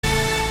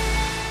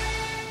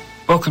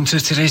Welcome to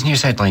today's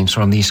news headlines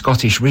from the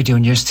Scottish Radio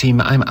News team.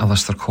 I'm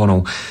Alistair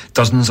Connell.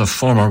 Dozens of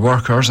former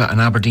workers at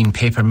an Aberdeen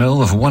paper mill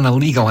have won a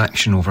legal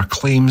action over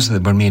claims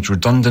that were made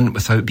redundant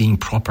without being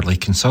properly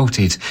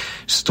consulted.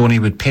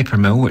 Stonywood Paper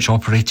Mill, which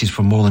operated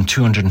for more than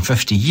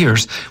 250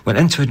 years, went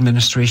into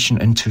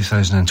administration in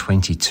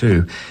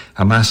 2022.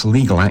 A mass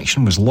legal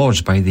action was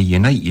lodged by the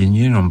Unite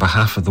Union on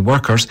behalf of the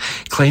workers,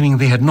 claiming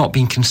they had not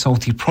been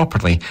consulted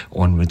properly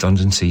on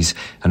redundancies.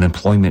 An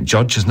employment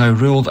judge has now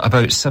ruled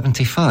about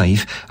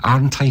 75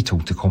 are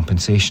entitled to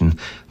compensation.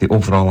 The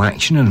overall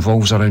action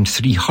involves around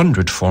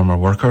 300 former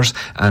workers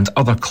and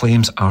other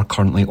claims are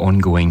currently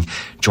ongoing.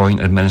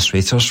 Joint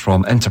administrators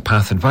from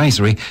Interpath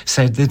Advisory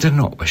said they did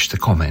not wish to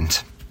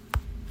comment.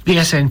 The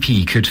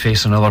SNP could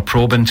face another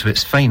probe into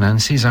its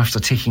finances after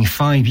taking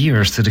 5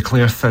 years to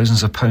declare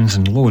thousands of pounds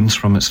in loans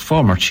from its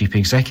former chief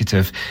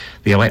executive.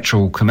 The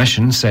Electoral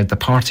Commission said the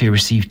party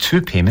received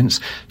 2 payments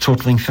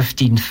totalling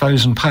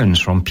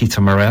 £15,000 from Peter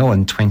Murrell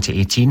in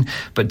 2018,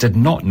 but did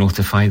not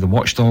notify the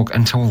watchdog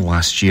until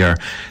last year.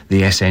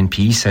 The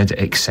SNP said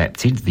it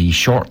accepted the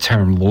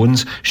short-term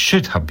loans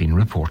should have been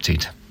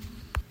reported.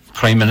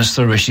 Prime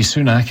Minister Rishi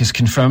Sunak has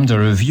confirmed a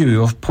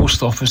review of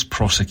post office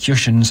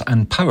prosecutions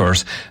and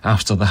powers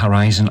after the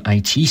Horizon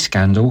IT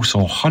scandal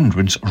saw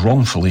hundreds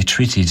wrongfully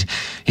treated.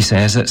 He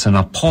says it's an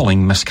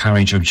appalling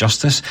miscarriage of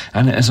justice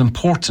and it is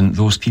important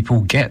those people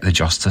get the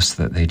justice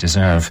that they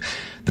deserve.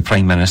 The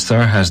Prime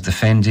Minister has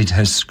defended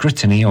his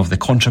scrutiny of the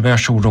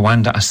controversial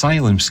Rwanda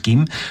asylum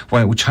scheme,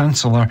 while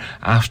Chancellor,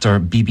 after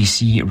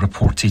BBC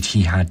reported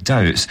he had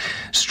doubts.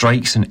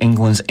 Strikes in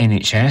England's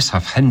NHS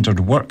have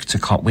hindered work to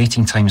cut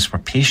waiting times for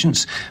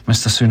patients,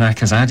 Mr Sunak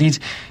has added.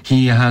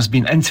 He has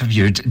been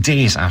interviewed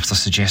days after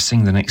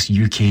suggesting the next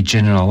UK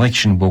general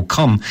election will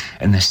come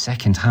in the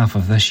second half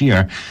of this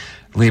year.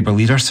 Labour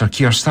leader Sir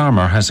Keir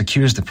Starmer has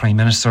accused the Prime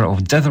Minister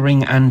of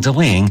dithering and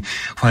delaying,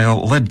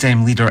 while Lib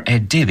Dem leader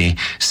Ed Davey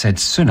said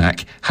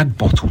Sunak had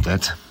bottled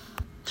it.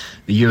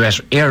 The US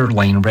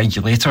airline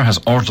regulator has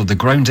ordered the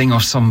grounding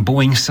of some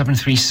Boeing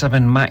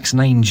 737 MAX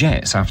 9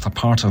 jets after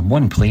part of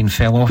one plane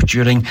fell off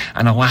during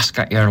an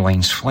Alaska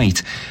Airlines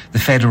flight. The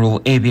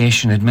Federal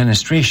Aviation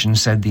Administration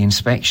said the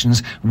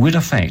inspections would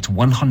affect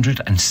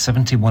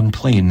 171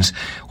 planes.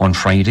 On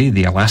Friday,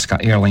 the Alaska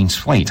Airlines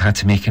flight had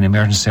to make an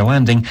emergency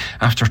landing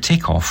after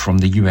takeoff from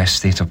the US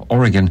state of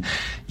Oregon.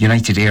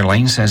 United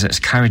Airlines says it's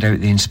carried out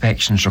the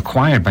inspections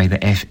required by the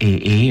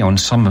FAA on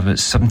some of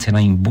its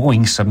 79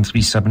 Boeing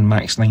 737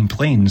 MAX 9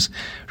 planes.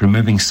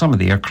 Removing some of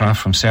the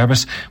aircraft from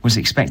service was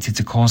expected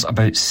to cause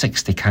about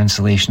 60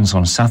 cancellations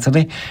on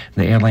Saturday,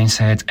 the airline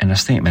said in a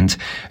statement.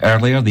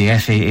 Earlier, the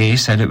FAA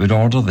said it would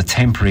order the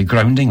temporary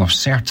grounding of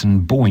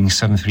certain Boeing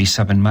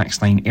 737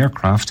 MAX 9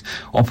 aircraft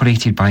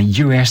operated by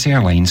US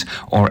airlines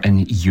or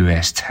in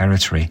US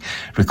territory.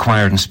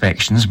 Required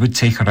inspections would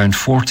take around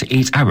 4 to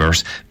 8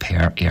 hours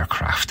per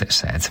aircraft, it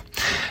said.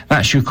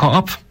 That's you caught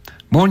up.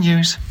 More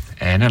news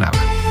in an hour.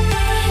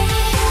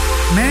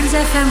 Mearns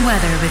FM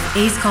weather with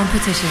Ace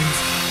Competitions.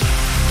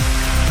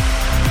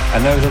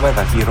 And now the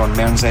weather here on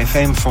Mearns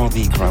FM for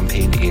the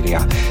Grampian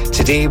area.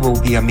 Today will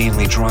be a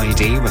mainly dry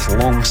day with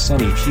long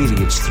sunny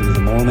periods through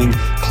the morning.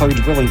 Cloud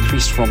will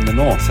increase from the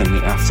north in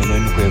the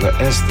afternoon where there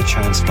is the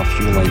chance of a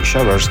few light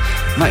showers.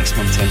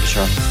 Maximum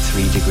temperature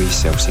 3 degrees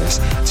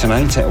Celsius.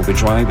 Tonight it will be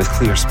dry with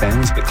clear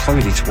spells but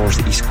cloudy towards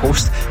the east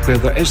coast where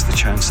there is the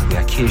chance of the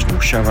occasional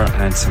shower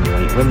and some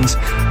light winds.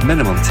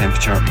 Minimum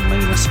temperature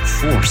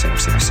 -4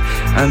 Celsius.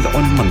 And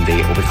on Monday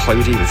it will be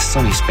cloudy with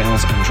sunny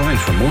spells and dry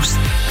for most.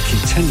 A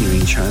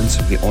continuing chance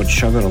of the odd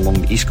shower along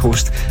the east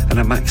coast and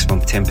a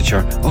maximum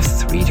temperature of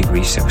 3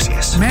 degrees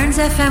Celsius. Mearns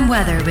FM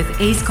weather with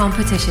Ace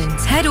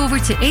Competitions. Head over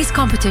to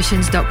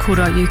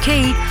acecompetitions.co.uk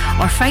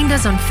or find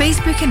us on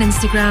Facebook and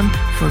Instagram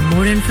for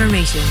more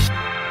information.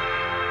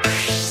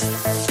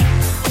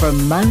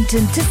 From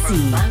mountain to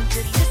sea,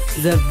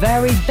 the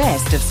very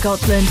best of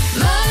Scotland.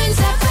 Mearns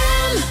FM.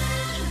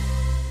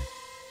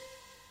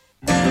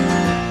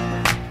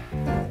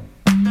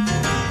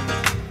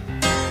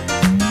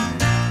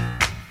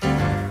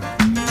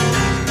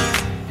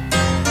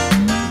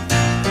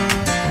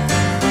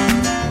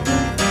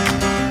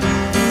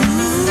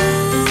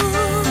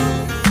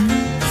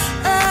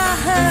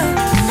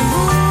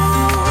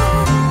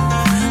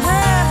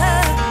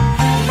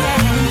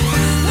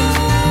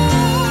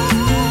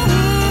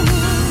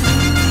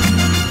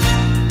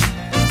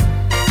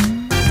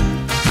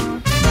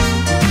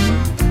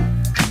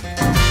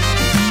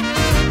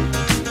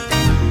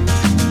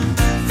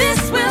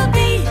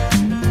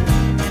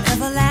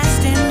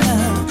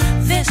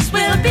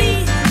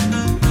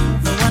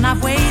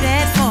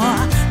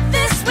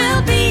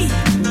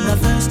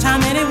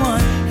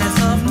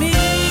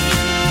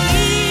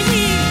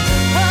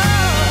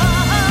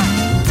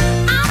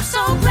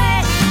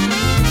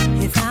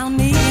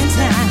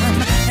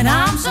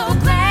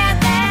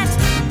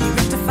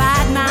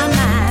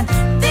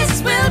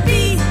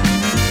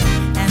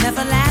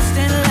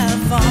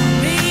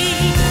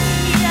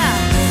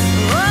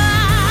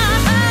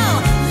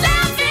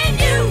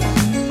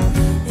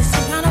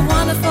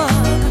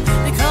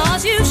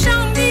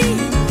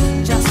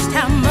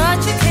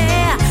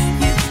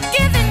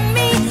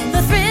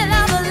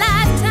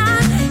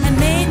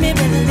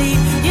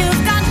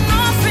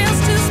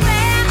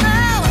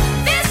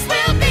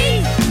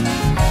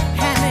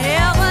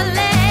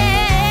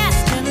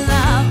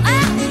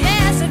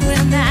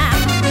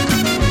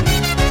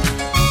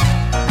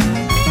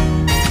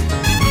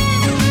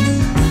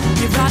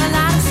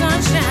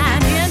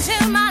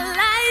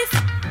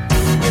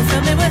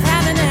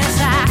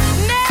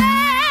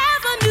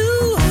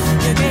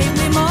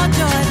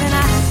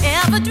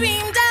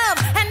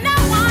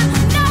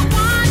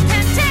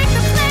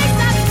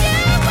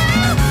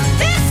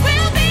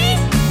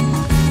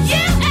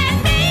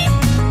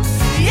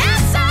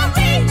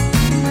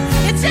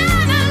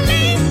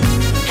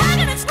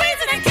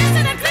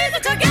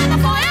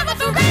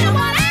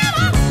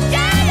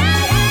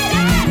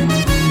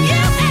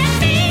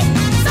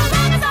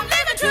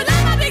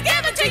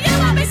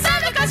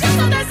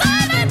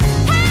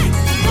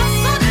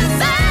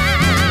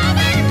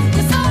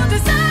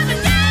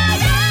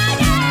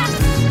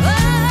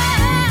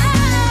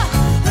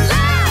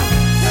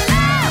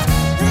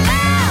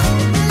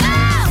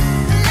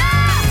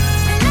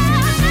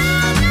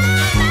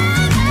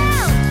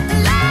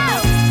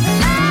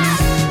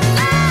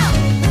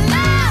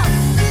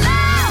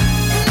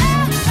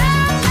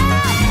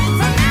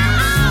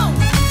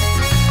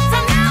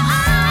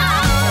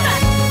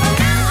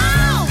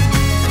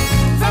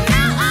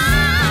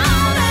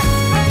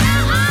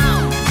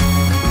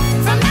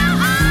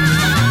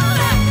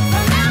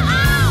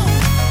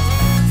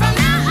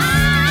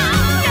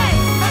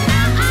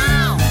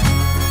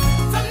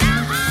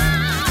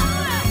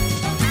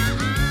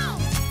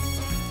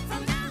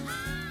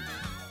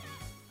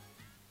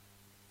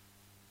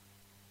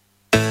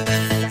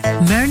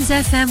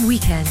 FM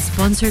weekend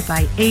sponsored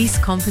by Ace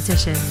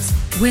Competitions.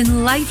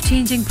 Win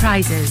life-changing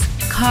prizes,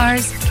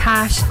 cars,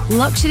 cash,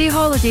 luxury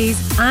holidays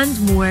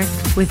and more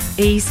with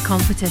Ace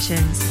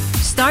Competitions.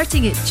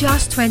 Starting at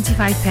just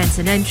 25 pence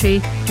an entry,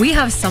 we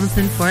have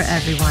something for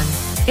everyone.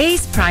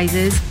 Ace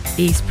prizes,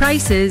 Ace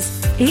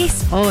prices,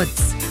 Ace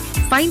odds.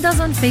 Find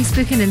us on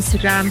Facebook and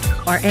Instagram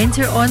or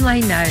enter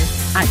online now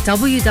at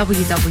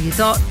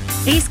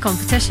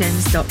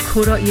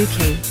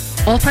www.acecompetitions.co.uk.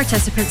 All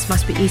participants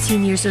must be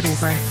 18 years or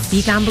over.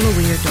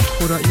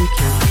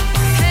 BeGambleAware.co.uk.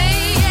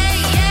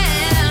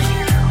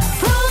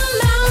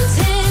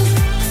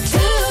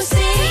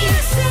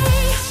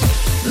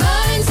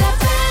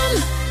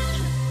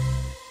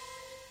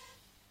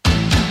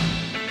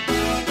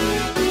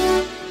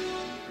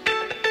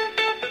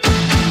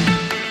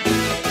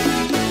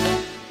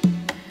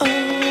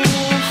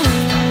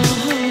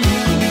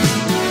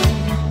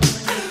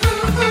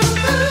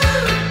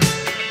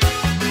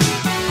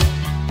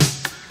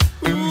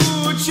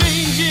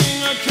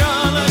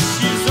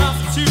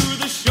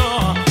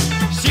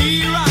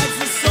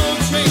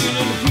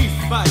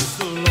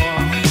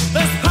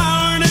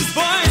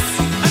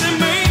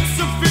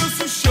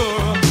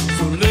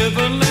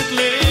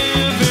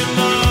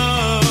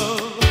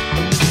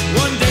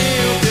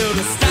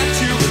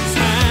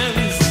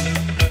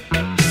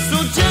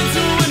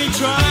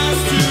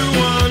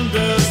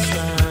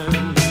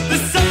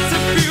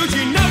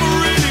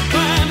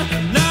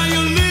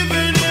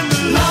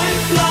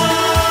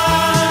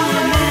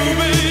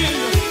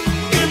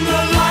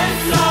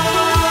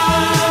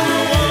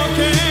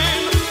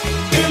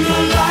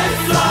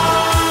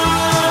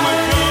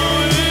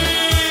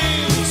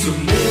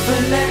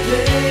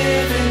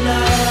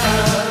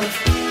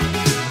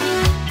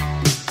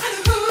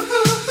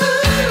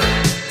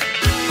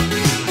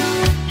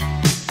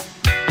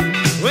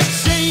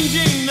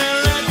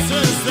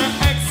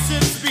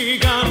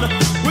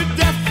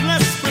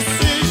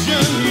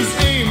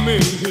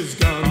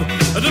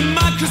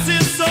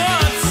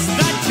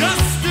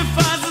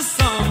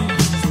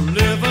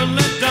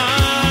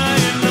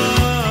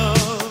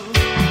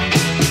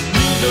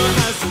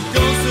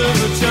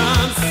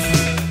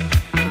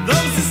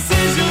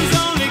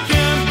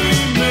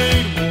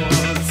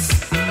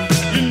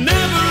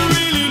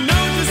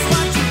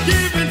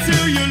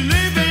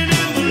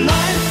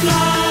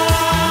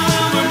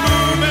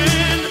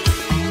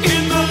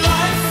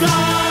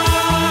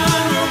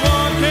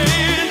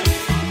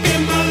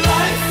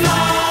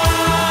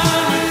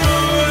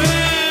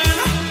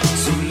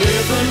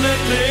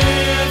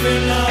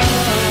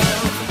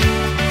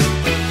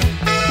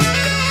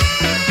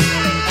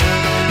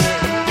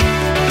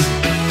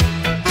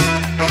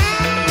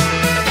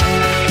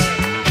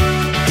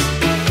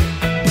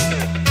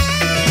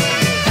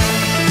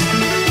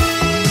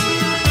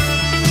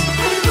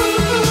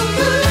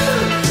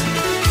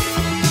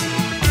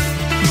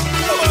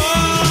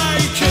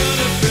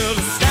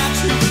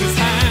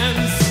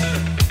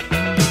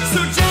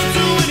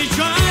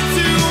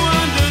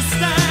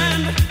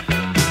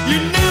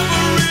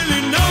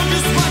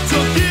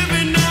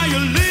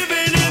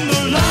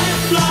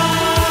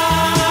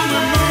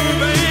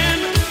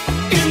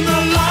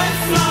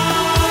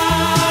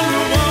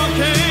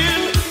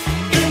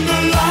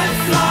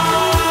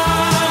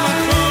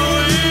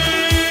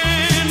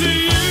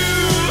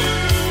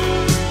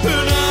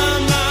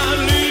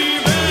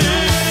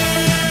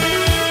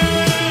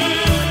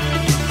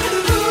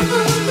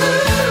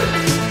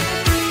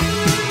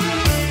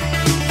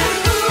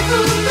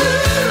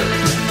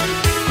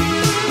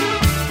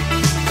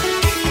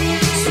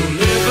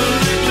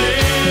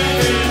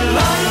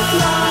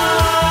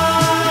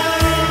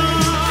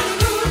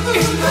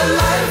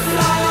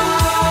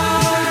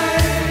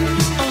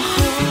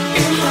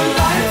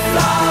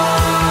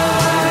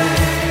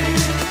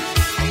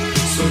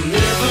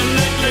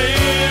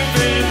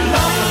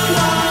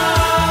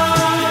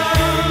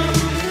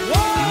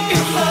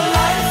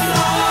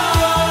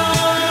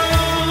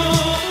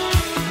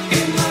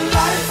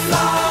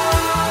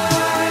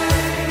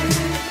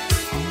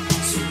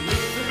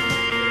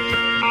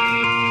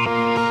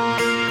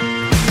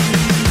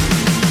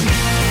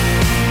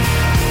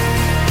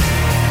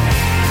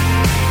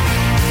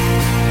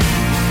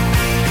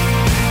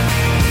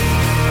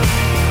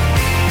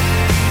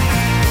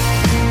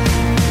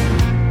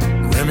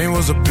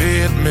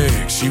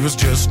 She was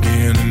just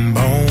skin and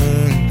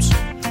bones.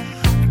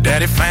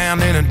 Daddy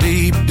found in a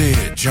deep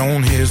ditch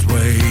on his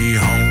way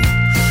home.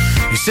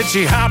 He said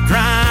she hopped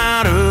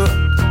right up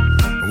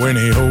when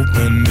he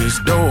opened his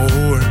door.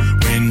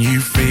 When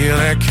you feel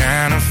that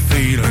kind of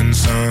feeling,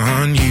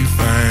 son, you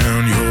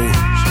found yours.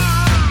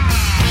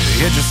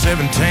 The age of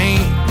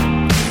 17,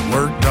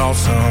 worked all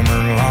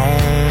summer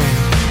long,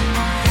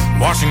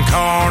 washing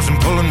cars and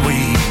pulling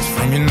weeds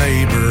from your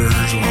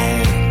neighbor's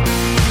lawn.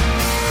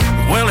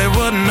 Well, it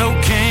wasn't no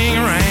king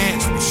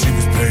ranch, but she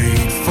was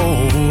paid for.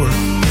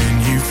 When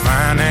you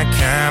find that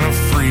kind of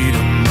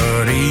freedom,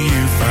 buddy,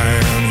 you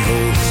found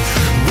yours.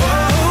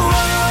 Whoa,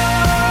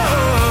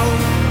 whoa,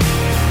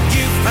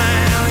 you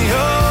found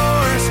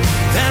yours.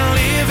 That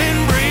living,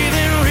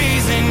 breathing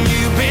reason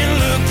you've been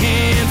looking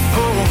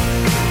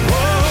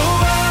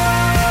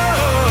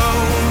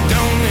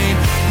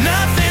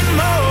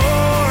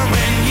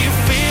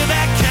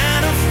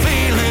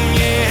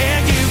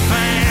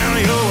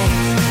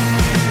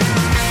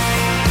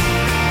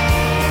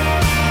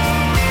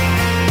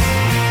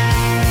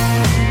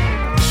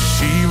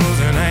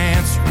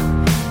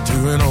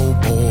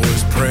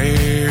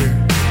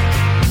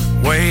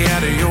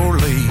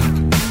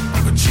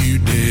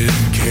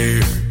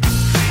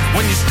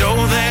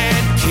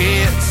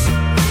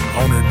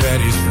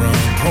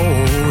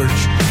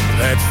porch.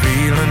 That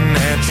feeling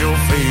that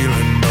you're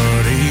feeling,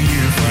 buddy,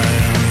 you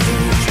found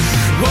yours.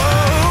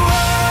 Whoa,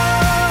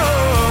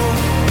 whoa,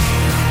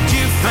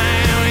 you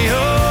found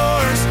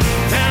yours.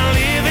 That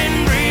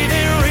living,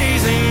 breathing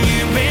reason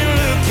you've been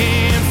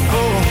looking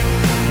for.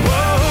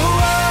 Whoa,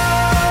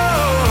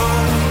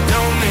 whoa,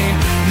 don't need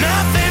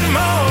nothing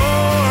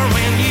more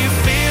when you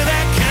feel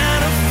that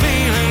kind of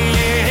feeling.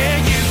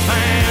 Yeah, you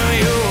found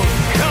yours.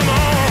 Come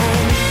on.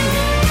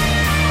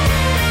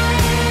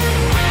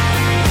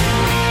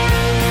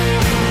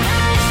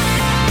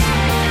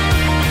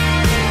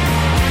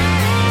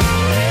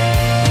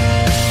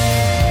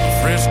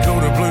 Fresh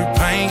coat of blue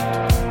paint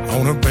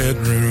on a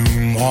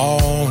bedroom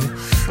wall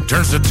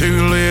turns to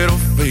two little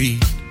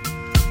feet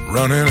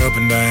running up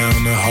and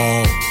down the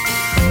hall.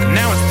 And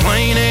now it's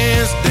plain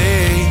as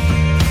day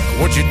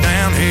what you're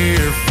down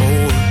here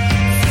for.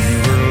 If you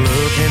were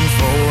looking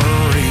for a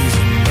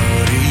reason,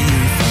 buddy, you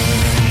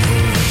found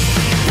yours.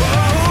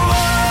 Whoa,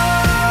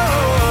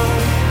 whoa,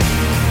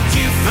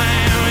 you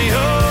found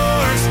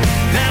yours.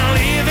 That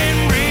living,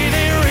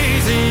 breathing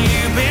reason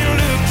you've been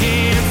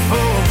looking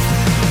for.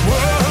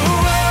 Whoa,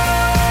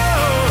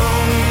 whoa,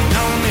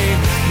 don't need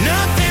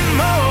nothing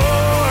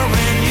more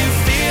when you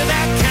feel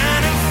that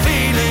kind of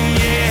feeling.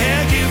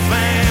 Yeah, you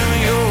found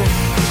yours.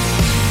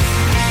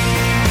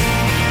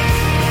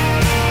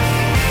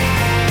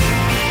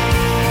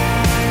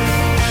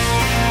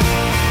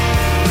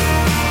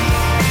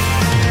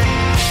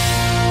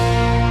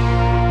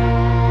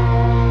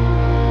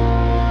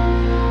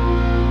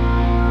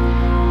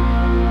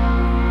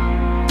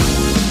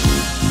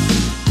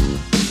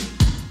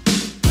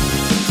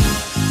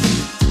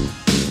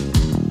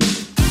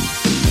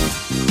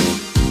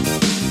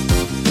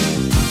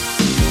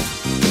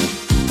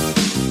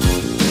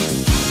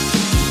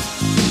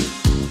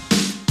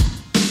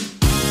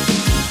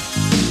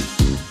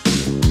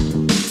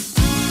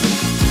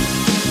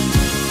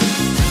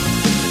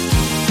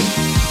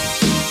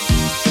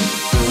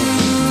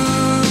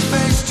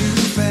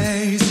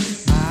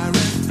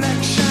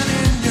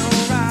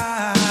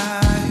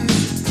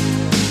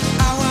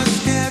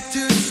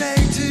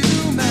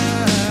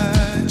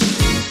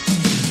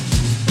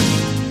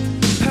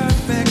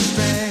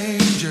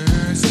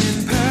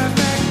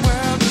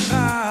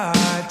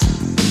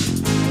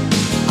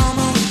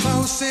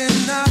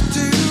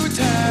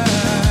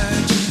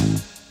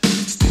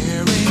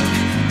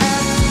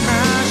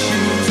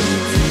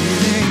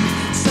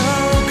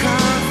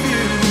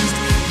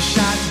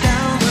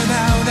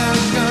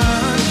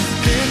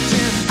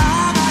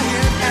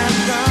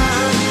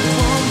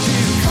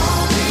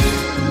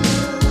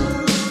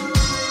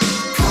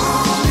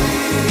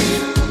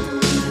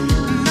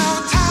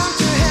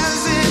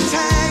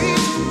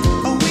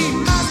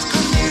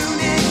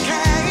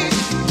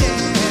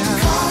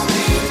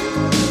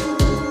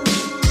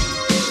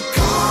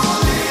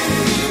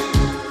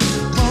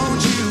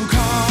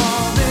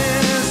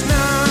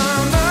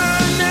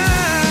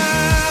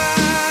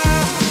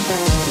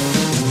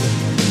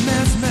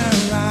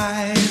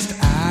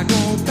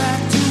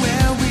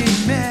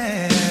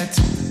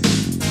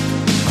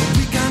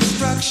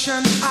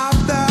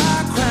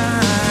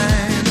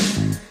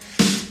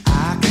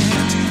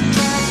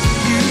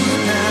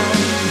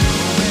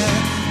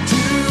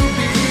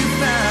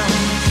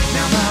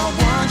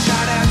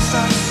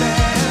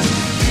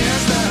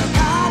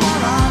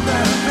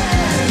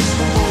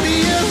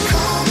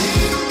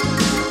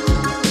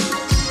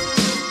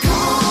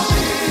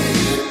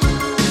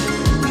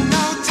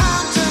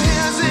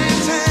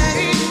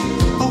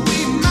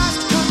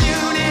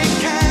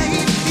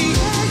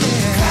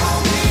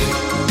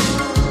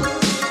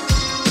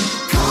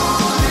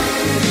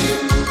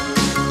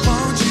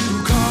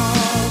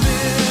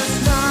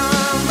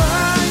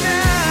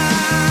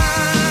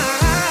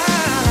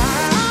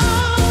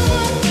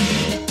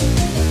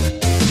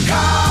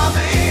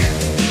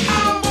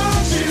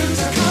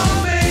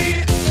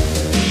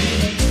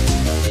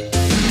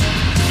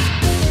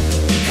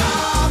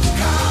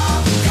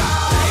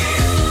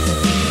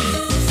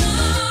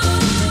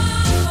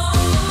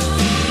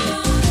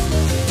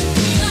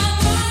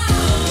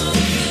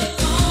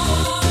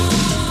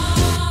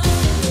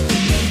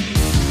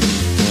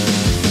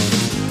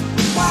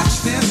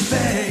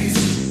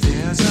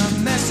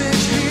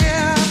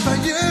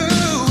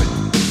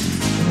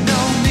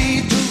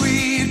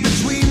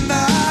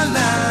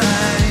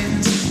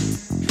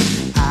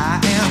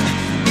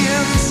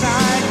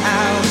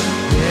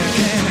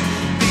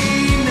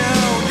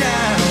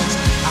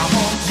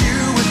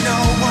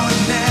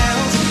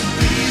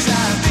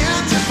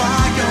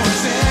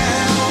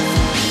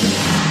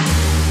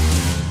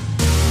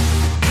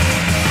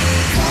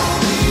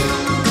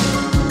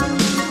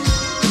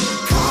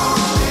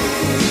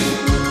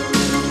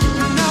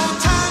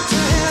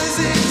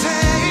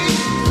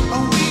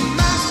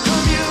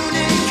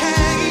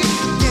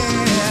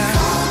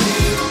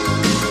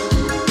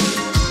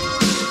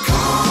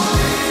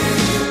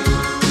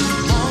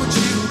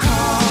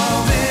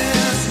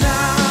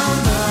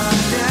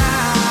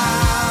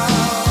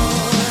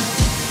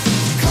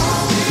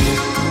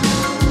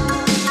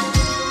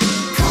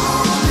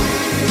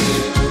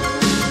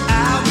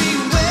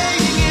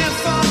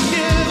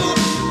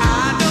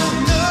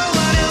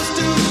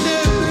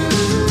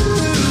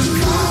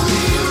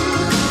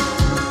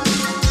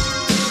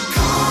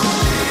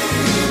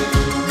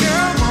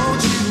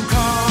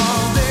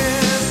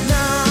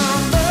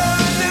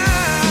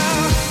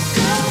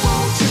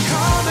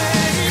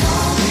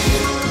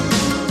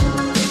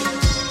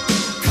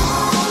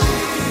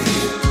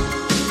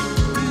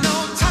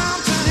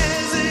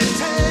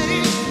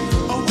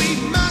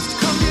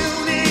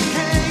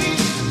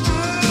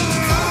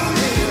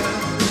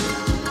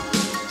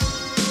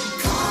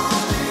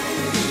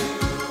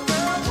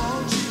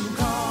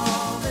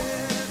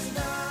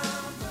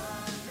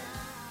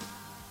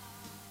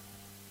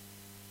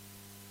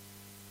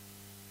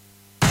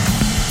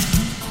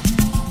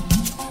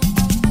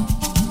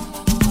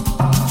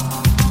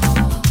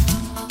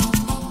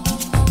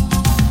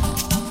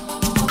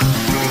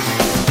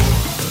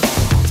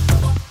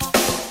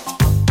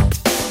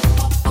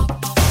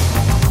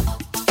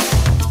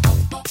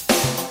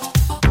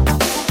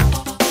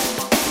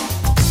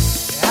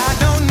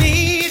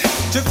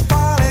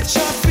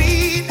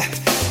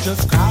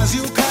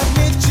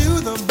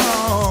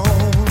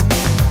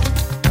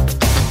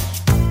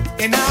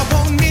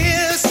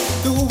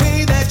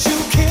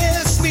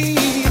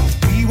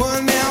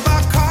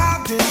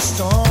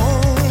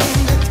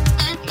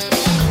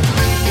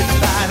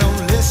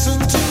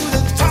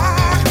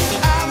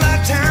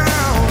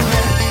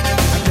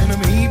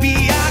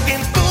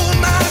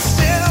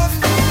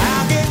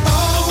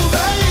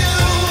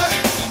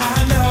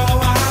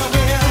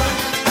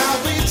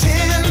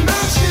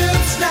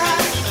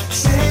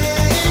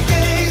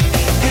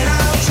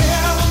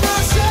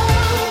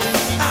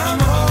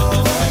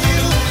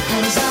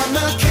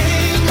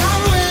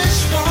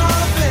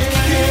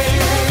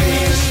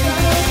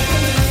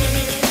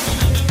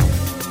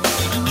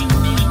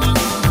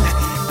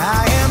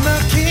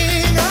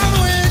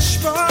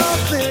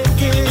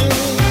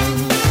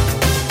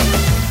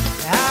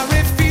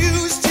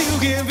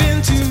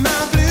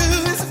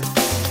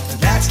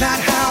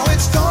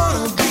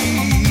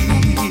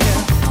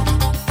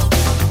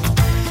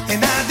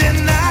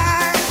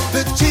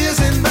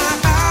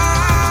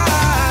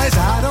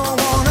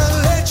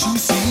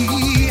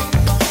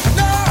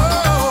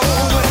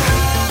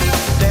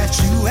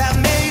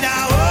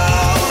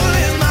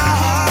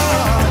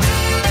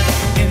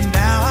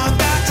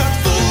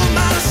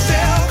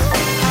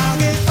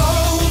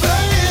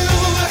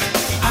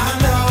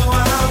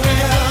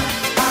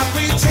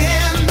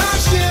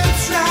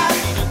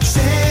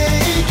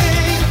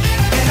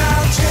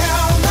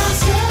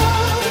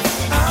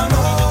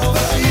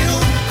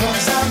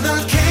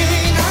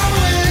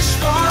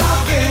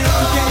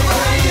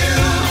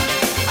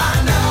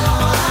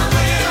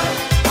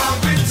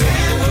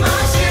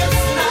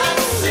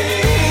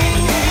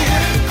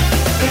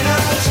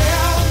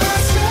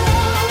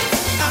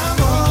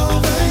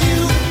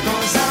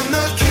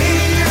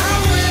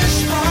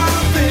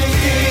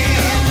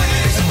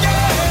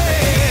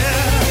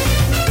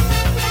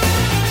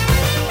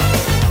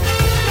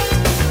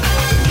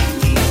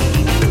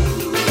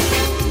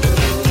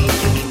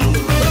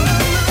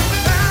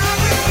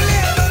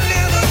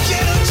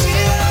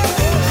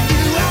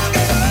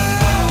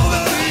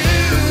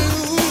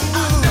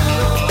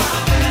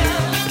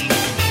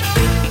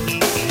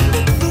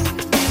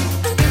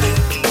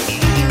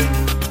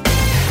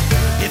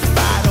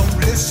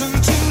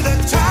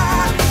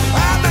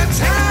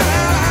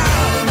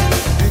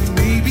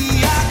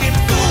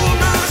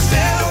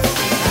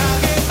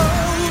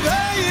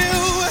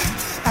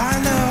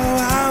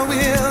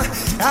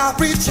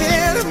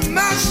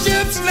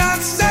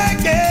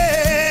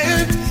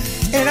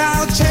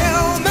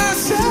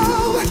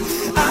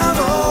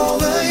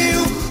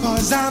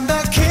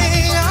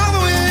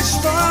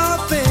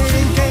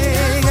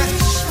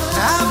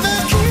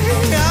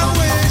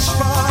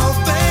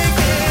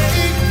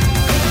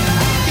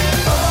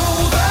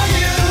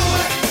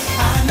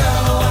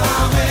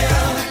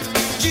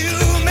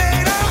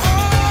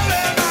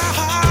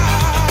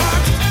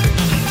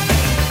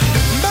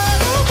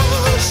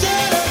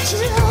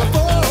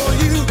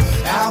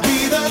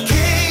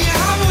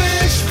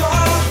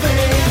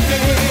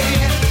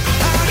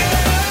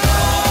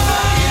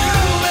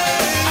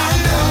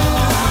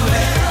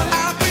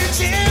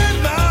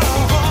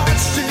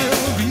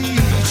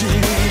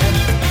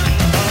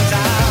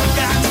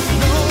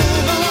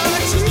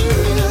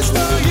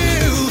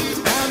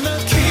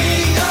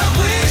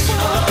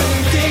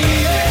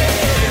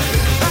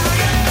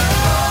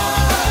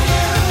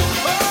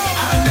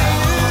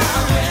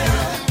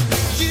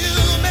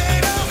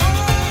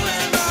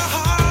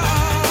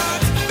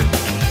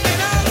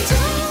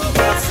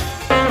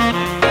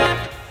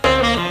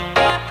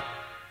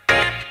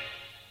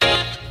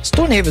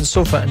 Stonehaven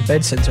Sofa and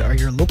Bed Centre are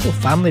your local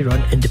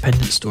family-run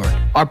independent store.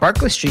 Our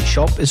Berkeley Street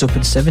shop is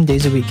open 7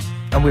 days a week,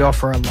 and we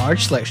offer a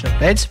large selection of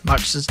beds,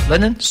 mattresses,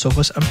 linen,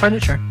 sofas and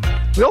furniture.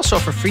 We also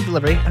offer free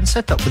delivery and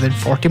set up within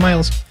 40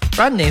 miles.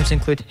 Brand names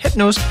include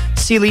Hypnose,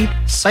 Sealy,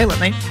 Silent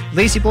Night,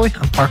 Lazy Boy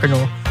and Parker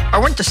Knoll.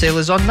 Our winter sale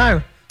is on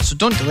now, so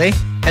don't delay.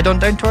 Head on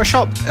down to our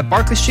shop at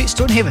Berkeley Street,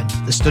 Stonehaven,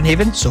 the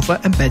Stonehaven Sofa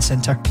and Bed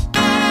Centre.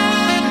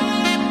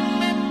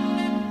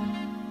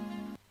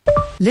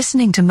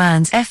 Listening to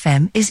Man's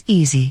FM is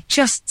easy.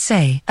 Just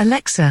say,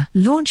 Alexa,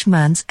 launch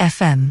Man's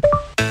FM.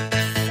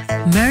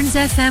 Mearns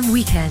FM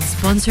Weekend,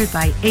 sponsored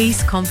by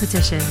Ace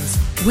Competitions.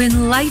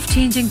 Win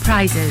life-changing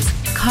prizes,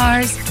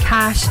 cars,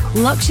 cash,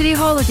 luxury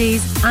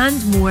holidays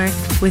and more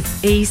with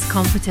Ace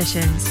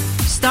Competitions.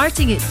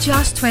 Starting at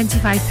just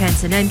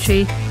 25p an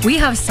entry, we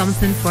have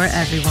something for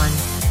everyone.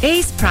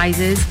 Ace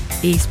prizes,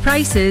 Ace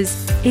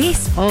prices,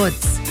 Ace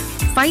odds.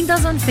 Find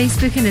us on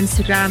Facebook and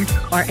Instagram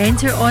or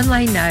enter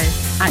online now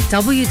at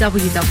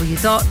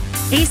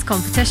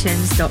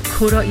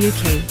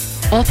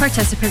www.acecompetitions.co.uk. All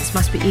participants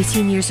must be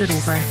 18 years or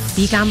over.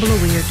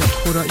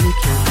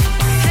 BeGambleAware.co.uk.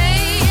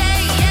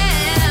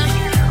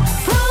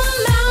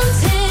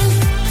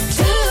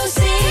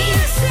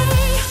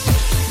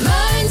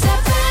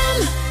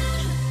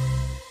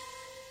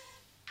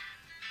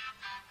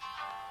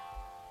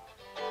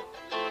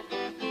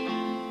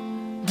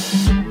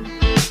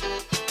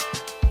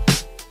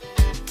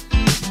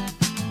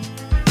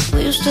 We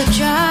used to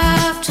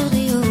drive to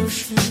the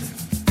ocean,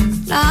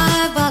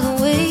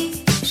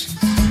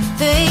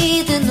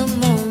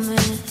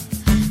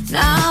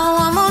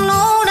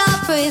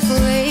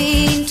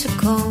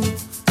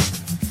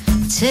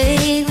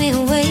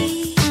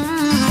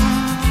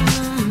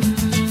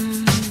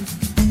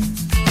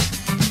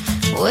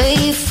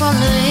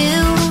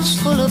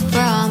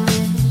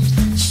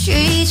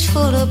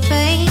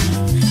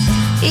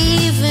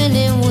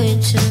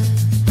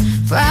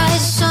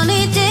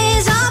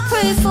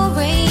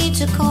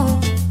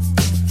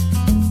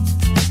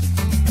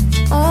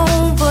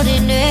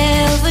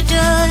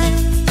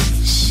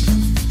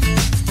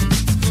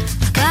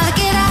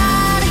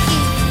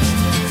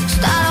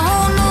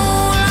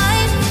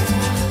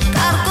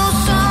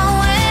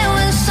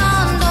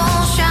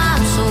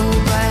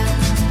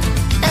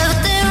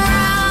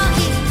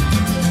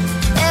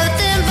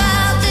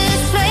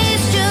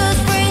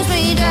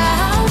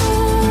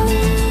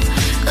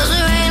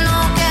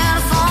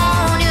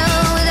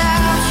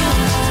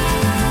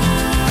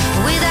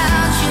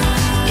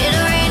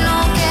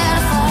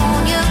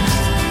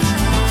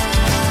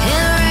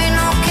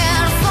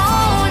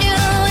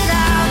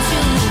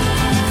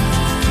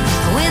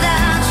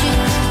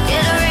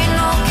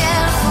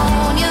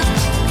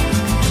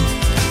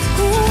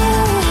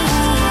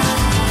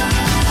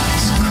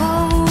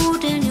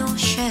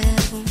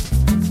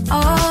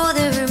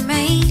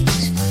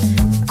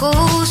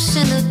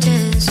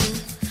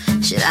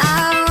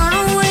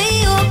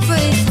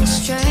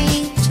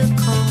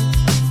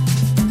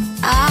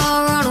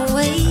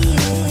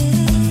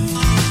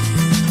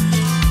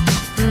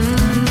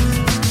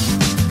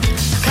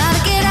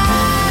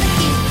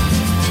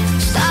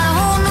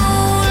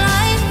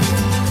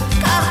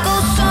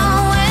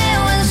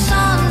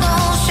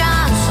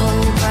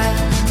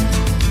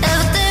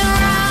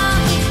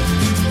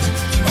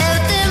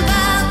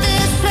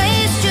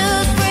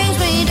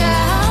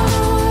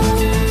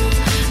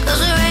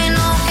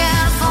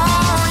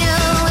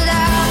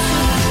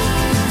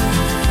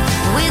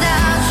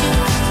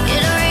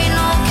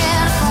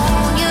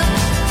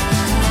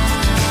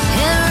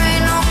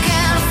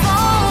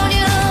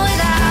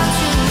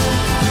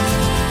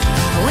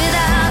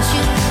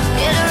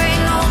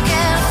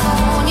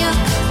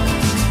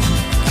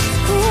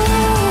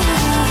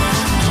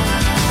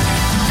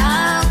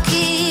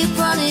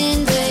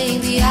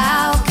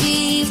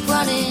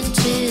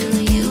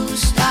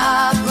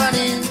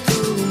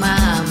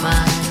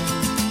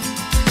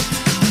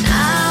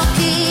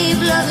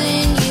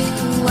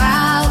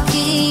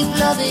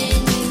 loving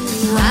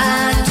you.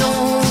 I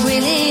don't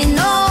really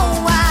know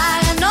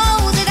why. I know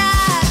that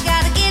I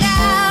gotta get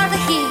out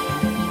of here,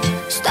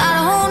 start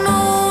a whole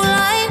new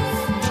life.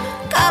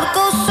 Gotta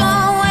go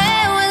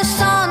somewhere where the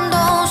sun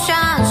don't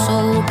shine so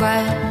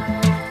bright.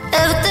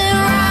 Everything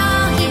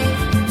around here,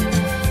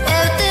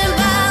 everything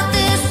about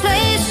this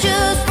place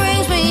just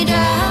brings me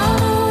down.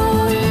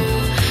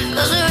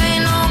 'Cause there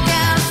ain't no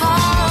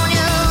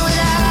California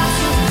without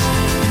you,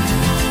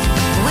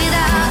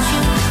 without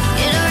you.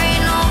 Yeah, there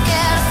ain't no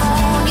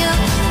California.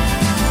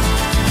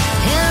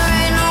 Yeah, there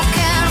ain't no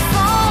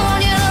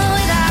California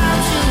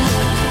without you,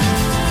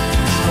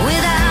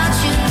 without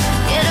you.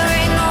 Yeah, there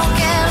ain't no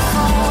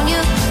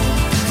California.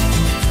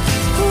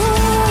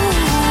 Ooh.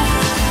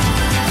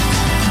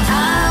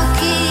 I'll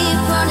keep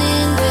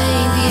running,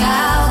 baby,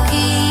 I'll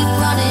keep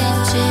running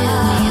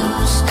till you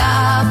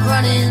stop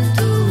running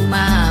through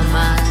my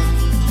mind.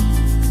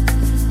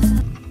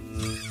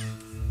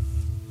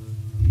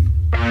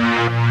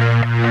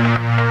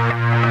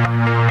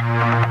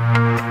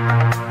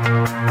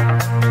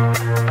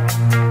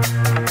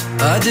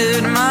 I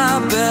did my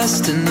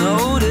best to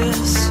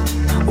notice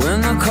when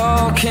the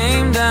call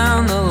came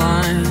down the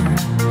line,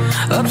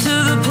 up to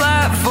the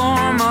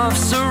platform of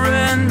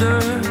surrender.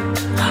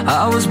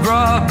 I was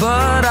brought,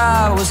 but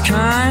I was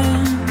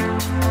kind.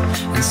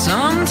 And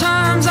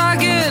sometimes I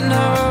get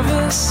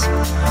nervous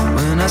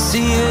when I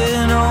see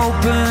an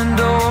open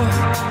door.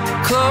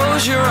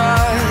 Close your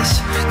eyes,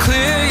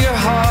 clear your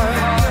heart,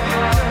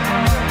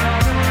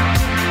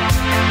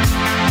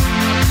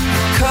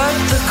 cut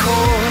the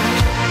cord.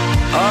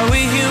 Are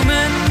we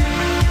human,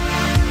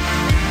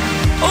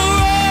 or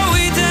are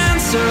we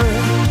dancer?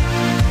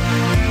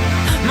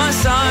 My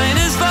sign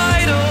is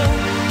vital,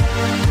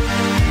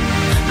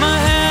 my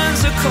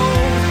hands are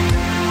cold,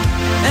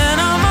 and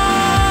I'm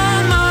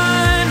on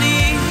my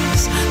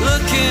knees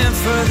looking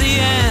for the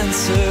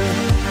answer.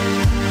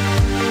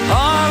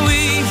 Are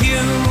we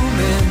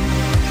human,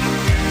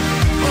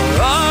 or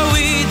are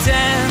we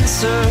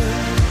dancer?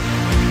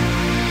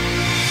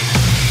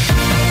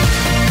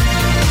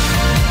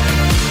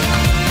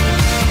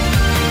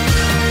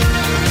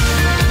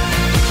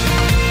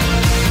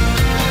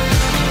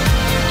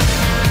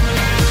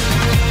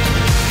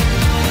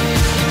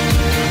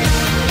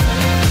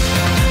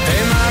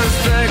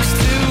 Respects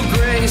to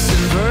grace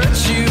and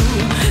virtue.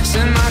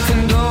 Send my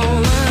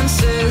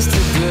condolences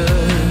to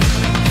good.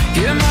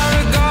 Give my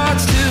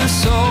regards to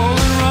soul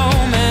and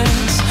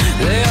romance.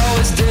 They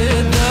always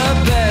did the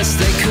best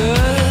they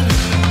could.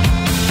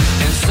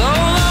 And so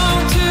long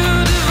to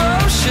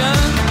devotion.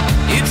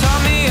 You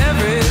taught me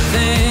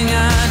everything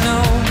I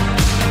know.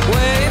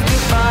 Wave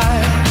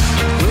goodbye,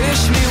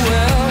 wish me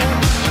well.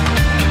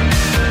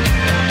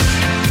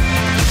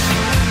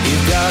 You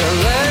gotta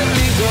let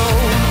me go.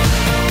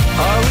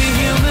 Are we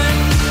human,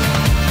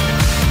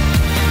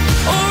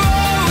 or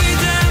are we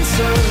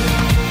dancer?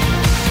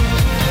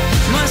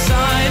 My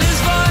sign is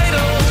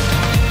vital,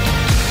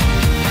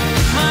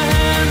 my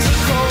hands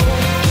are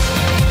cold,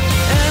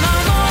 and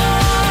I'm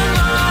on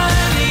my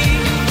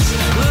knees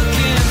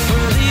looking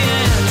for the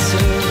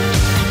answer.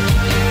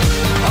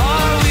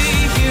 Are we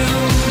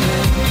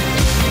human,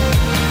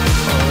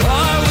 or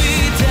are we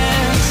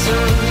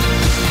dancer?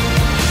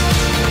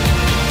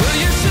 Will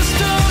your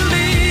system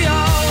be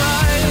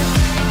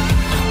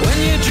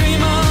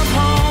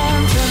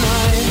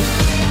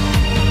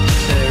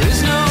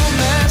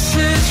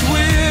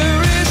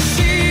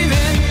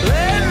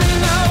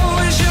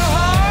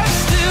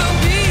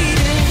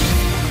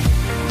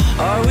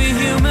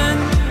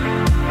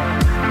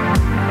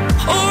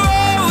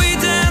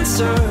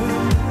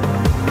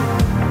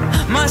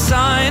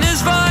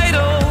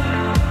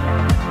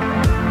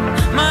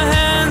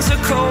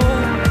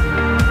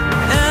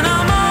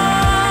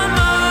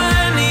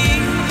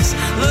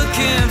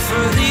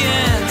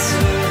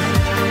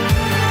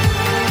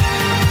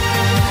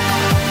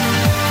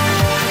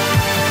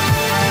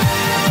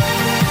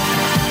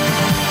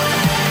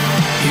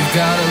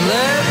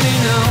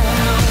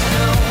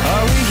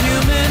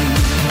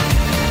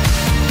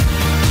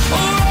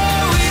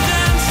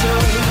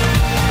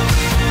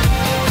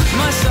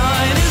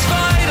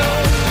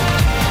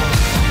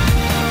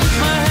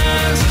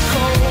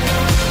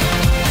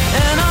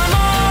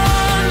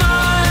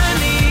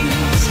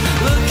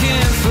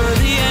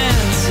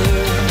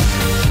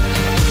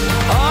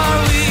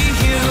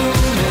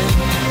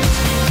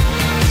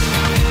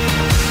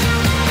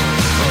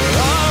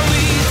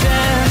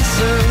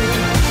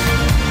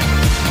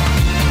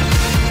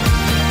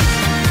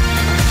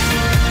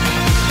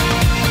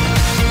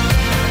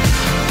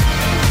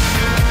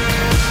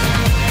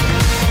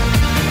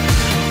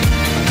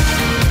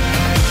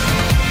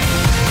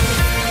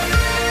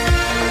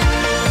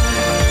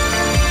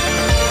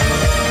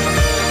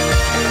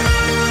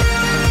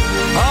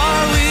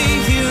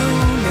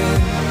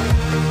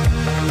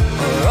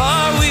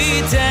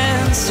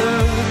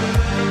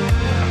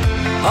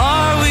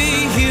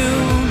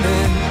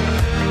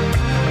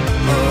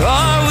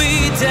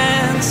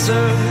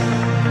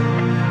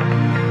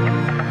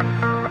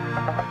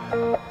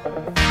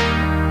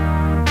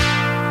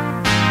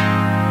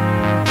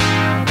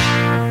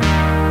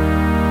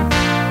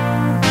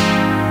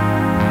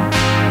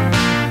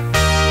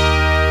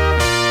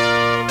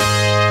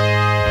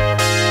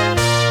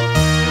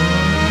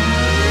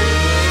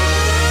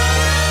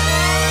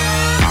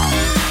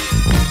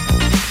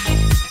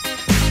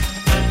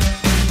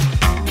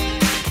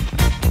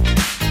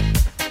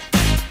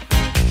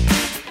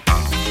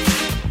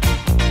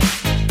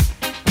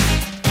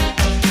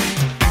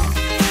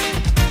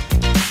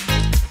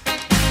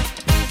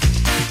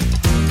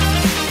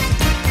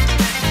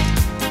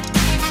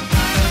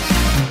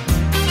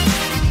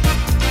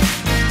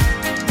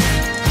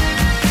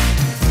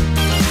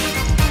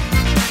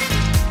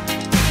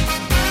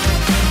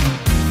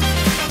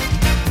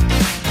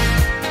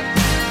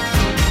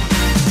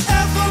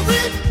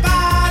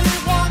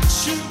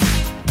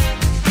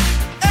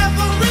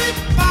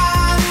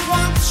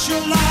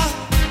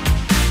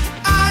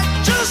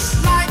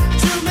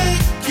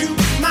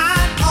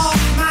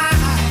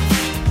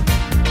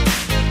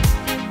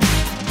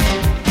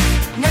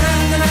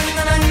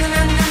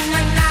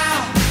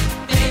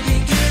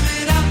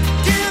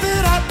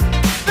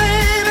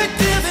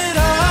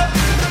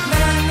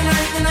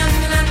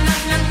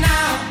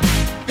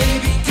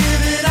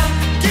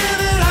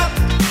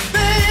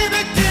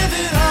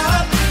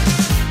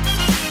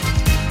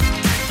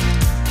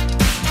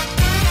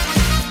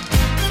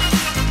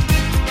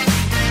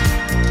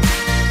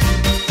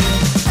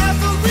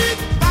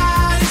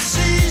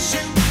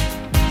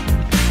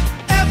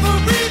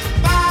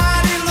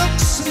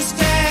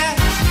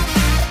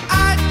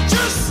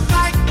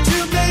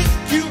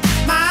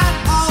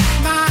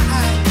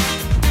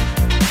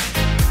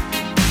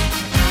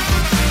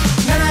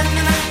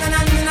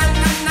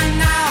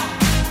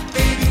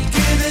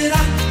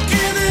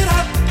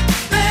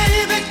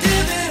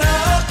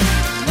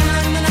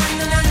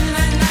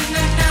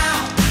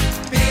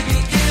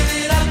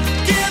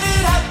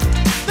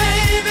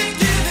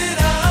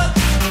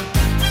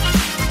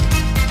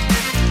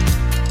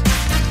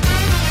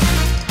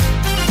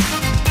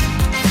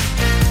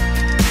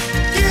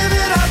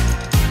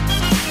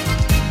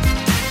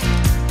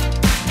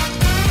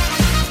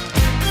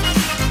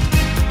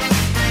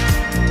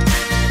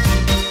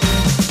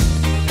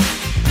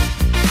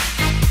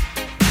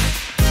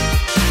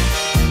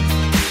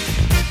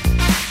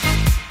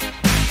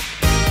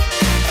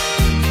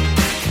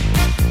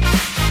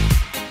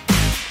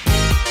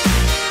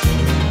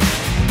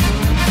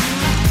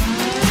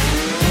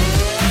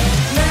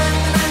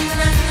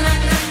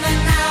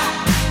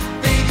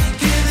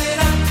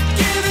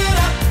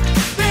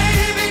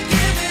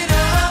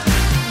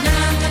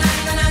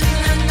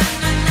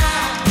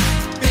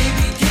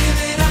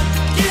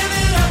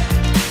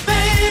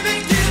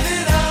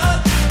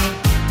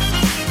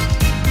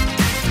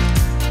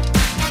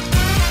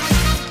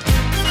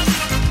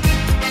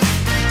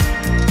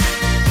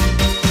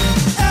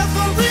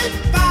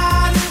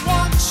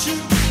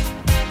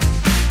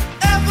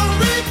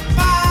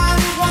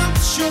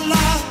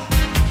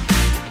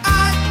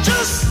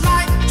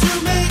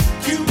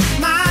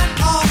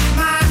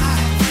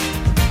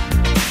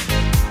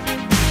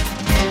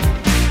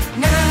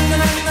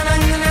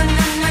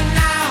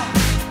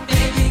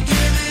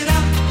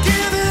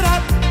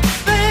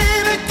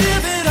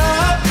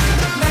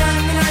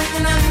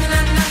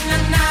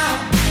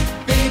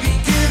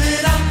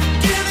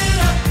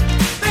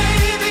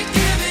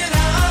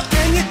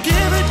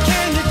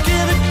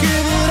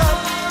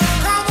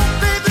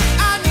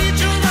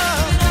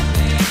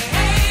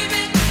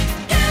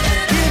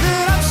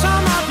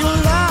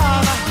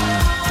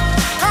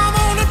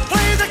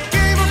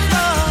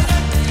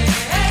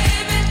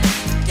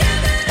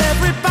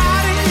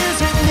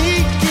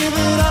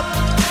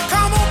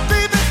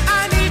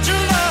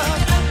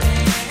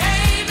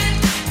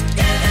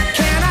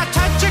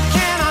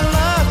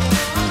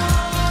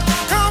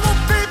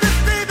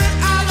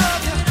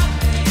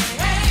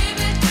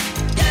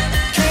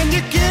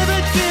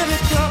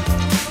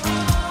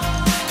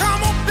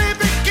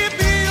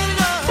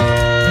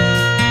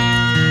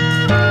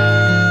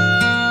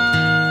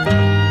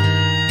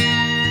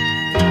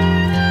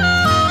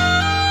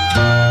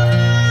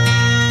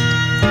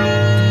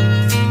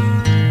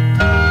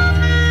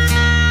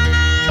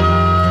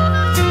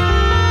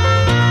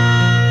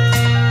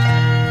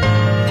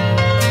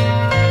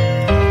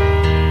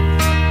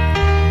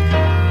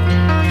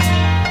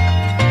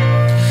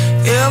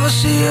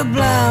see a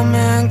blind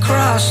man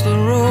cross the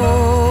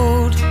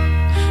road,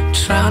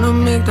 trying to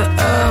make the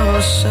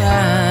other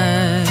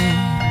side.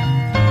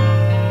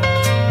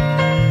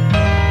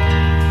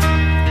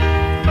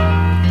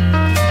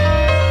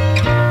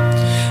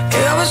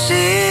 Ever see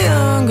a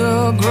young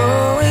girl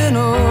growing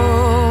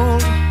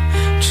old,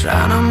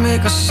 trying to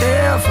make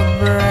herself a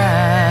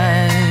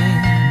bride?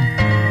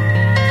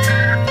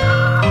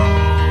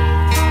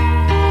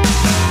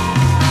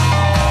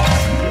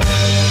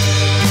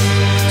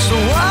 So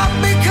what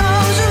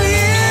becomes of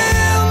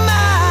you,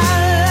 my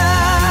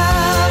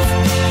love,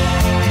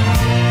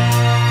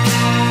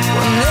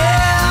 when they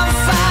have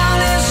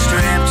finally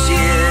stripped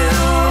you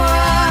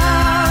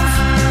of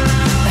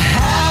the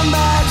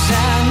handbags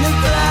and the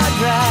glad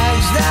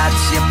rags that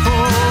your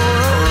poor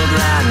old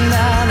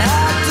granddad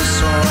had to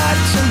sweat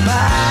to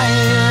buy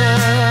you?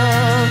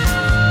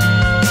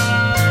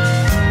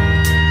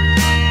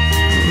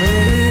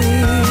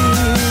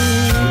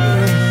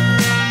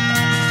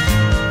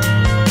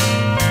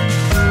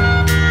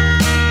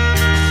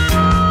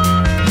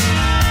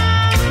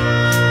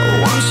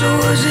 Once I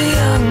was a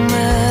young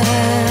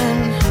man,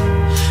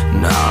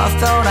 and all I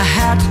thought I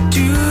had to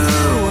do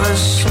was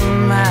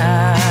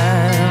smile.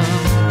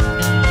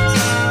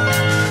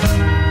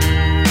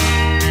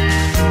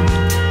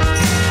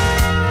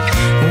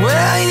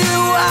 Well, you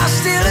are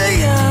still a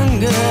young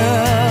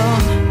girl,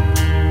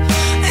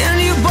 and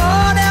you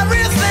bought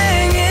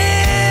everything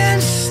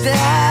in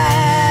style.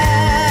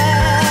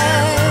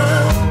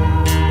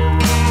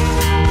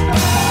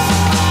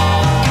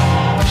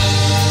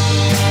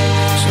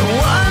 So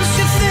once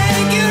you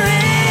think you're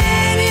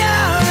in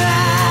your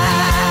round,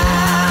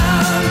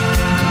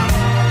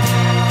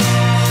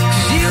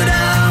 'cause you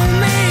don't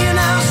mean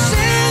a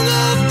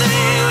single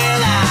thing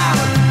without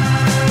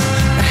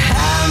the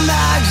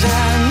handbags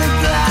and the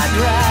glad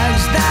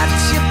rags that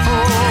your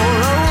poor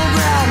old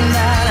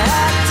granddad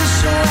had to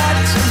sweat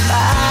to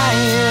buy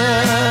you.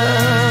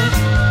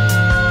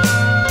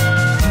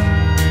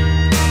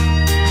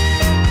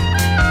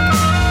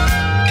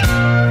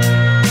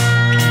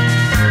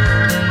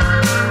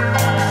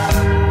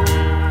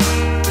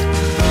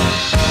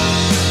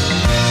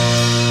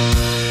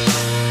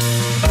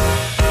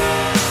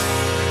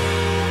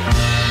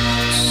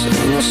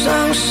 Sing a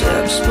song,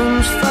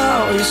 sixpence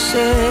for your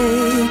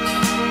sake,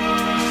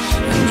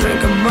 and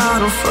drink a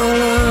bottle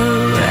full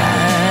of rye.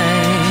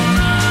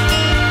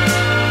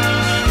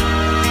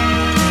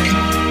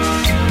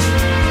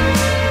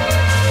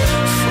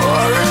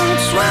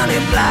 420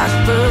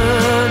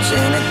 blackbirds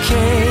in a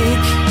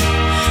cake,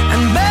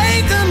 and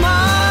bake them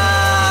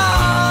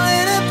all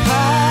in a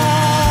pie.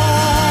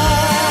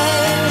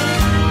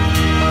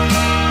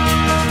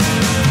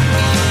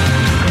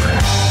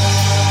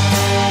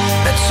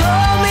 They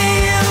told me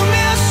you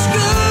missed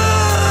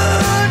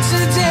school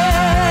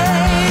today,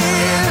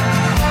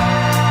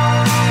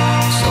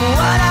 so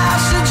what I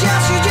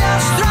suggest you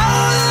just throw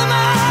them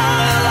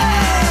all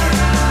away.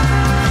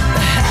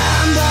 The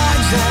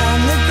handbags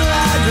and the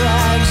glad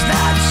rags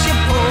that your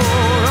poor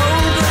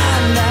old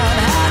granddad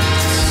had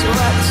to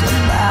sweat to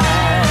buy.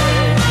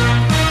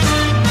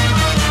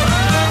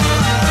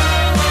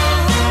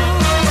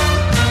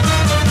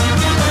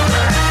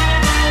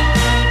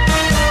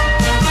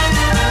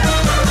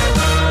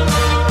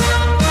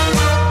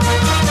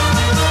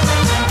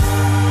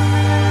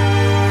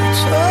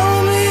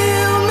 Told me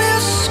you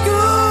missed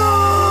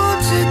school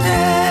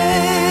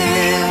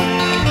today,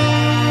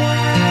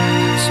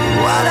 so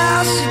what I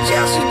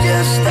suggest you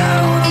just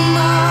throw them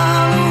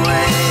all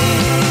away.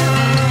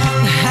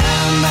 The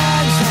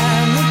handbags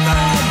and the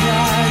glad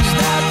rags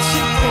that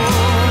your poor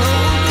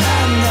old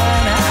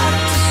granddad had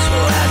to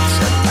sweat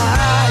to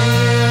buy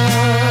you.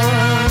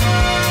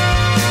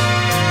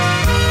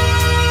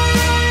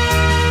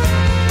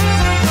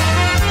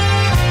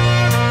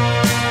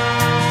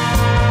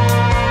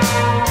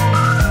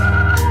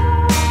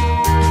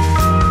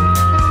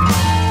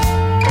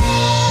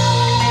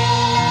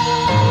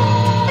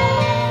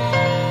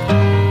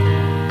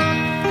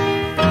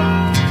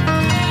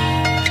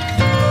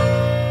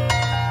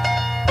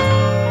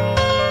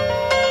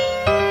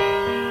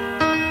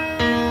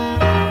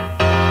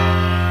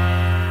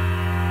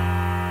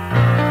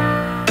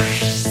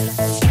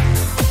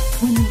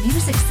 When the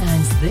music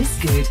sounds this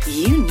good,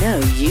 you know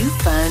you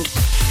found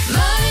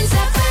Mearns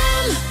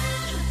FM.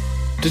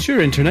 Does your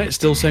internet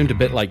still sound a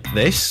bit like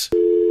this?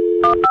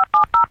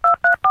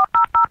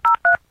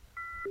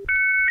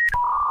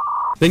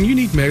 Then you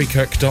need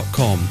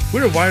Merrykirk.com.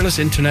 We're a wireless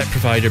internet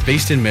provider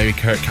based in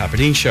Merrykirk,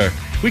 Aberdeenshire.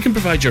 We can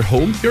provide your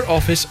home, your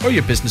office or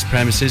your business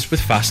premises with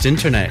fast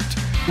internet.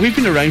 We've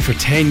been around for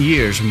 10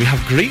 years and we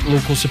have great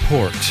local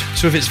support.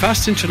 So if it's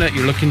fast internet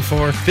you're looking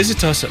for,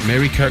 visit us at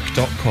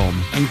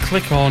Merrykirk.com and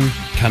click on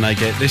Can I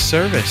Get This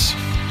Service?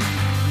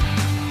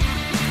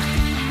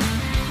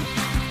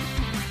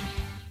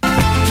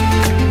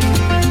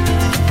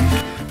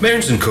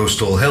 Mearns and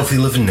Coastal Healthy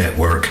Living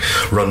Network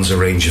runs a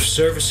range of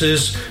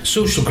services,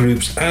 social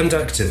groups and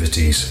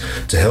activities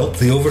to help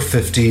the over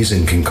 50s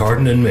in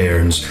Kincardine and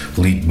Mearns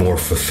lead more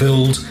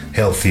fulfilled,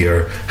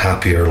 healthier,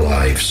 happier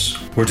lives.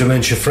 We're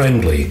dementia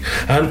friendly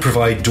and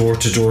provide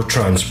door-to-door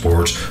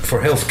transport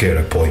for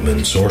healthcare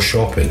appointments or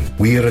shopping.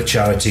 We are a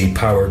charity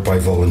powered by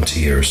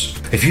volunteers.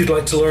 If you'd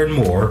like to learn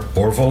more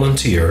or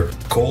volunteer,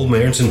 call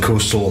Mearns and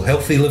Coastal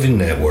Healthy Living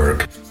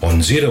Network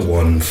on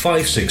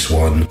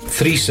 01561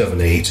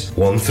 378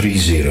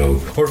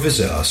 130 or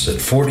visit us at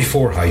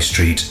 44 High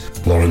Street,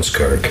 Lawrence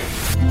Kirk.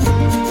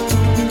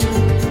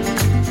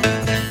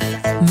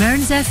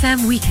 Mearns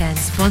FM Weekend,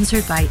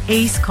 sponsored by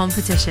Ace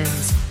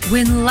Competitions.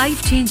 Win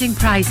life-changing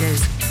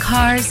prizes,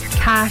 cars,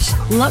 cash,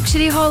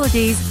 luxury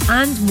holidays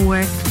and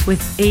more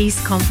with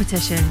Ace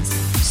Competitions.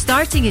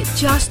 Starting at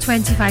just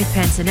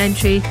 25p an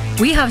entry,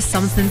 we have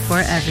something for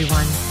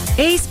everyone.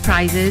 Ace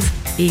prizes,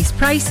 Ace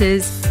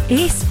prices,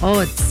 Ace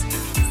odds.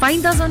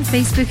 Find us on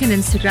Facebook and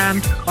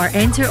Instagram or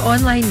enter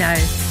online now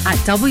at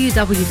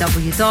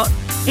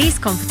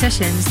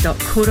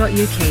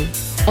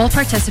www.acecompetitions.co.uk. All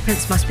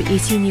participants must be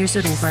 18 years or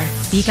over.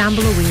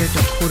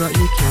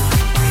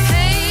 BeGambleAware.co.uk.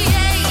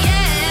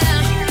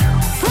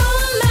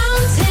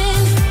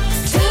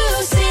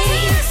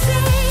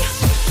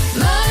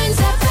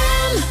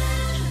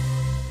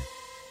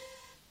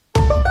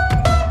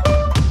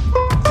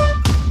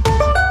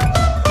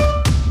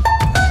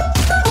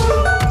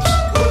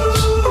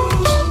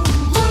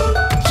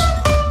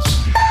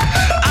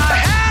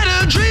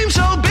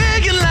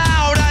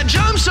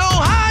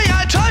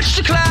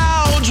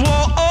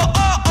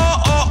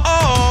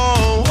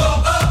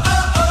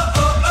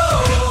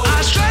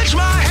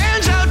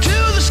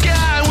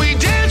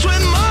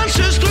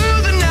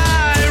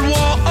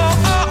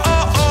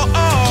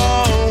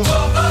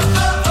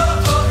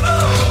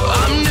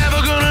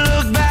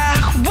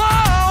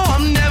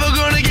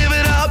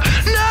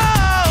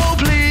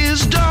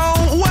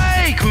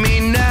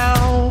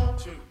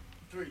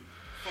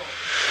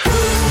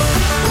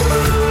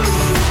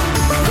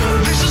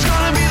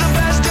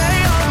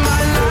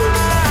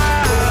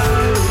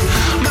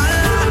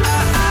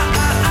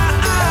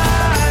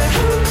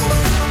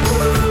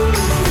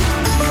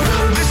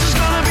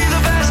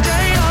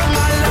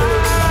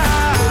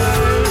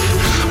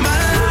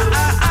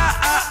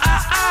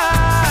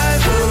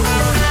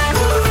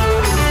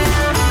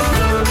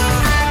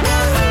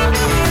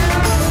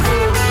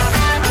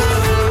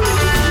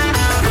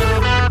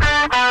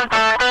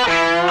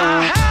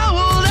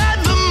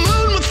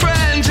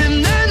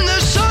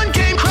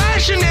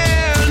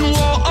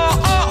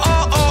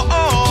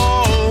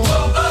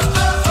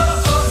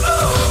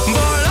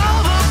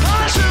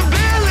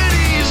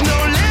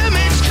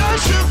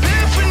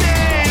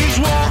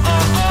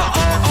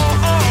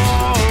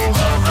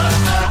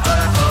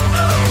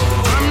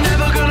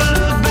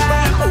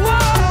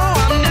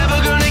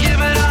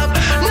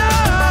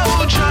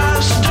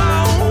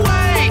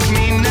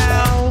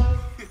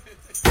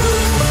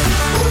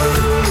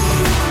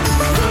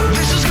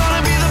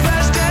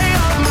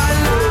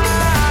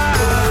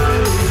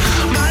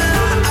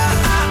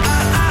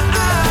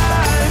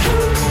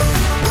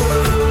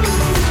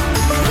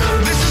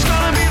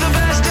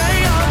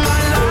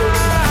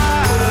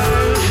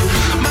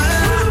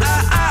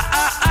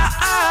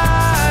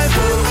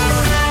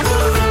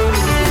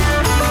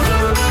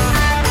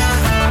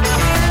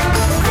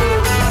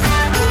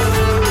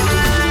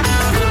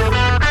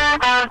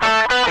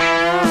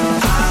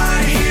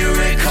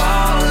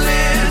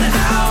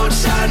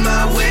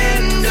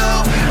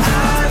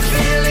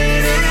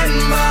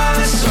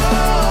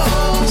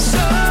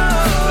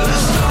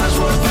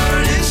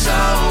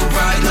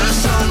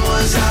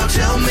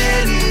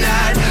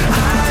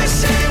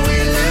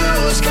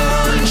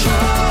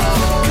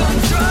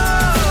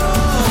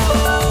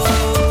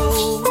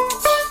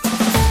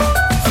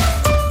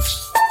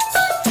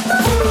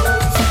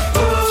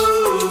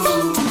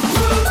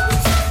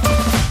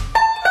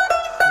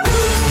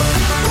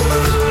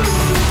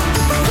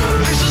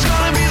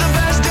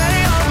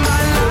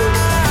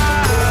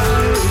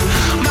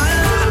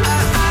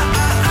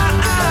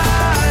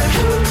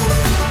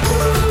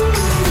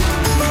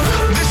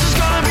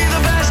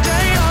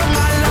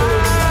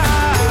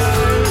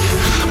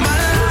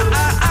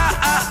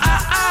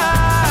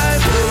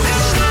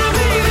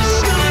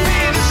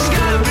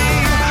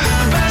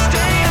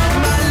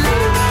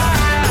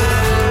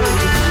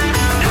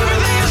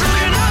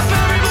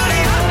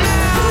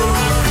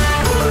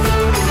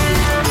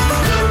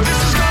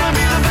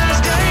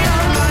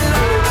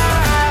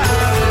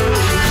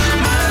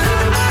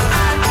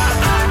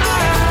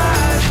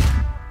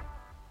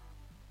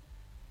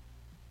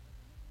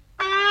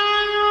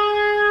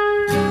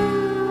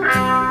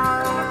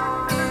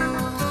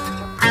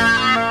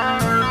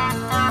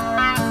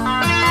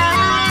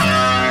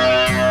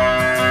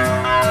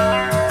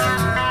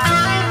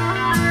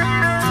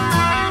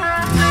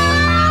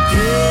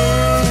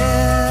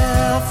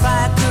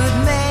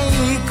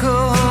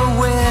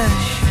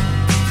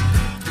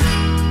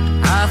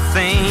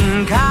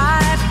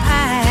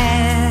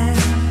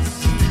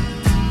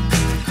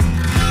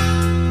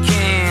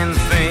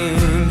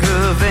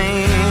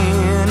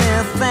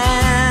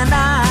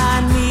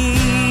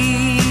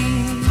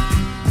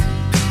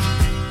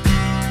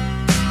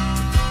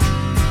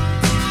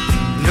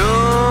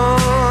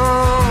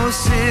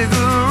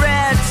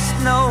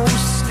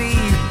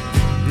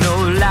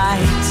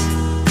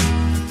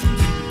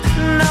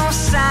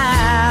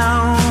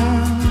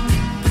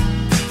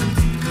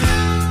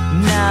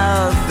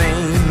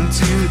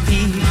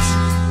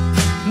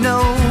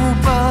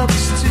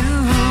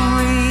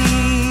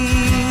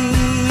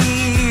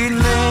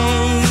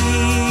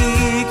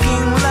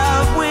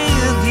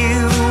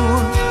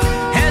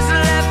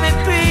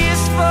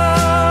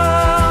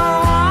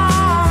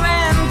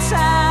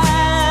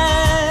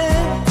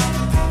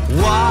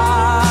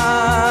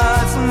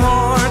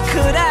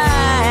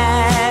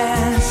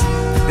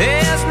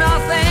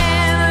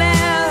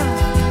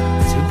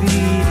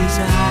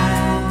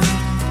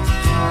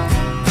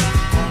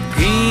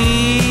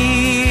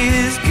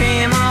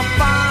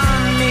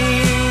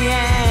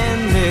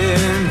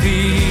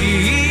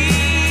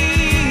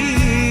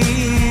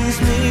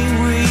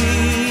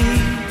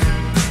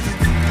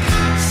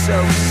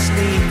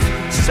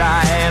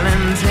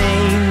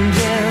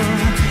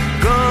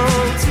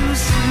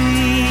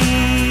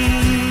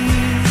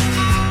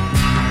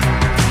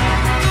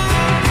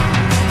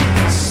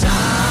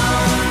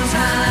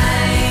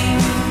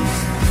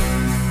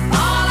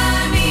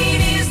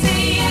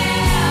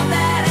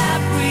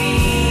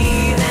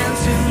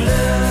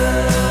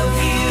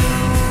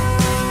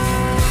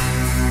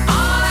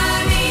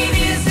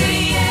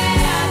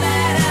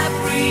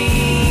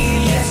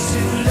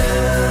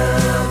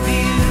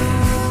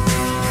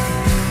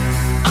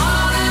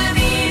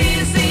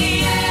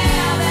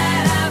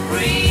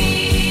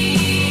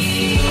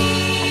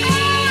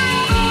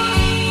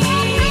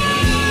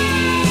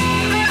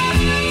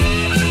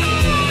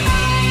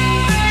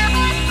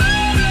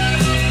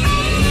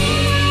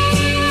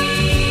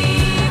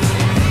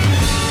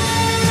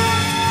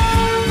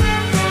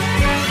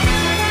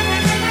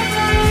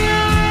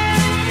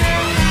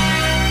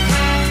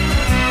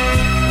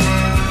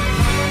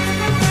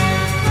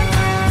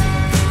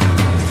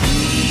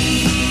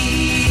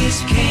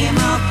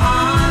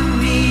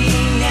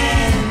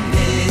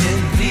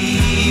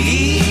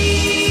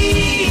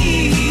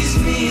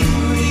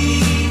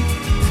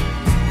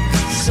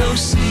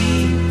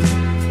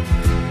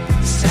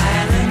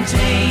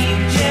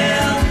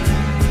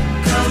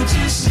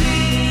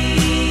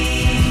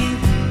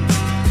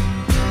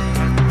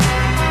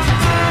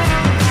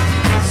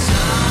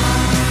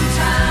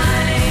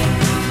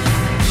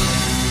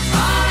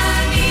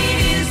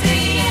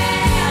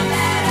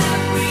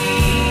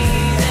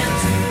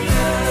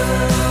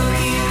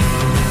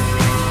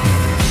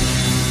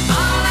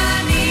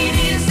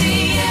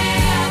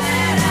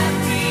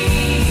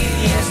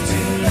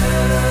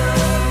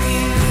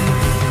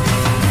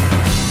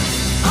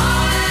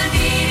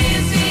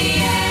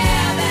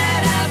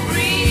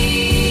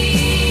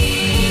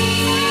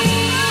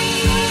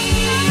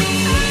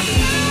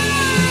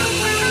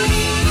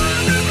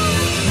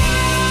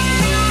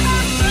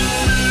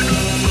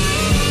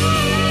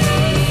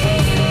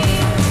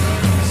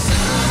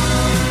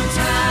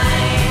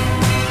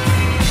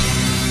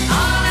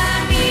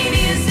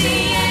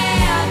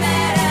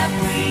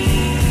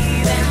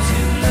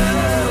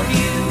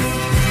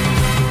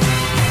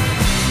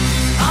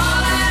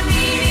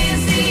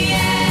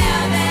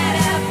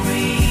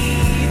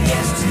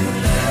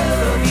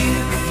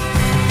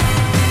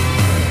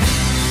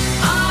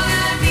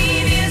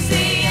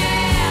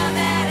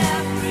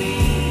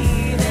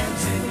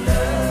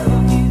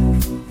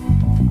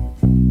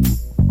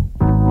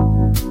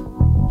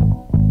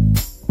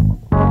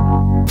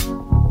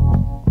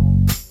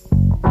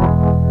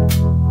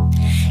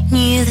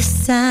 Knew the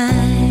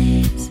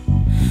signs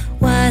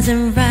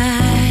wasn't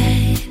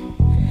right.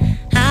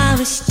 I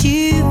was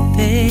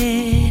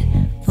stupid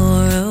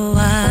for a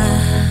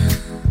while,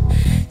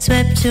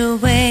 swept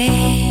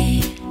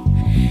away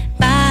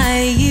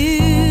by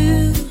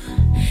you,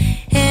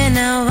 and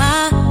now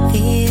I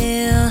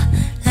feel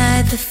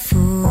like the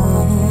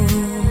fool.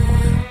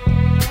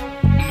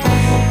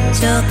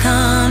 So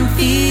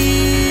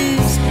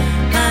confused,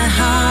 my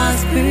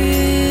heart's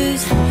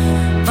bruised.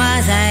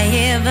 Was I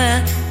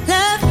ever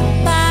loved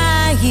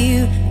by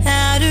you?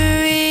 Out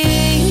of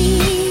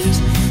reach,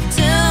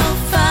 so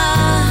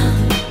far.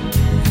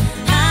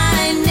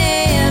 I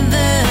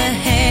never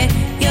had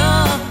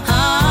your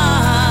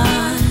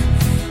heart.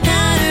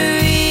 Out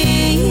of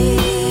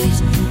reach,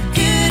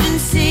 couldn't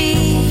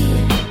see.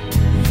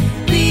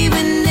 We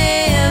were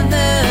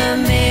never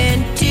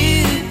meant to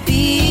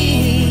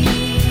be.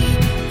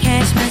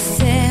 Catch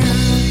myself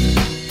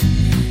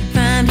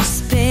from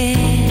despair.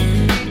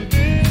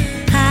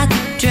 I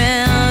could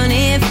drown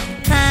if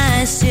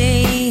I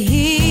stay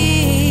here.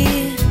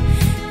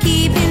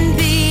 Keeping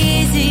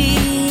busy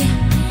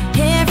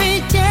every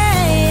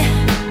day.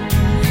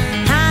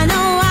 I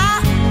know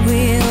I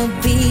will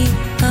be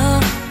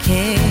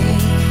okay.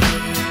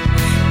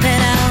 But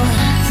I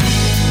was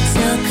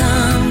so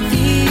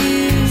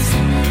confused.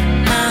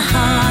 My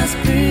heart's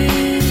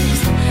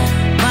bruised.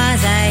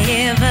 Was I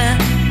ever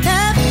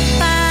loved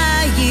by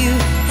you?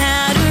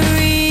 Out of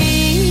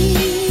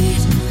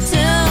reach,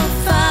 so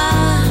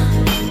far.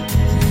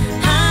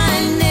 I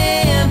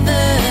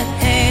never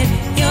had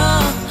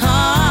your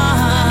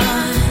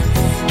heart.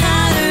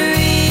 Out of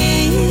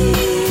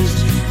reach,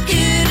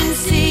 couldn't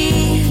see.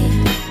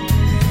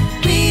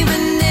 We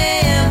were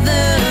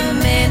never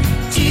meant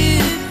to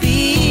be.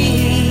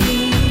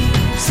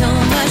 So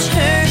much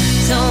hurt,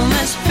 so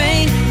much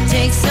pain.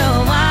 Takes a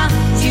while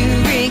to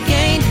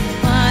regain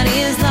what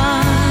is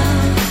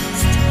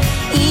lost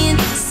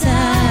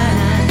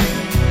inside.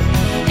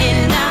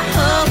 And I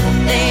hope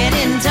that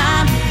in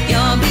time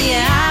you'll be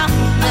out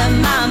of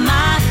my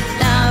mind.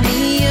 I'll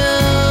be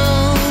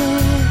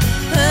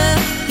over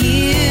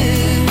you.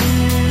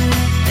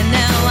 And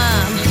now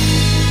I'm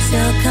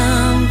so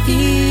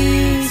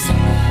confused.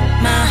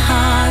 My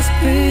heart's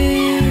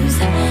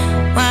bruised.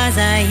 Was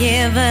I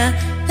ever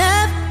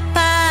loved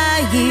by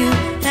you?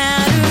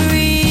 Out of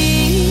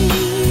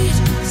reach,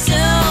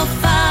 so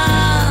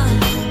far.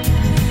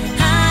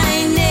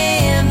 I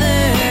never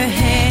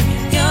had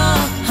your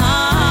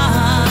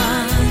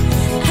heart.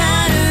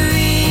 Out of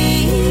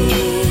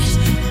reach,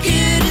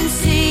 couldn't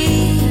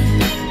see.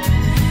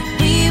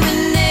 We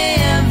were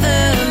never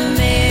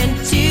meant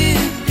to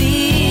be.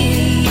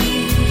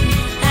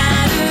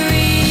 Out of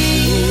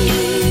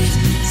reach,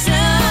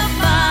 so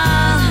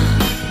far.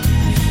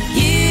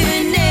 You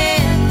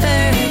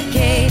never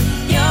gave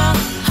your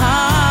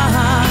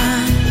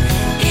heart.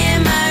 In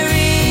my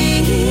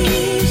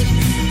reach,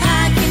 I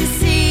can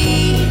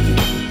see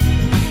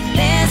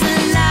there's a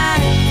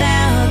life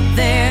out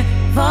there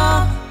for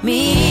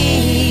me.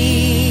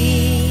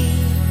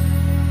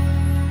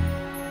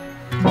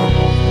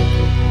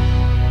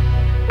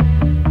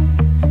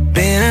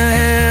 Been a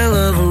hell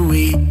of a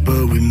week,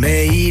 but we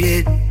made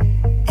it.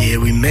 Yeah,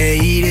 we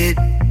made it.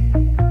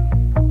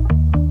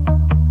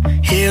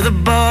 Hear the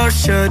bar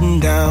shutting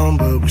down,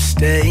 but we're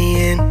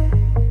staying.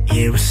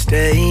 Yeah, we're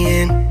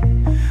staying.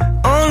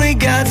 Only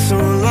got so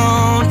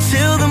long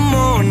till the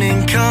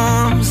morning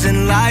comes,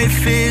 and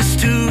life is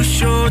too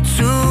short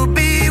to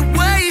be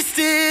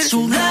wasted. So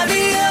light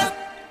me up,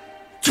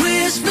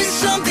 twist me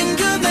something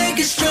good, make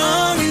it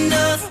strong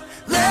enough,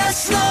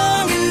 last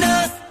long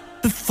enough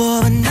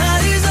before the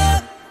night is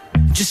up.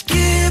 Just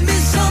give me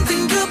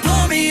something good,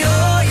 pour me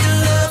all your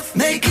love,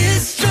 make it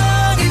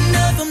strong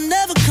enough. I'm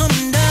never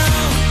coming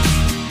down.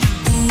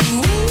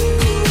 Ooh,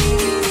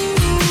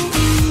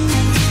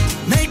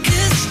 make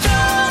it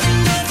strong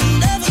enough. I'm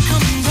never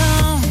coming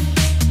down.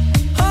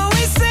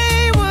 Always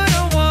say what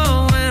I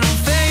want when I'm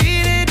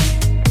faded,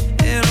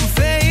 and I'm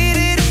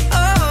faded.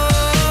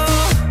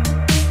 Oh,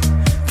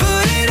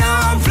 put it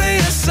on, play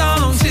a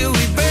song till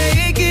we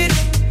break it,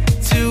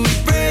 till we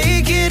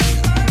break it.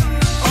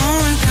 Oh,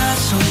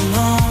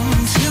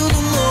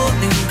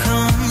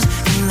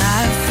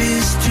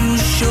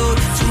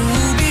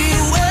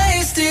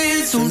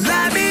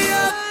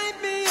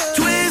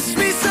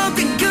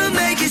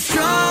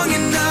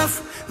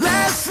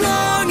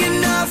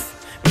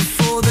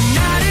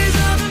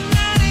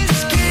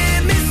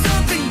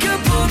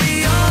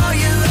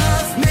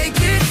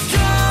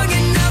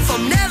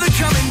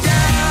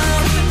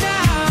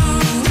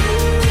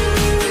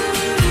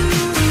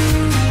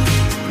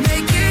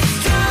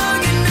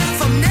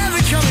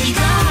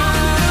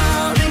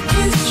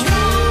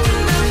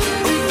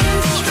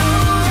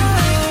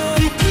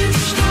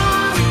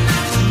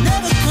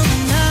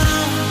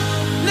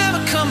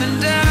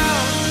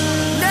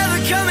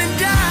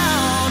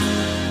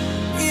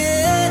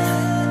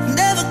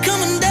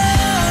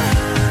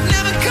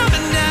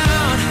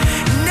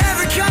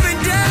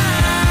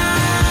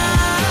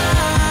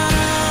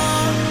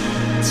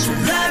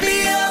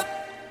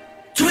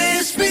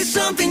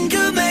 something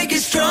could make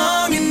it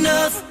strong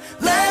enough,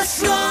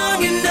 last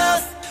long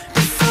enough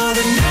before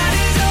the night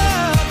is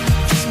up.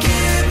 Just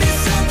give me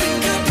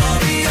something, good, pour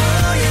me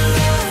all your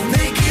love,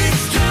 make it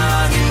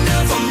strong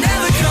enough. I'm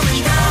never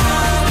coming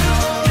down.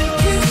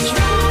 Make it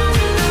strong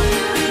enough.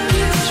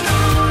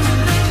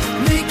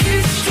 Make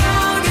it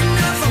strong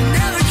enough. I'm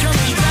never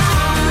coming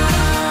down.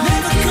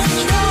 Never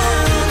coming down.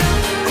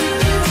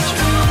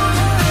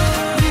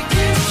 Make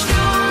it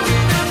strong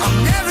enough. I'm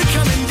never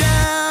coming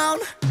down.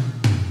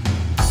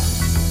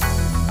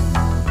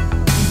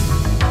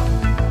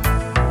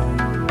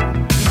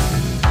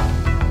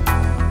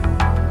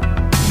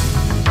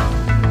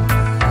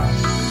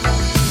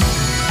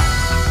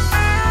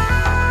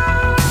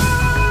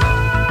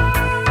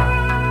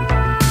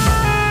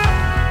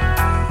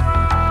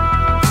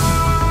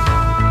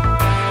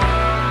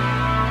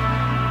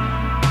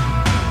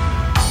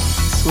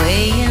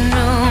 Swaying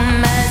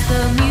room as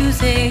the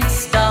music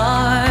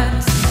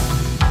starts,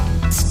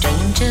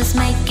 strangers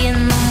making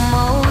the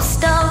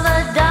most of the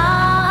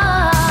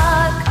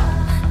dark.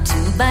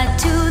 2 by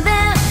 2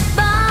 their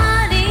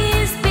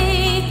bodies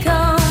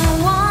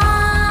become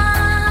one.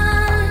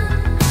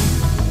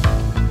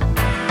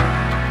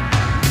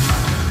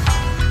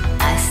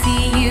 I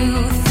see you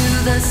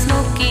through the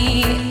smoky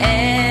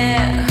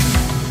air.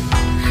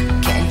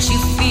 Can't you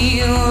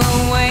feel the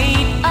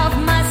weight of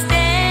my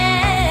stare?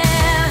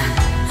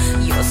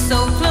 You're so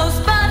close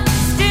but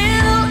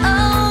still a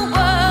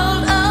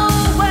world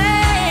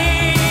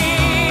away.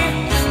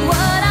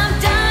 What I'm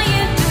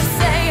dying to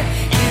say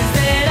is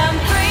that I'm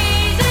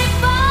crazy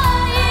for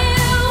you.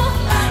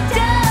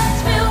 Touch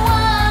me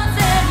once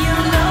and you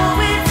know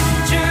it's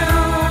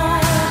true.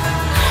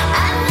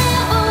 I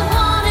never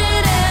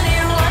wanted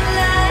anyone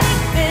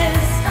like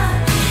this.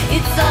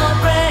 It's all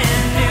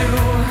brand new.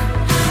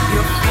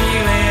 You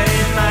feel it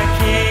in my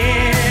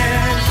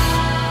kiss.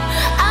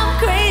 I'm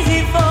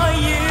crazy for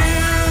you.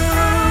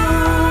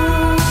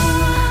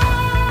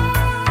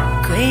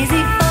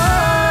 Crazy for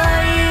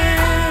you.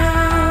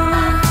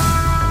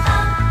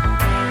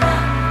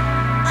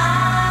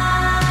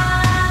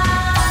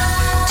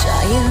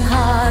 Trying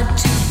hard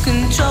to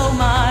control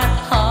my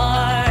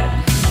heart.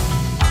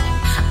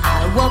 I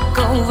walk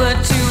over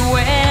to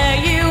where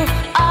you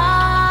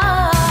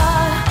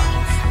are.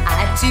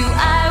 Eye to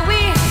eye,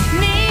 we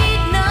need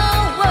no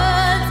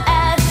words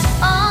at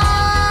all.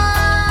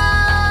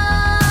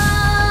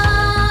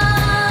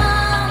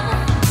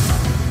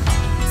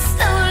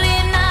 Slowly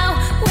now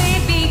we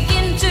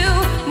begin to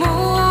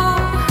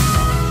move.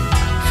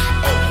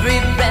 Every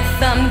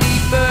breath I'm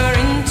deeper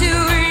into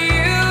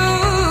you.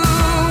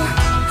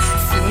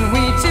 Soon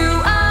we two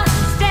are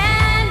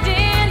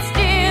standing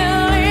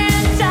still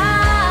in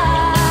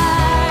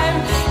time.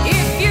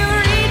 If you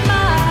read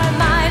my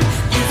mind,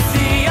 you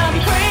see I'm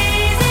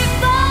crazy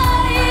for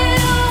you.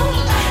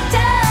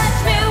 Touch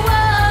me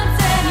once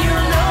and you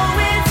know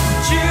it's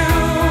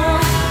true.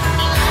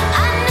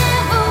 I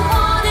never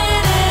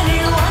wanted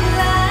anyone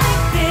like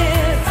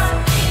this.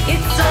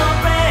 It's all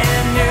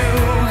brand new.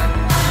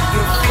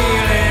 You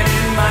feel it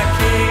in my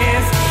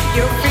kiss.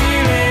 You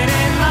feel it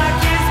in my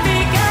kiss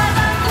because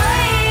I'm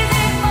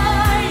crazy for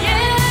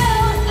you.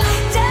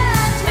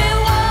 Touch me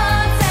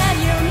once and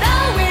you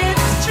know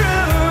it's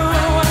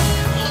true.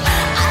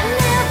 I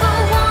never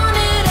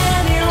wanted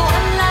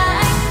anyone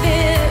like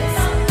this.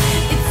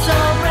 It's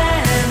all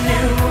brand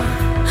new.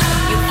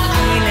 You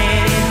feel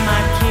it in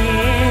my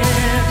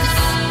kiss.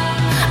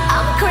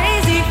 I'm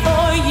crazy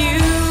for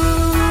you.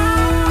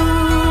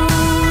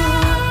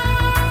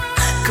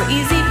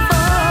 Crazy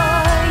for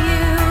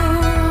you.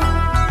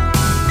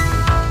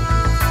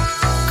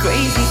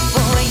 Crazy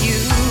for you.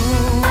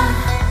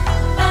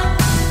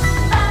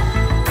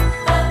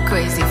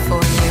 Crazy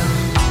for you.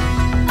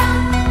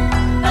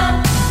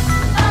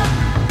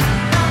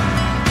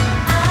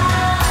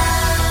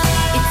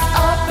 It's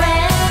all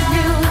brand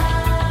new.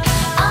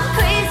 I'm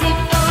crazy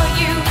for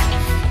you,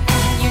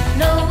 and you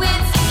know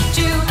it's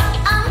true.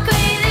 I'm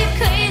crazy,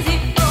 crazy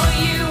for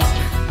you.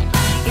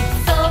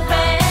 It's all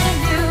brand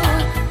new.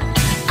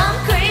 I'm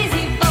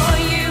crazy for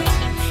you,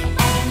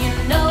 and you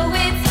know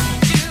it's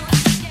true.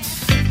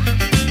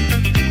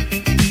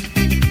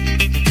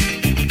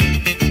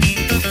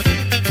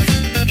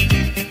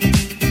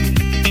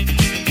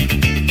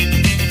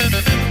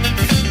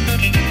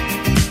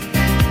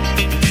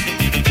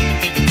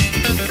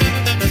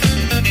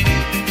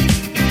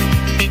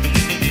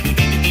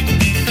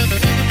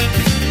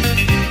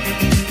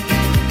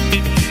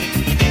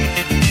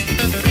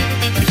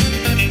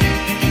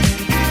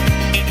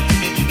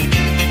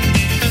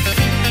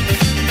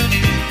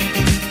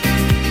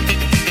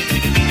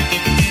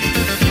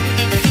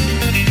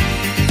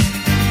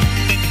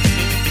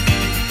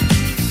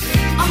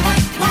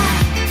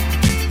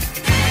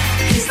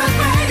 He's the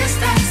greatest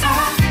dancer.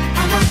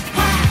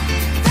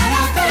 That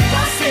I've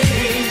ever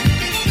seen.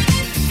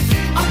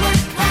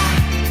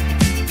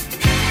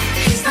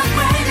 He's the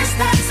greatest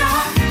dancer.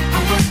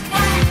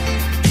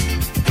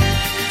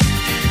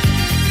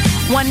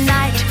 One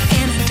night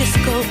in a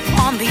disco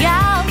on the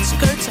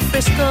outskirts of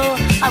Frisco,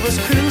 I was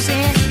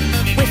cruising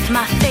with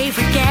my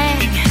favorite gang.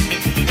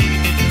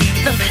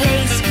 The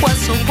place was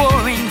so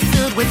boring,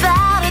 filled with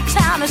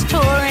out-of-towners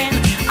touring.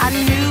 I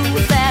knew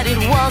that it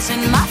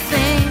wasn't my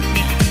thing.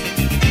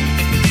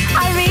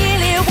 I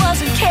really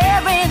wasn't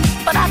caring,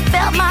 but I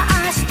felt my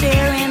eyes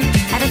staring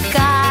at a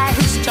guy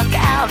who stuck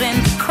out in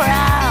the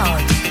crowd.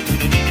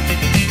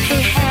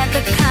 He had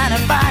the kind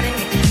of body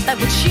that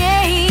would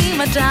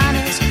shame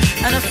Adonis,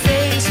 and a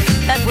face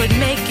that would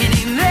make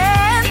any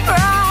man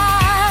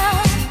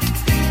proud.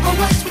 Oh,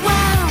 what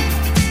wow!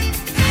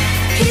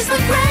 He's the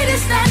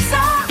greatest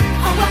dancer.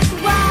 Oh, what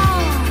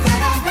wow!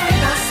 That I've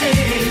ever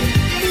seen.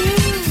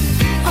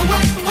 Oh,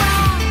 what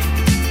wow!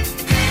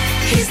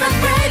 He's the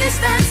greatest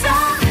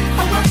dancer.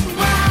 Oh, what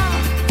wow!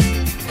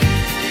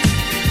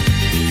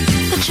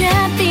 The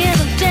champion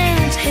of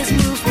dance, his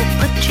moves will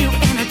put you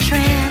in a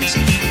trance,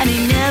 and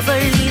he never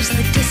leaves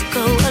the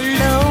disco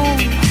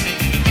alone.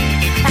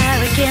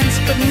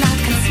 Arrogance but not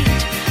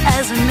conceit.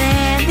 As a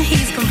man,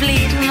 he's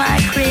complete. My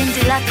creme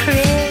de la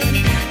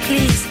creme.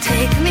 Please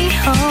take me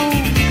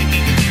home.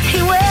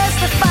 He wears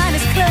the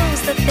finest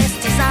clothes, the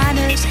best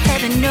designers,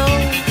 heaven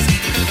knows.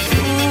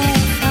 Ooh,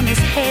 from his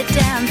head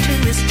down to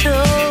his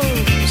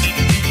toes.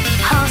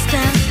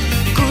 Halston,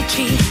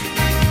 Gucci,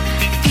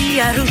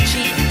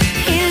 Fiorucci.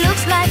 He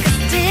looks like a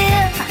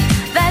steal.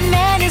 That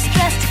man is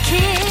dressed to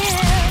kill.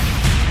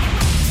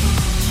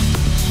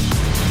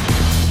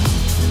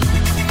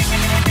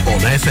 On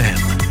FM,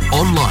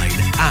 online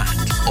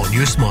and on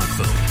your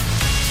smartphone.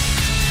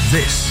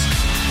 This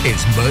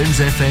is Mearns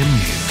FM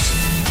News.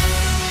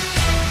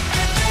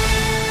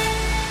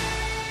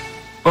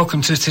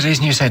 Welcome to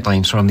today's news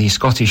headlines from the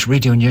Scottish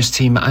Radio News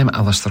team. I'm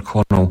Alistair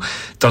Connell.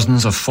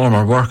 Dozens of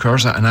former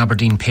workers at an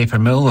Aberdeen paper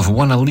mill have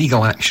won a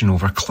legal action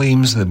over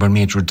claims that were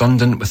made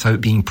redundant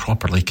without being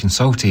properly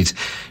consulted.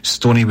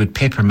 Stonywood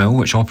Paper Mill,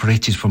 which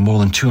operated for more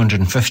than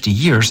 250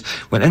 years,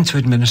 went into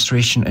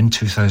administration in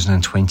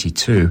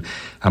 2022.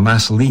 A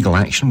mass legal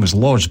action was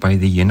lodged by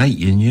the Unite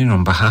Union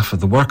on behalf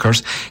of the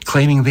workers,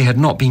 claiming they had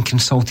not been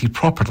consulted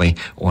properly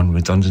on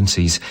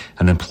redundancies.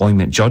 An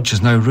employment judge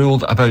has now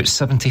ruled about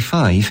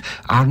 75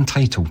 are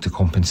entitled to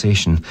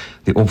compensation.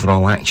 The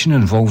overall action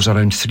involves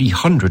around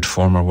 300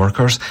 former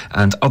workers,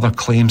 and other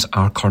claims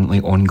are currently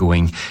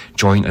ongoing.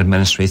 Joint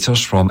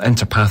administrators from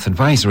Interpath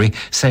Advisory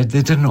said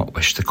they did not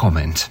wish to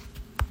comment.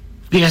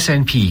 The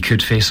SNP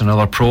could face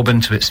another probe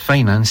into its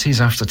finances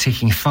after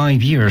taking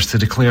 5 years to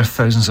declare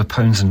thousands of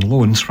pounds in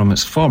loans from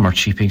its former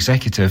chief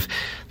executive.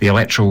 The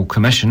Electoral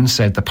Commission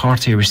said the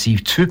party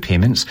received 2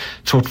 payments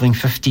totalling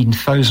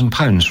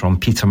 £15,000 from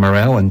Peter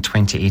Murrell in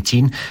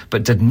 2018,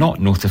 but did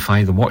not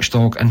notify the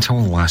watchdog until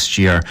last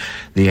year.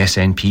 The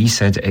SNP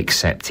said it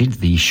accepted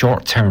the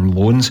short-term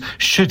loans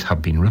should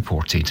have been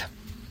reported.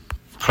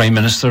 Prime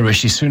Minister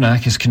Rishi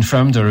Sunak has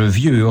confirmed a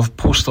review of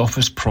post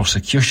office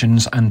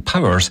prosecutions and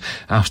powers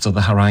after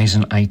the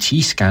Horizon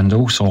IT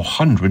scandal saw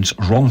hundreds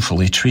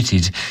wrongfully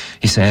treated.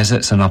 He says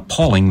it's an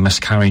appalling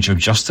miscarriage of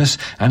justice,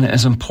 and it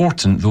is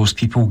important those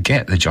people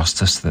get the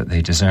justice that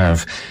they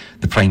deserve.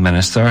 The Prime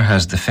Minister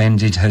has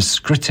defended his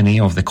scrutiny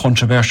of the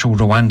controversial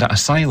Rwanda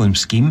asylum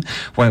scheme,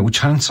 while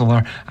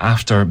Chancellor,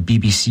 after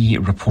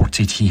BBC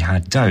reported he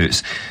had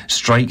doubts.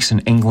 Strikes in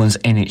England's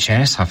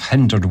NHS have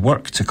hindered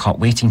work to cut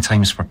waiting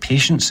times for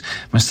patients,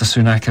 Mr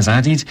Sunak has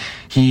added.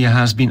 He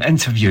has been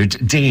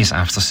interviewed days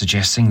after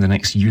suggesting the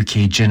next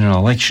UK general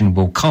election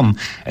will come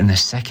in the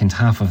second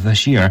half of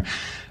this year.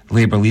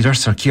 Labour leader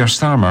Sir Keir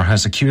Starmer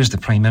has accused the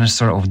Prime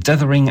Minister of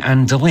dithering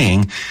and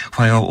delaying,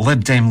 while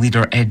Lib Dem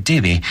leader Ed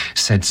Davey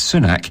said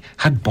Sunak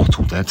had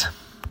bottled it.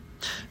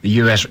 The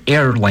US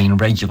airline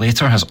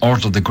regulator has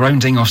ordered the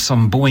grounding of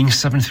some Boeing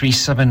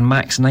 737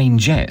 MAX 9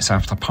 jets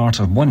after part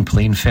of one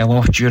plane fell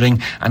off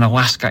during an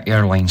Alaska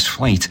Airlines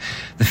flight.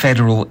 The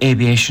Federal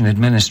Aviation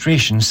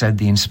Administration said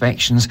the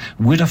inspections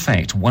would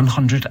affect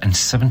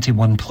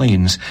 171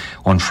 planes.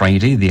 On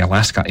Friday, the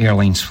Alaska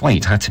Airlines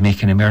flight had to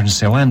make an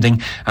emergency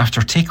landing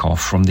after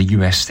takeoff from the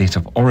US state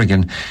of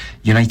Oregon.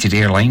 United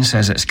Airlines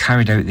says it's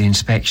carried out the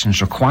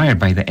inspections required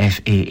by the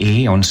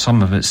FAA on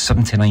some of its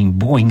 79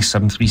 Boeing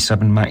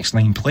 737 MAX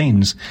 9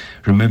 planes.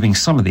 Removing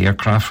some of the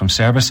aircraft from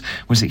service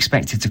was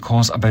expected to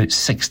cause about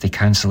 60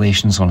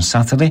 cancellations on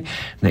Saturday,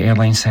 the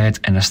airline said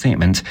in a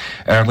statement.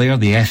 Earlier,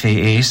 the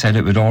FAA said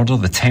it would order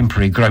the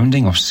temporary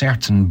grounding of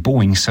certain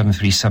Boeing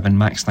 737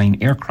 MAX 9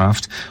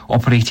 aircraft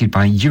operated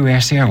by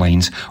US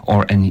airlines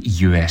or in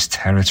US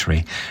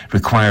territory.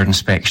 Required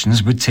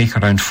inspections would take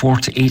around 4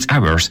 to 8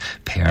 hours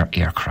per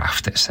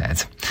aircraft, it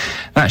said.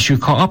 That's you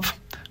caught up.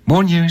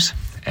 More news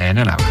in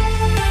an hour.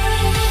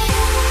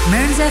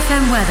 Mearns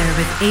FM weather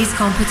with Ace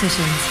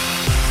Competitions.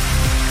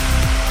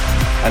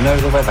 And now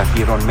the weather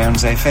here on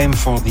Mearns FM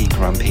for the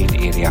Grampian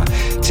area.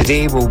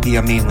 Today will be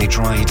a mainly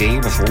dry day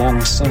with long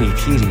sunny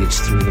periods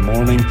through the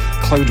morning.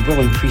 Cloud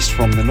will increase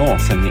from the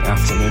north in the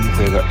afternoon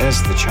where there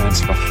is the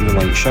chance of a few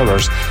light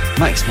showers.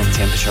 Maximum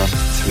temperature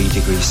 3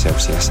 degrees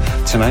Celsius.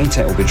 Tonight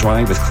it will be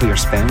dry with clear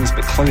spells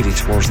but cloudy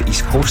towards the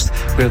east coast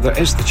where there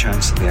is the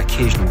chance of the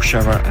occasional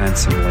shower and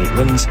some light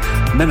winds.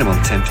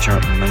 Minimum temperature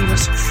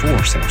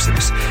 -4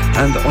 Celsius.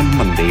 And on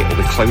Monday it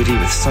will be cloudy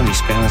with sunny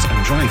spells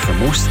and dry for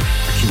most. A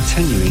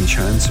continuing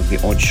chance of the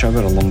odd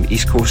shower along the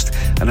east coast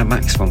and a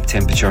maximum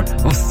temperature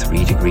of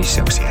 3 degrees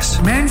Celsius.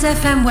 Mearns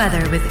FM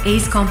weather with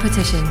Ace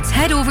Competitions.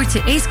 Head over to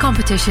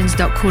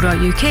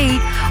acecompetitions.co.uk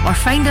or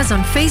find us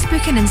on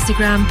Facebook and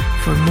Instagram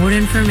for more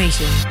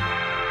information.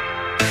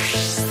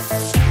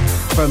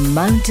 From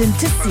mountain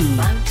to sea,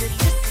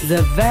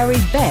 the very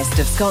best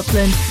of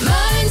Scotland.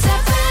 Mearns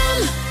FM.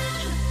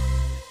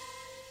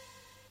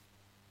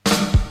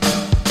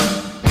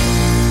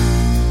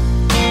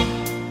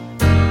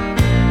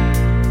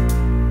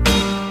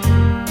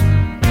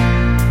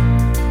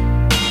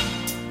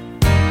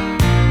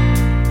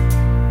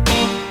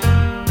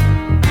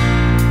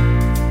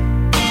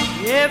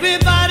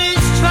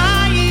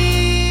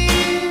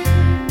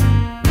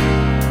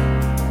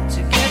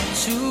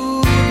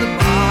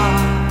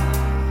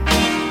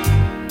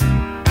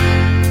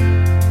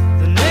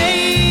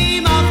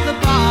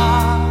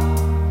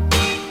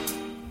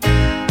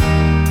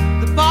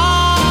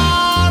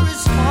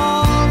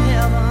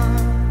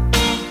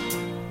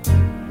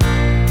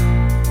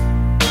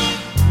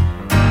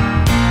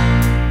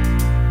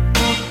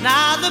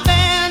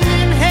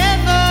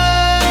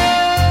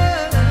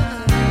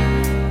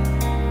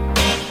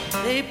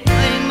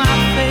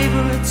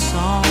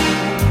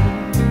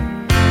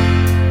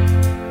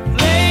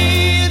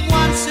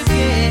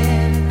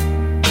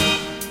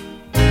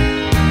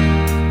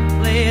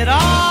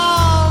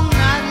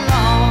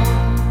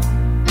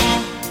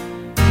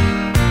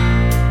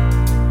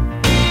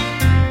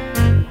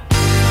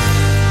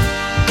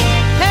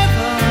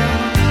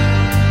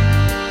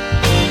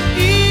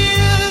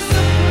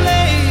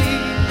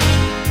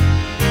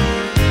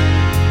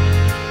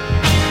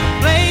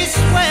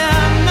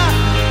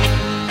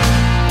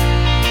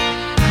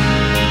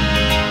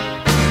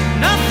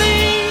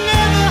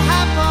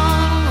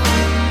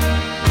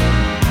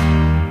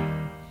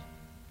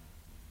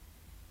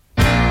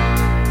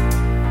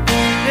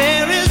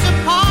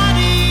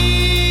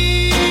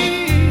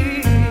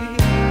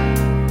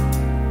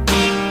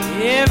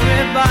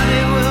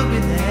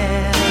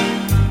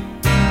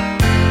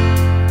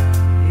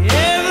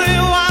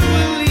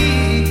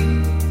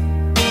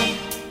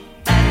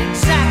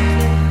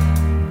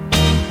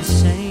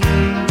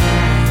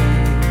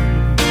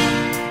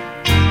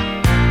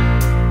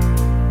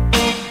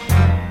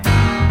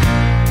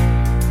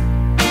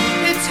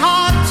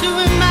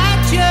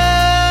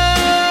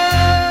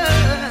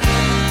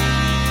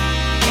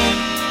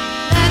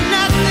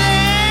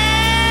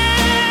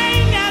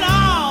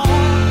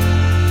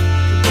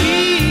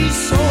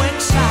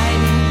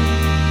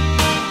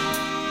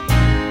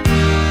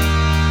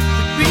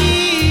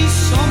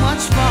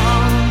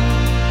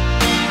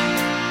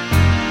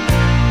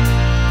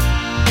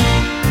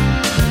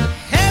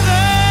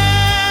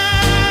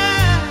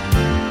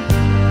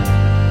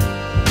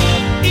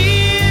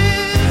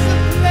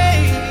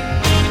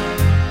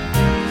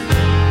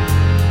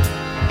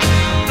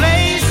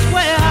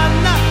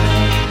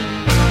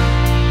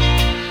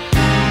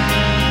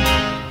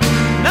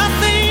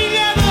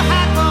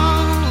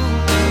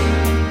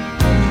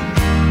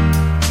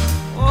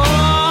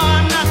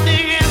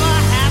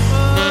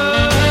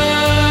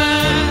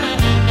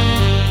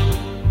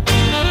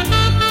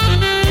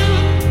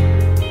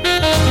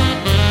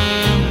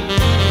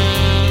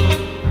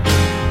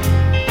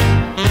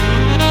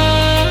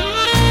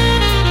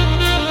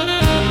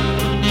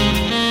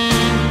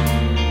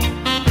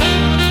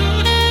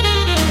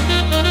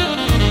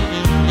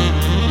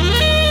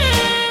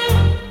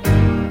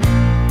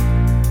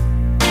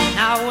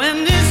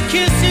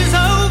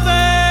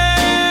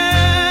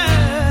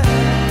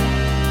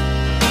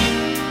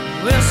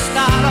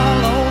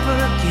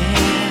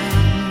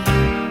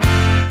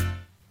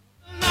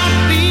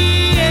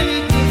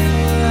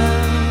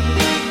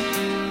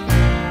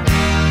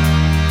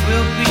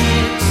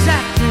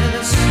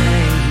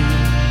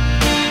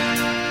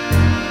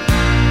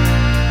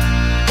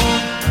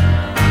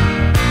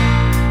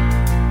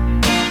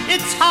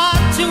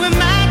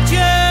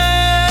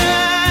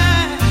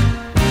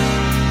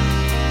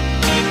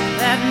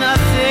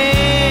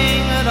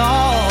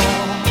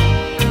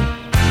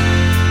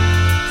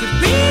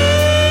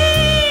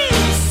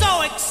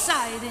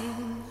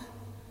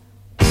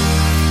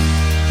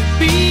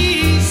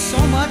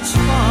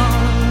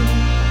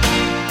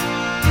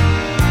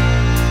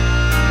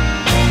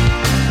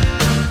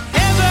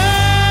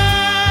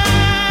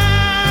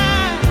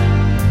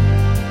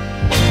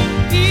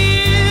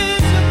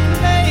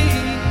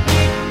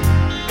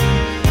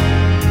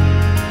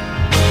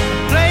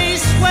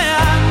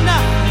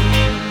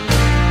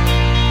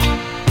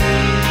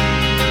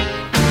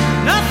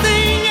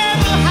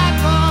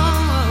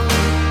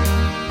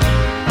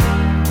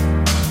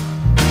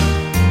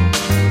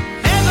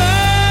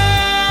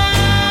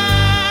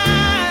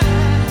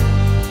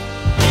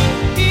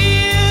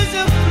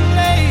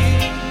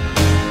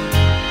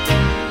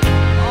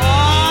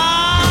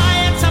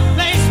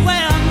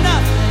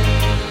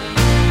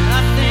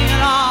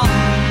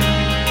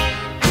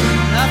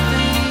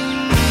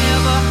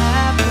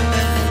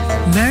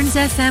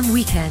 FM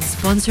Weekend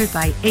sponsored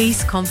by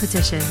Ace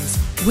Competitions.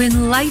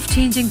 Win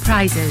life-changing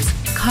prizes,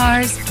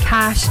 cars,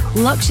 cash,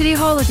 luxury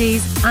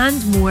holidays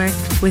and more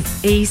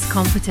with Ace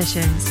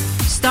Competitions.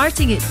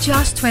 Starting at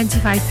just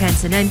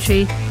 25p an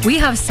entry, we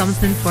have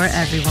something for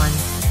everyone.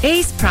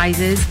 Ace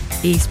prizes,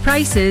 Ace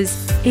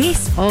prices,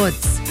 Ace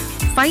odds.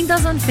 Find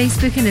us on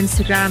Facebook and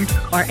Instagram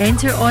or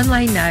enter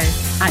online now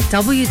at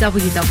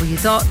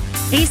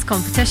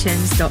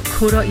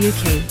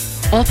www.acecompetitions.co.uk.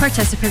 All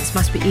participants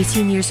must be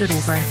 18 years or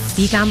over.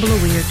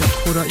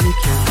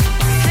 BeGambleAware.co.uk.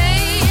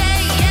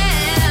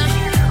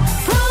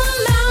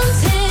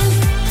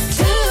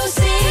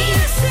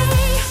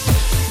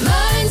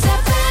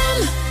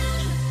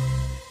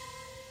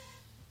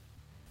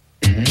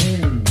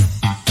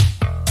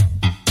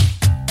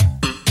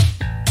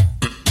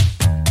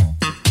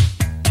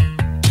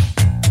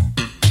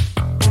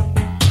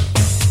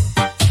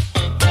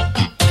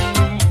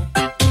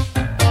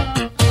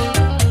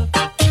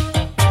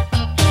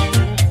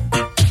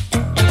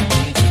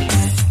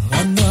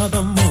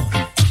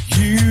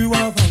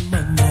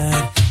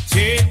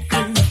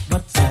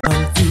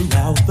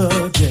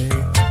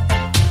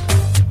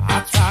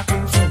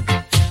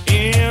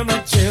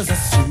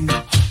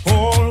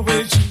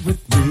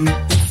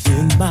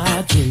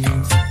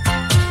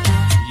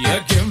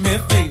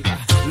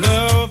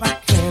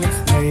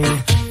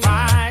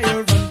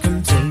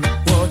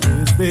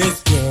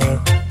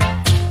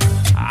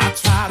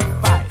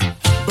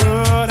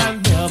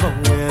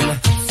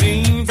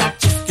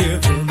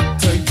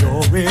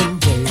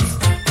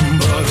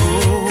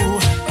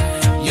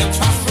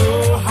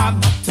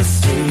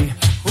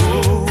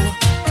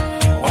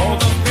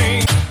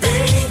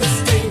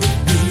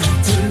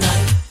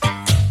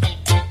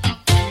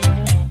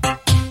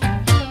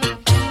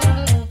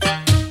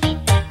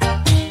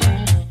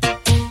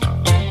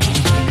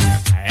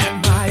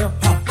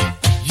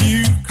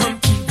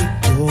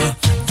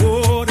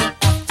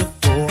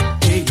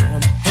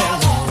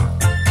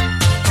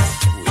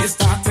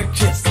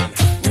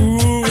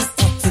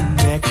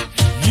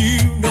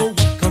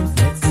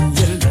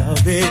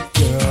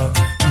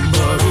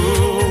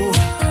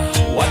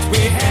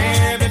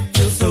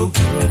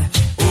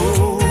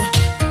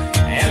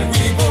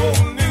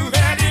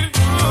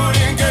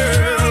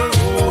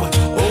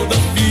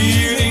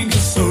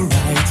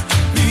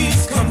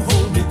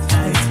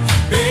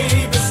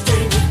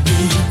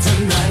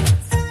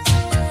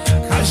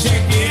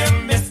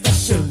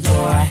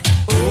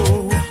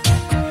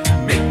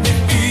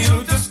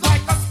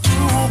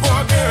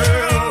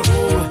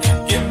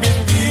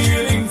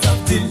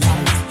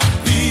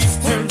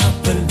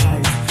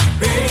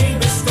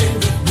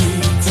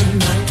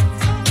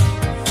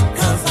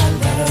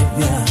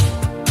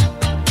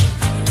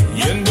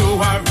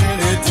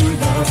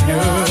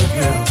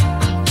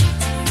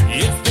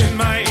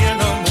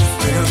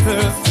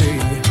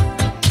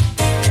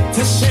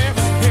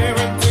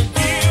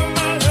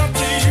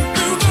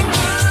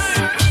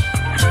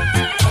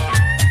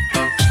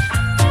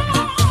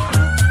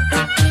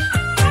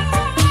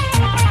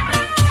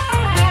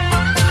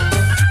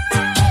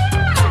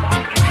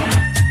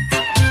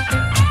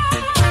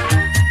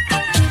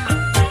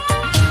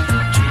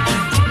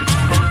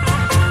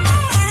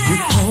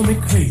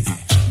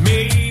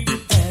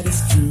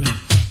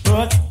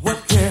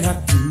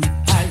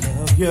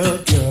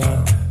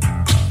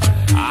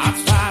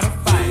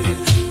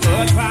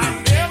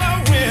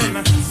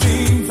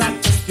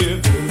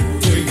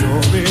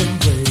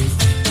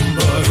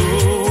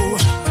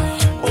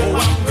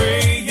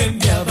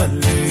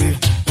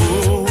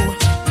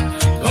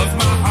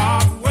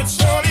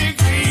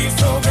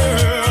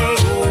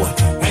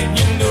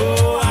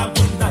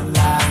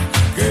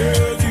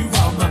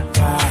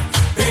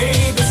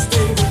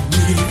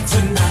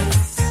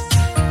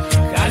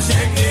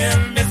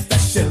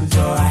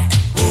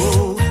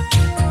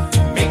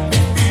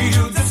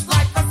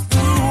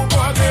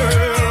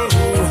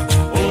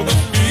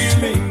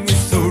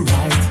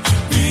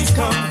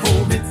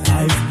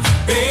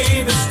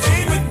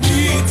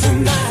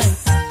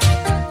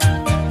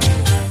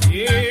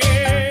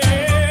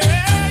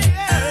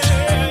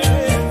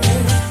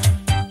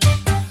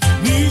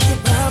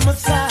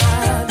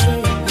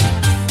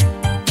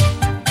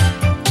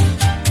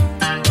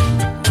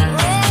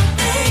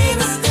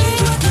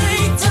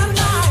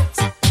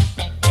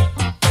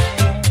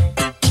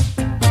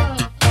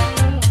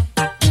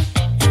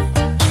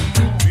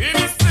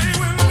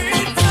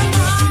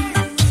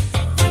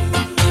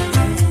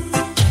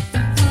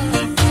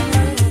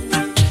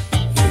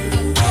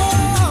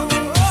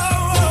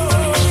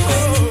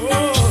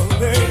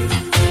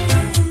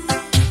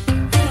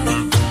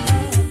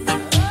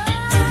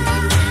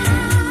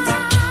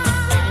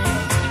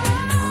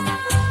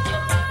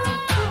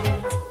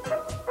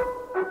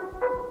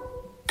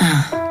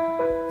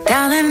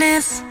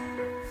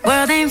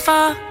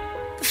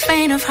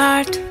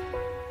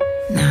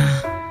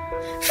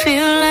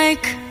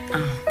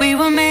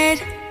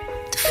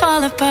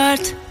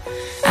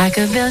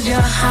 Build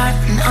your heart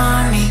an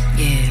army,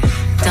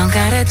 yeah. Don't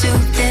gotta do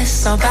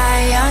this all by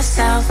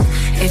yourself.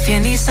 If you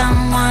need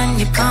someone,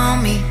 you call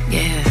me,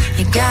 yeah.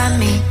 You got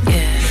me,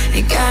 yeah.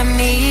 You got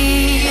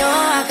me,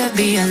 oh, I could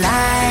be a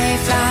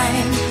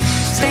lifeline.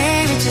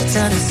 Stay with you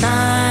till the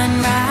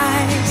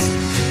sunrise.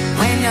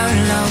 When you're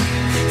low,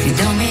 you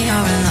don't mean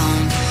you're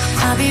alone.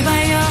 I'll be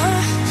by your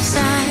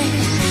side.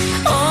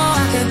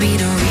 Oh, I could be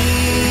the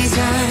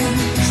reason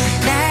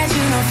that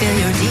you don't feel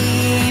your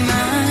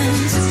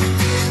demons.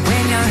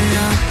 When you're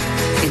low,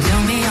 you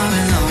don't mean you're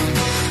alone.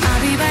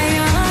 I'll be by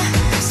your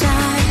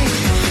side.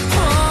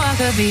 Oh, I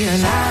could be a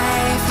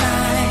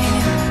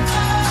lifeline.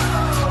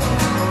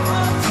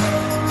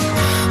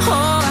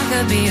 Oh, I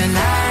could be a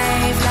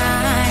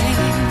lifeline.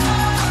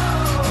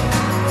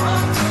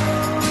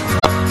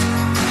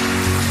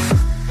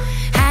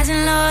 Highs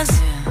and lows,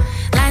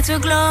 lights will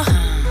glow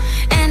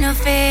and they'll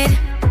fade.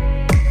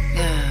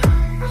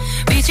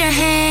 Reach your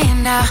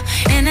hand out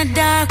in the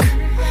dark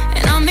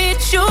and I'll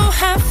meet you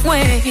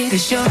halfway.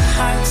 'Cause your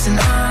heart's an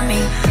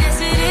army. Yes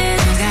it is.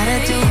 You gotta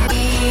do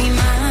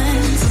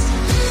demons.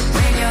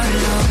 When you're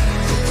low,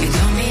 you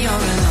don't mean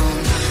you're alone.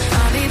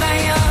 I'll be by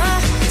your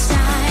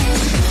side.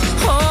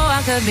 Oh, I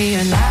could be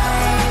your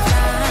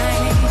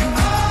lifeline.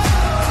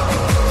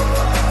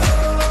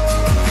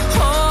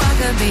 Oh, I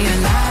could be your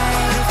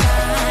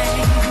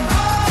lifeline.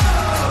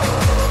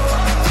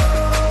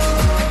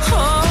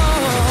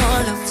 Oh,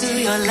 look to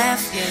your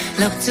left,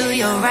 look to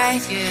your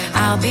right.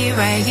 I'll be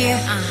right here.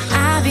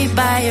 I'll be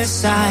by your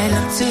side.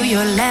 Look to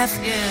your left,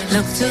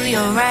 look to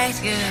your right.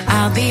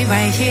 I'll be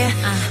right here.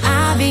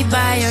 I'll be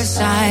by your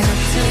side.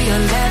 Look to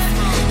your left,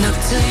 look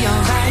to your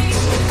right.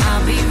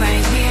 I'll be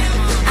right here.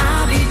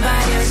 I'll be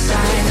by your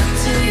side. Look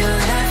to your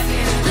left,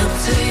 look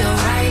to your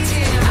right.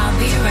 I'll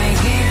be right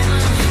here.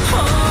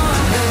 Oh,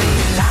 I'll be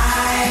your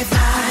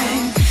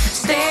lifeline.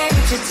 Stay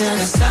with you till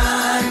the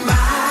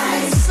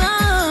sunrise.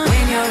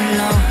 When you're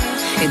low,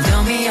 it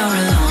don't mean you're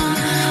alone.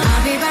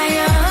 I'll be by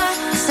your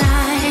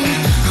side.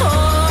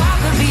 Oh, I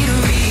could be the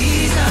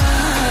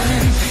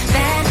reason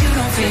that you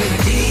don't feel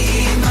your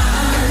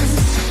demons.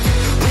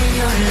 When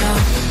you're low,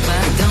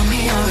 but don't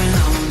mean you're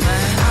alone.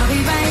 But I'll be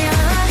by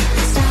your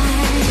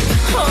side.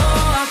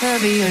 Oh, I could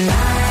be your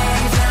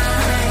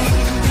lifeline.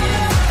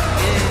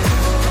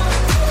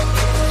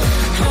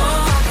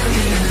 Oh, I could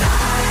be your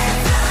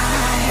lifeline.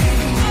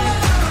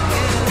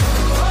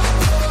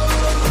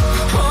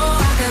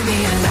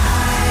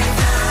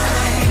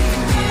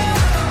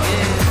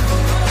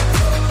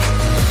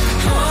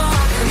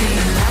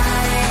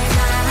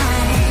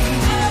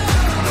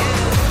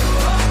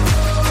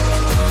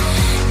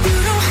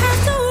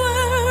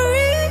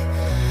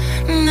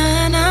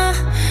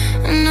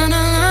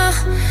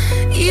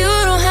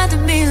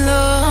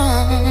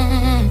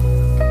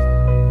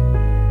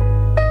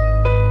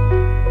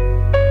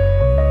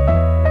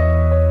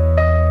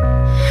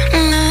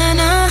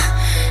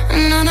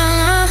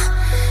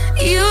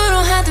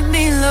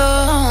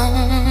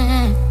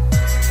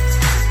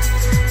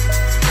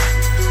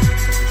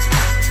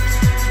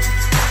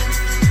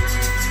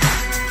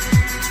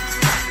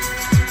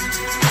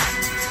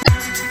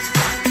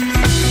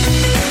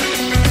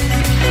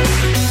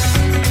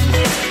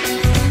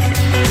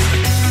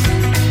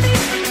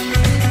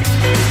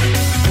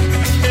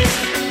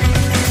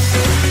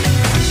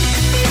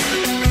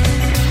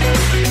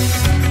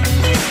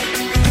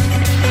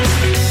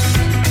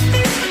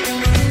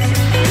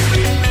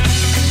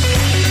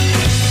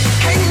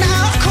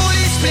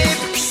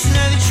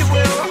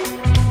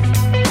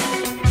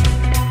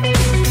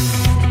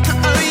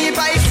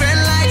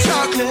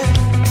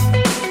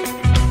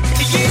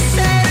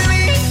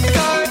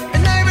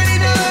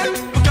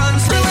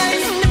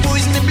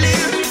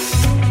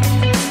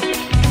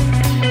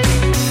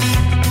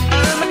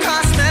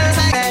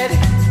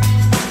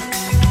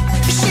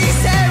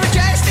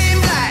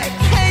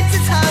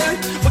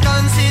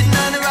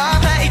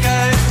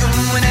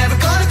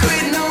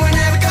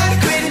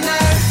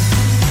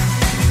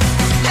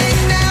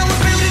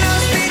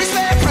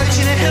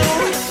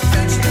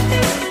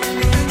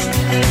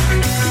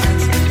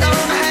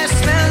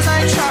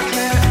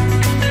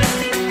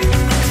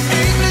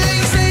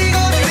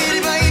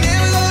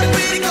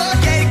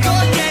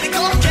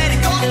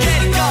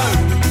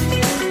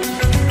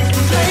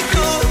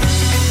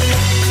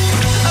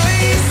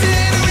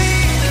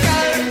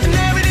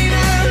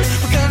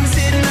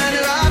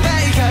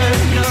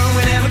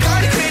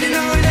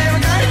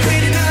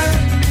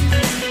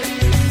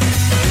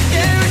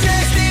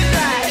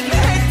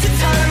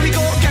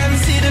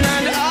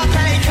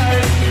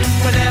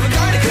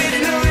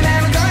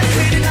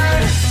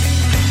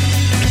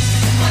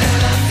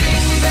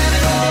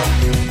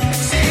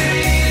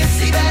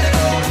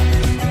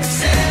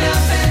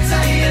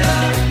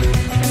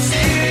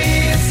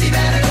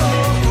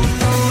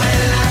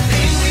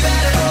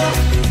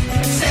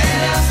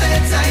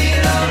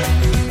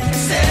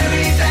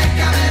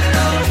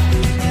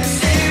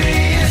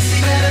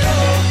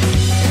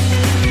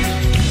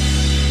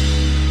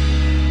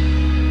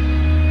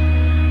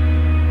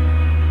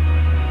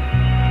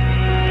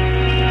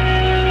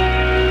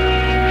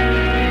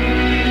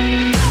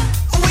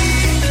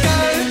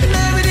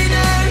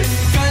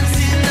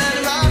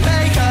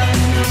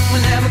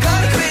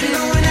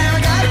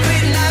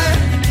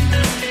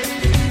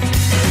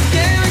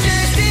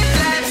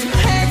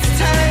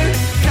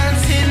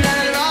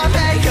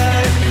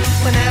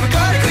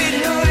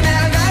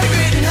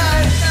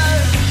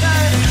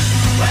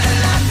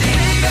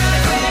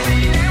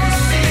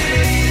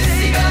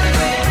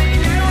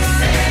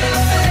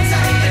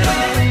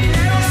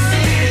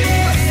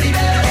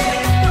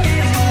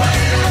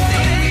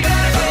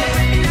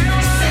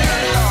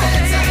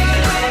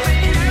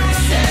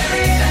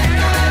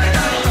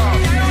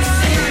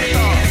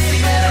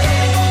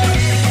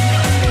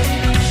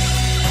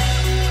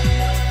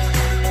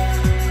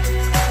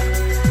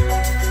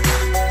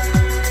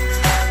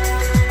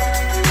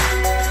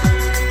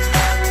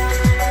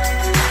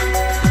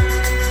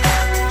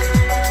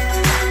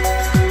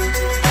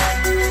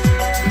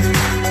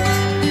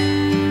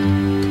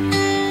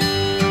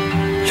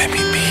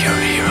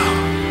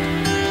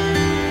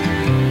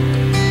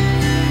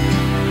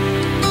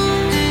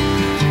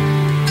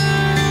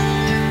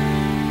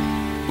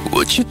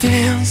 Would you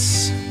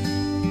dance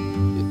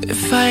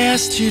if I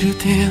asked you to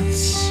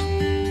dance?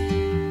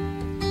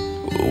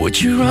 Or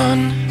would you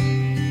run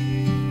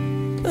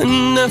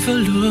and never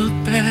look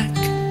back?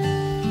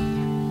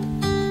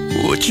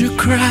 Would you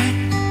cry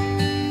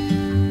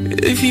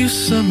if you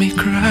saw me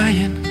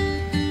crying?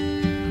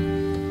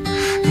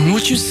 And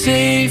would you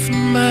save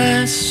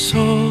my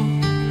soul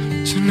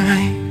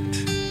tonight?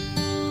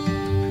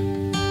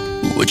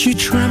 Would you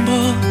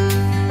tremble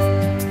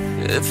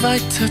if I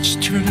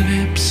touched your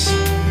lips?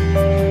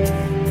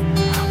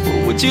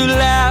 Or would you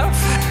laugh?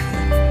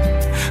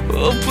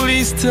 Oh,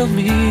 please tell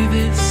me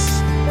this.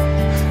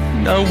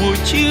 Now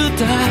would you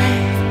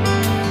die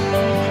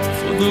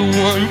for the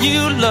one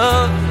you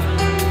love?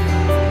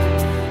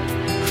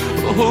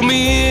 Hold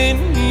me in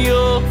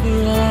your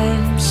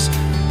arms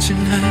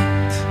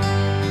tonight.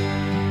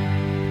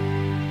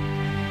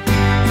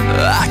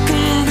 I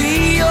can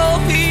be your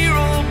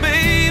hero,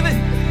 baby.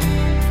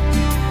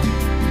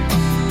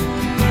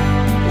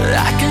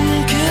 I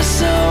can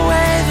kiss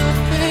away the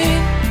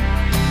pain.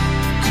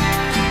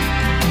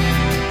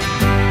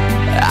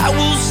 I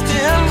will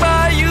stand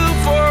by you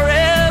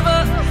forever.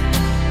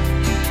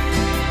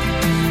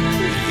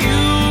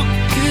 You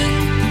can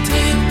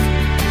take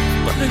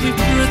my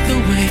breath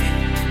away.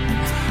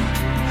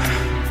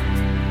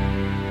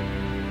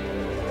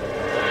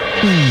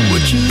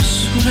 Would you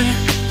swear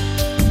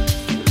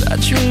that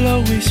you'll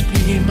always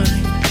be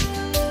mine?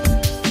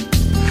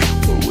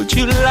 Or would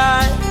you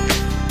lie?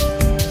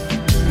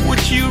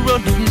 Would you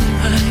run and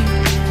hide?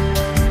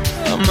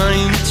 Am I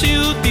in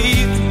too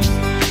deep?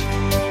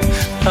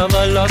 Have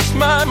I lost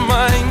my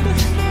mind?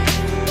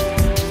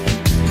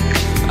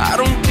 I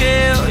don't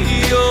care,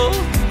 you're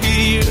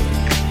here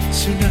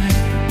tonight.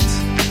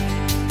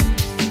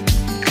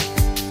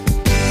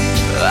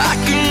 I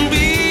can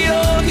be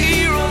your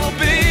hero,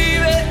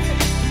 baby.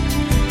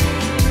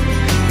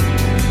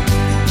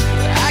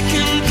 I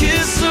can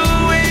kiss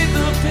away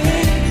the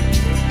pain.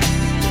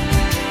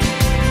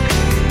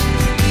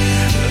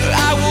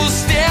 I will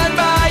stand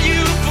by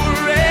you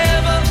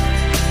forever.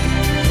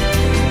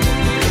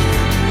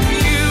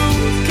 You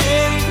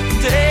can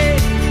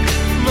take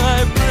my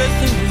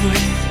breath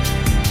away.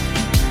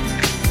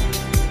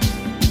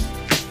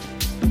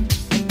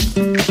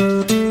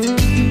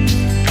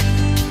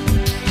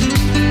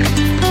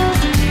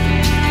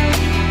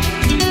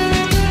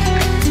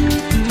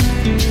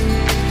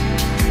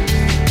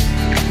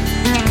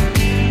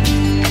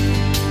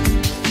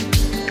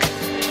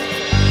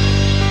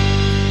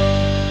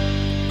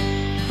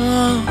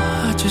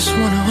 Just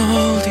wanna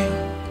hold you.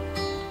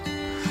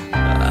 I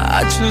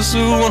just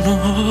wanna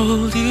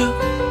hold you.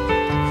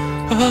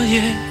 Oh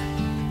yeah,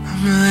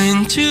 I'm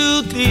in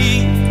too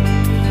deep.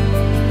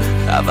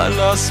 Have I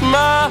lost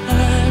my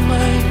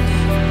mind?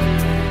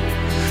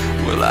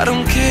 Well, I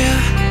don't care.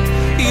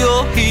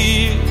 You're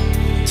here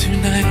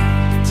tonight.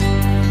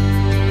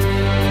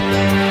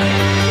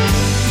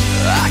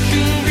 I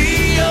can be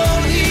your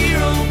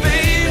hero,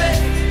 baby.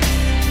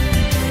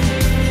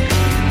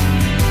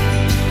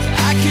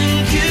 I can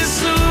kiss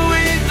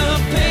away the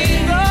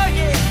pain, oh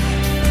yeah.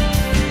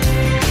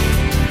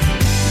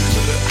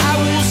 I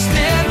will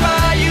stand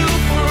by you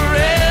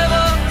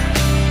forever.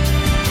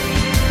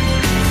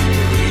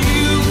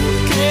 You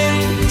can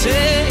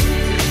take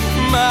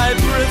my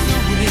breath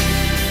away.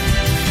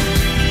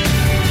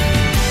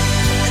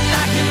 And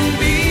I can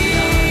be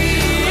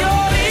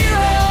your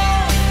hero.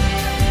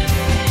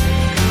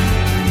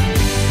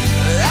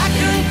 I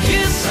can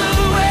kiss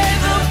away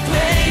the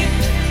pain.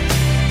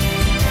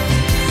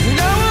 And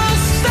I will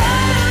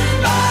stand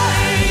by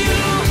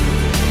you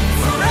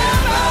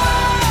forever.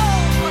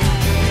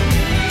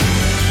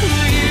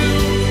 You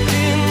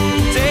can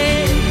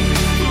take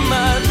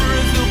my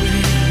breath away.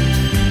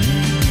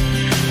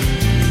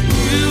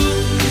 You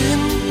can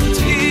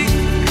take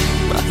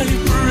my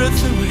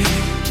breath away.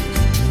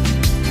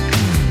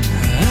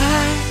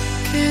 I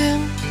can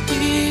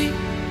be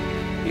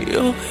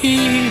your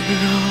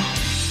hero.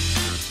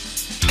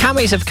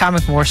 Cammy's of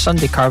Cammithmore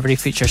Sunday Carvery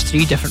features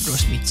 3 different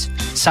roast meats.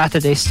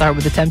 Saturdays start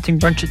with a tempting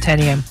brunch at 10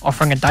 a.m,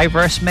 offering a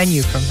diverse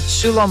menu from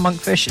Ceylon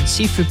monkfish and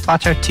seafood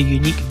platter to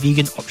unique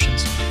vegan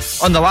options.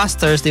 On the last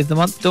Thursday of the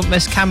month, don't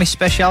miss Cammy's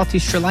speciality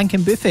Sri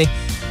Lankan buffet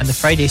and the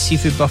Friday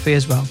seafood buffet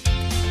as well.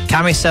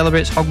 Cammy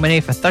celebrates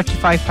Hogmanay for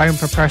 £35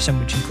 per person,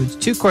 which includes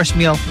 2-course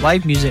meal,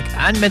 live music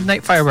and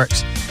midnight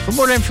fireworks. For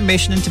more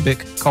information and to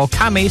book, call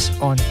Cammy's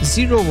on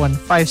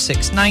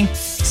 01569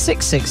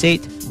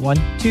 668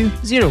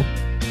 120.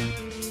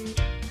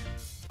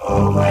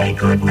 Oh my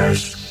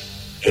goodness,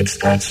 it's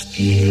that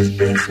Steve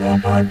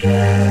Bishop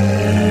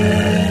again.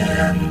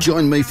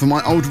 Join me for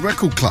my old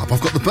record club. I've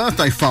got the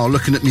birthday file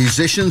looking at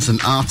musicians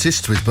and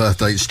artists with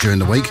birthdays during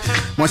the week.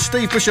 My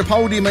Steve Bishop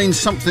oldie means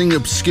something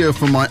obscure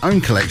from my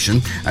own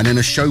collection, and in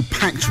a show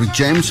packed with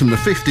gems from the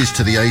 50s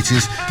to the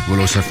 80s,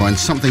 we'll also find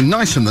something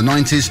nice from the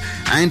 90s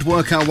and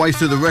work our way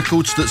through the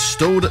records that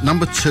stalled at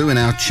number 2 in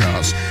our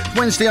charts.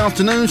 Wednesday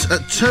afternoons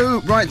at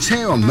 2, right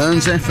here on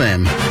Mearns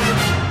FM.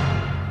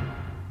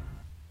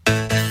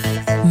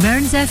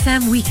 Mearns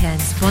FM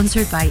Weekend,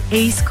 sponsored by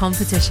Ace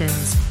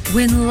Competitions.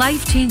 Win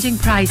life-changing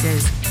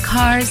prizes,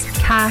 cars,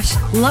 cash,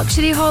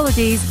 luxury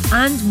holidays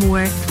and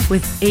more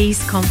with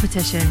Ace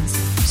Competitions.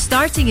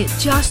 Starting at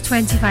just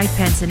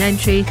 25p an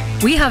entry,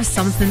 we have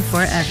something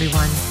for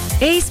everyone.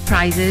 Ace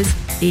prizes,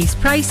 Ace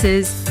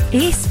prices,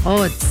 Ace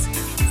odds.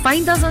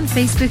 Find us on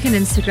Facebook and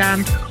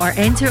Instagram or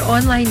enter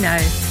online now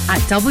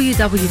at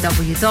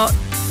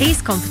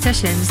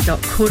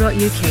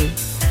www.acecompetitions.co.uk.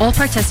 All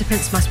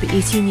participants must be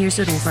 18 years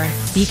or over.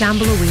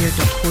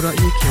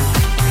 BeGambleAware.co.uk.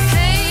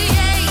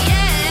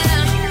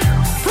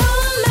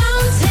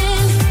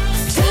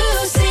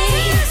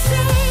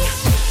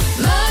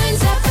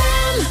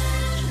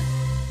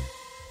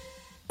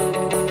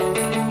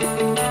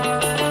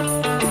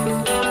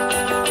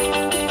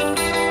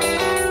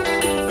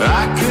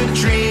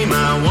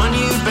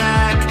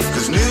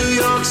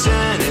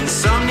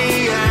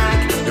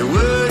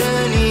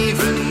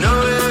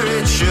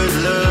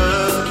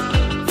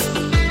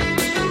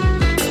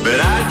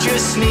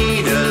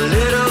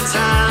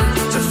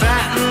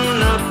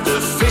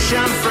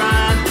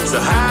 So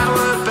how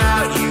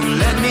about you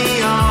let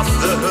me off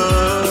the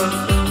hook?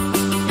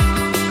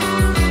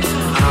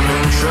 I'm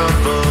in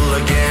trouble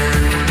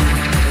again,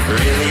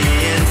 really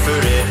in for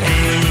it,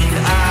 ain't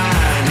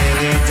I?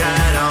 Nearly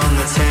died on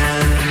the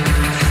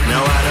 10. No,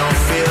 I don't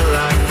feel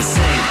like the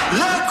same.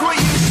 Look what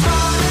you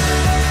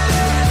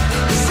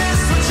started. Is this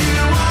what you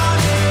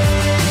wanted?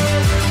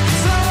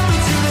 Told me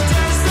to the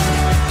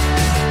desert,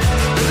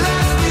 but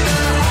left me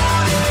there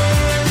haunted.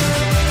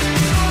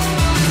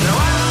 No,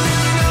 I don't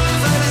really know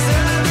if I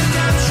deserve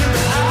redemption,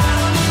 but I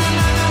don't even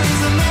know the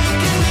reason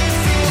making me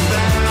feel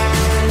bad.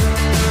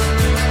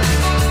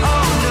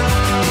 Oh no.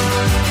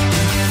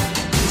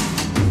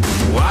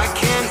 Why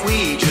can't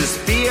we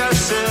just be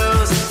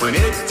ourselves when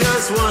it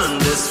does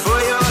wonders for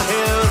your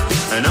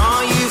health? And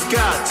all you've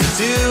got to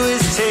do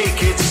is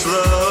take it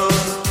slow.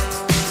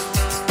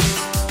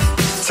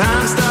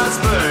 Time starts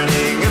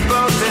burning at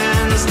both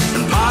ends,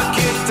 and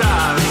pocket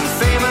dialing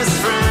famous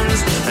friends,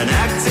 and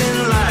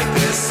acting like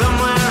there's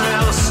somewhere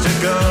else to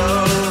go.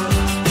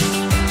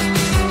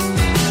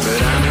 But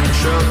I'm in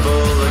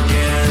trouble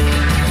again,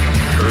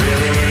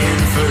 really in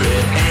for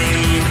it,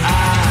 ain't I?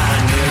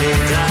 Nearly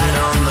died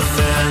on the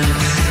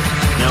fence.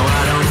 No,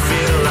 I don't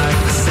feel like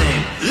the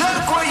same.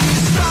 Look what you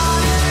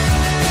started.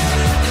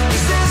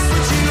 Is this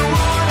what you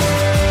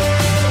wanted?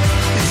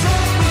 You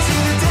took me to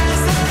the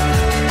desert,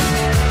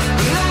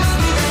 but left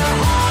me there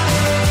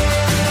haunted.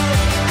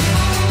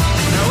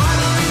 No, I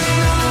don't really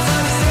know if I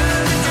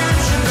deserve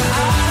redemption, but I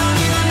don't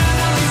even know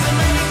the reason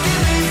making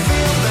me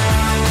feel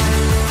bad.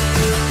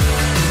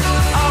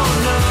 Oh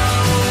no.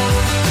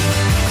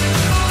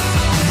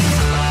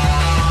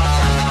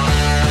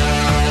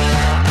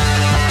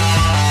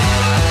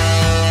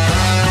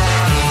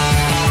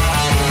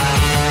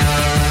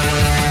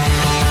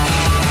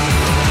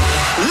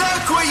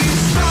 Look what you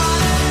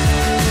started.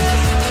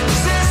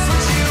 Is this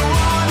what you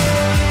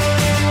wanted?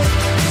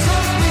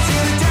 Took me to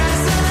the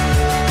desert,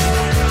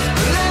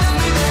 but left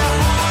me there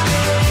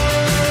haunted.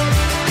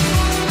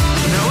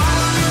 No, I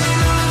don't really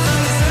know if I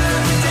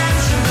deserve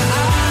redemption, but I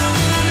don't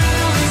even know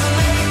the reason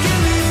making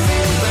me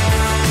feel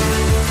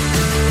bad.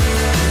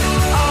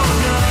 Oh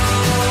no.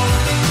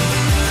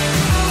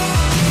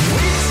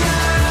 We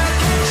took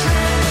a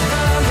trip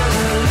under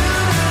the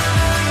lunar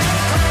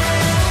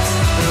eclipse.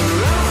 The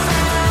roof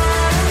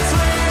had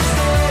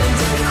twisted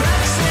into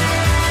cracks in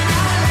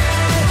our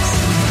lips.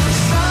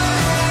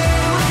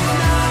 Started with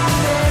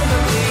nothing,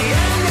 but we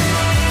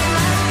ended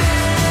like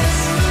this.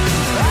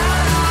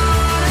 Out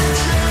on a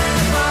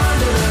trip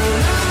under the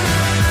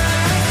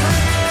lunar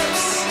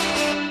eclipse.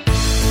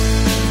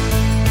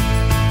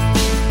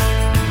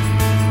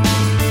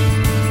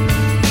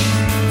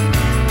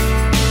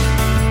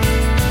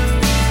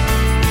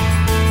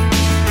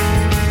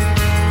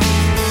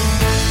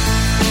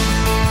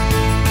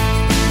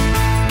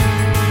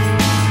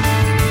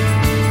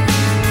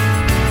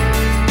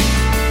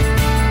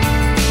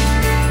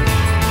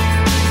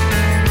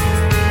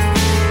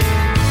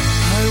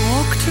 I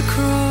walked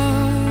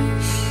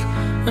across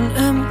an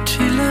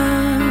empty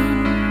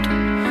land.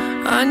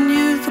 I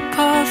knew the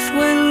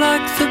pathway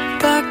like the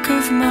back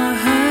of my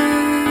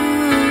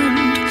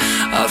hand.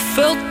 I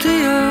felt the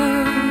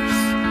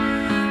earth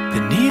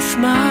beneath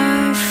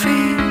my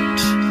feet.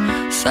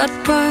 Sat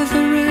by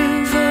the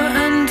river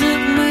and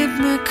it made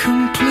me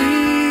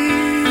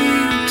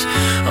complete.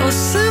 Oh,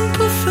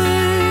 simple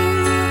thing,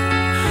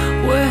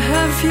 where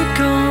have you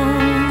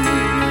gone?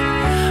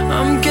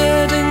 I'm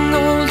getting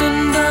old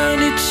and I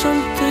need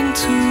something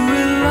to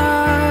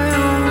rely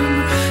on.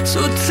 So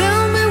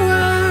tell me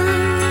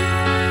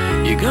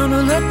when you're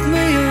gonna let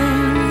me in.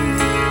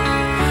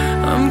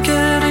 I'm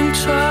getting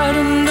tired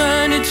and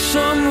I need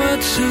somewhere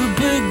to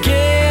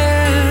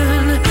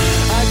begin.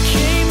 I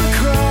came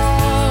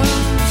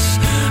across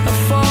a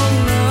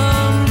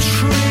fallen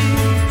tree.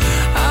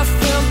 I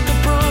felt the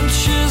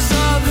branches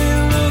of it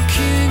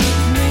looking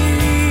at me.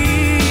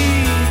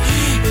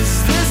 Is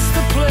this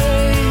the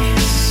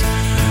place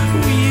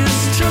we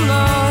used to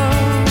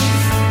love?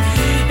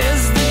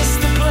 Is this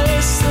the place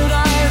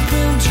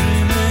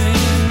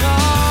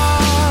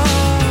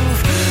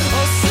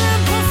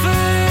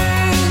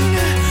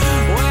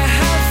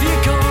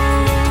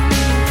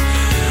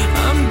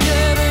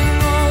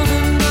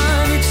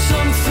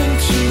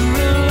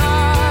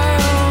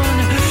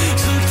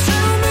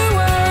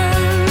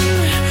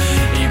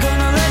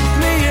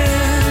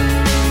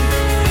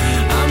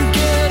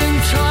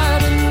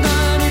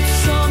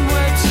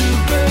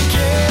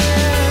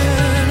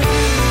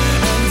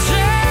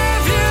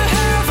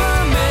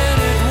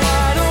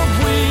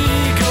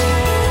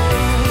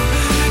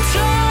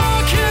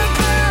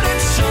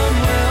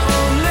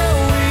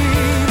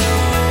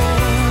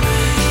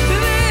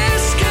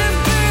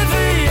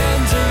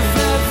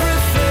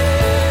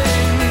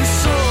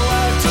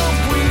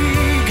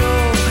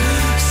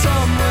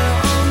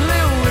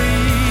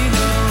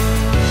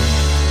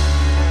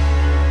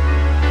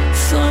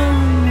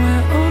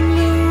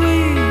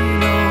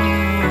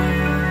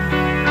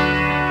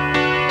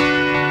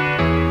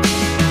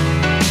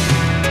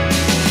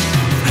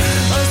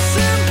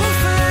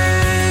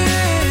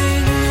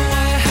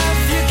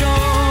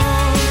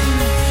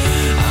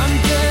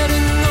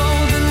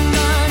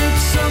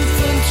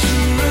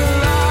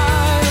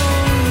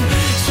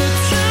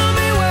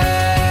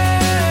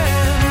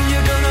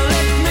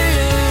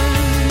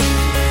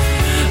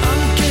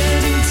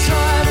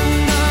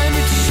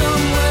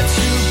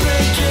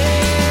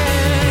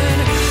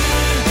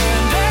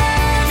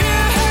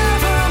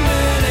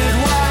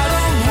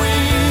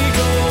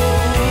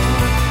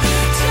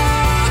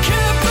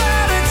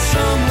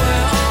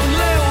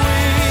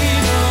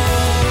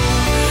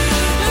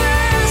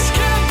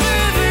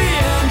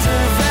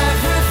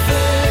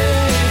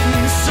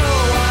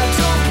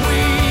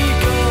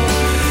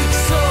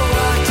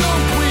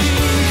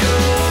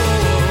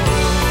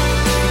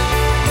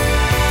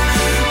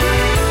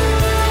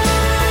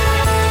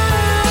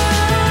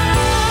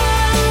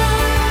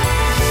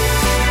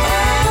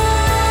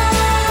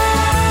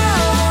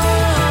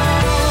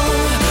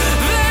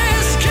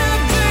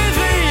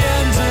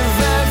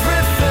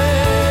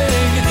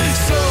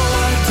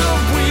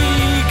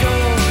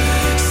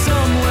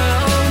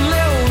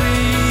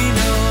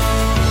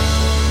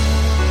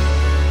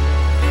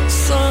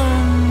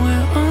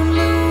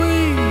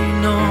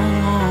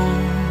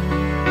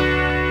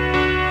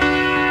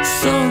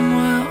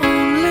somewhere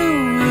only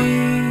we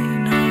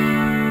know.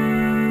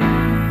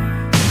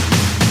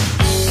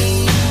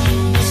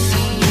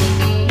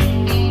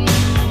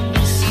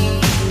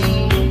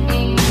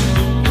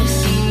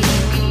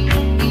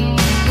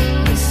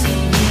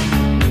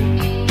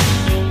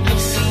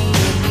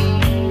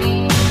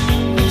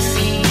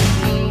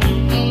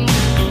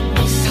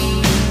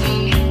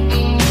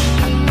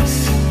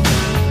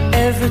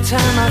 Every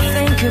time I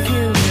think of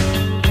you,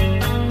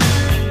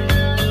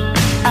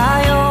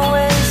 I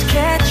always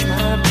catch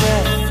my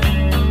breath,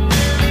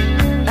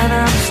 and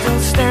I'm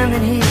still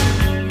standing here,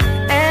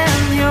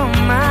 and you're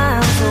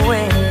miles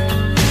away,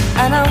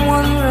 and I'm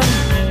wondering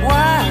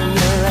why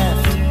you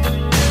left.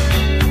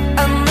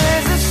 And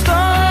there's a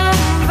storm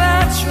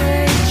that's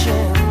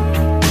raging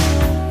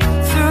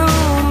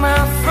through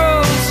my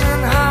frozen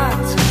heart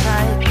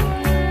tonight.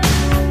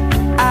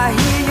 I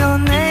hear your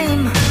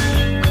name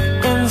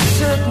in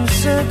certain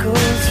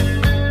circles,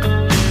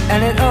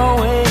 and it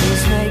always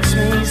makes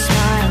me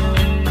smile.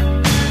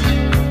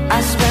 I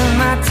spend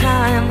my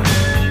time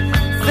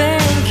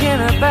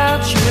thinking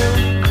about you,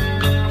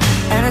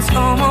 and it's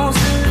almost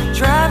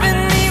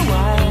driving me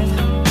wild.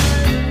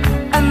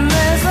 And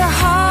there's a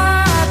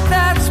heart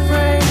that's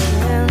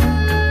breaking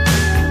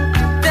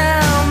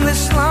down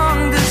this long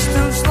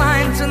distance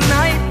line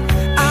tonight.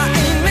 I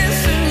ain't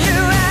missing you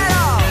at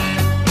all.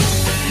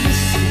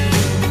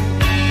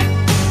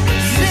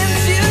 Since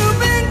you've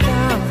been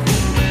gone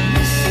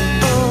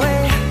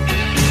away,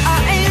 I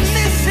ain't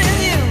missing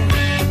you.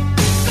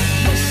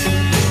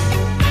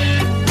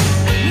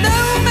 No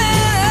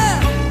matter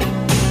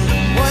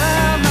what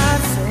I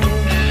might say,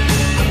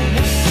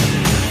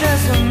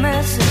 there's a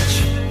message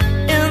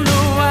in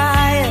the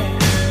wire,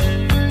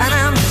 and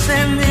I'm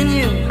sending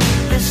you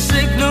this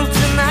signal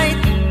tonight.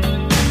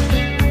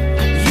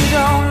 You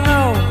don't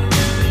know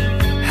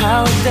how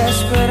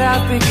desperate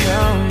I've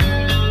become,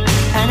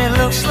 and it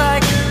looks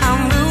like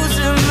I'm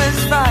losing this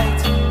fight.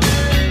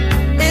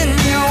 In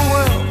your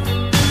world,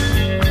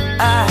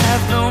 I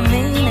have no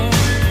meaning,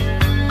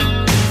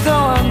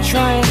 though I'm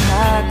trying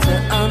hard to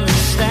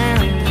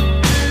understand.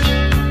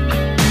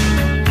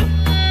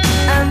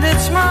 And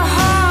it's my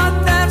heart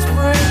that's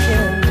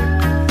breaking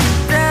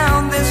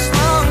down this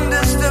long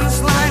distance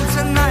line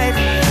tonight.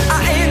 I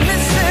ain't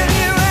missing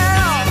you at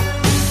all.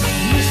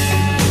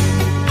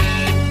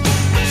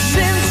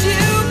 Since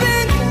you've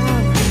been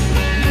gone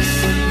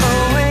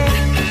away,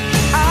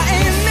 I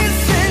ain't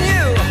missing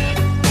you.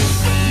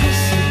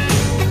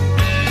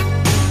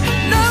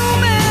 No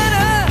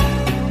matter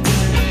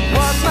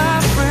what my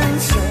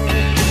friends say.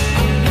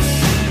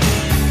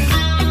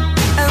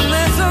 And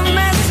there's a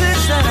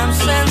message that I'm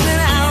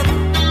sending out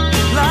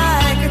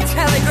like a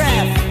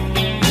telegraph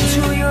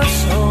to your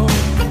soul.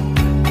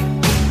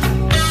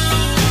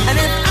 And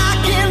if I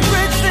can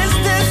bridge this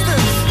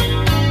distance,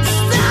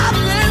 stop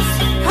this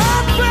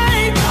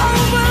heartbreak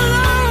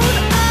overload,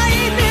 I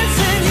ain't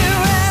missing you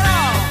at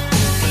all.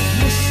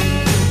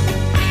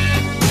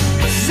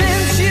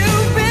 Since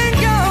you've been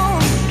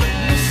gone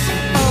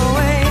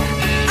away,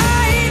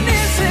 I ain't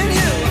missing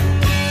you.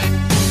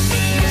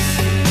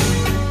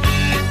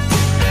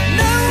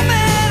 No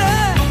matter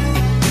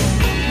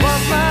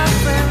what my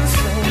friends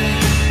say,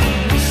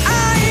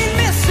 I ain't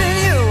missing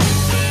you.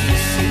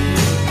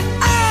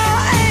 I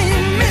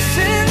ain't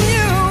missing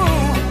you.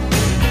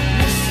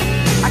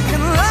 I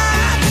can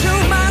lie to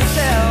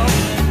myself,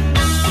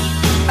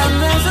 and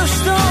there's a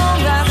storm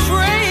that's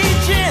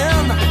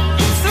raging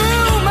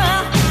through my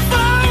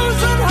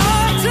frozen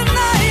heart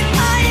tonight.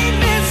 I ain't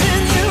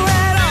missing you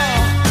at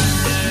all.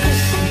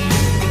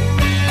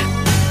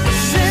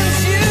 Since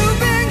you've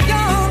been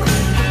gone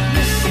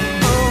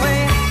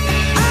away,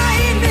 I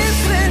ain't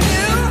missing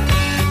you.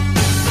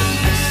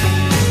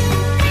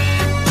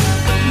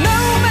 No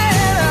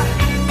matter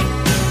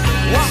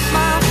what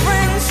my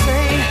friends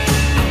say,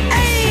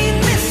 I ain't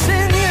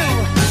missing you.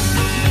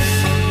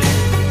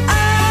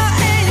 I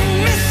ain't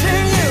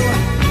missing you.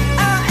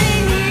 I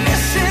ain't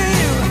missing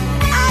you.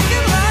 I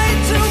can lie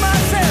to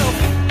myself.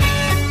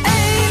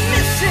 Ain't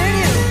missing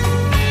you.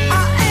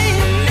 I ain't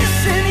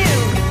missing you.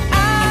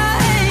 I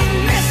ain't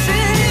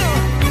missing you.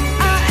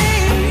 I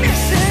ain't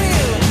missing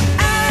you.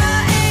 I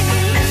ain't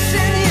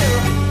missing you.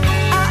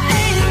 I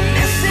ain't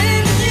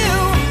missing you.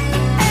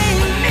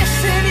 Ain't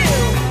missing you.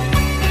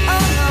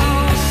 Oh no.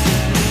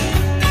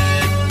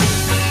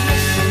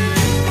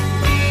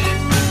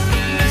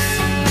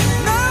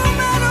 No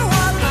matter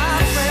what my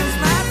friends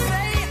might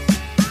say.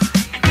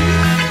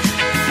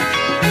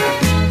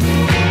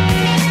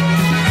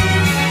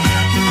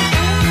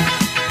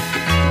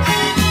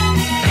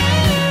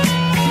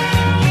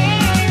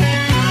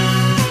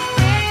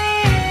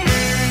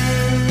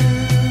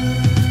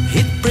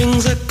 It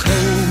brings a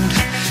cold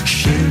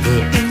shiver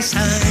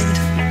inside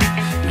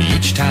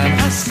each time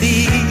I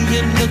see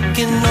you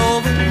looking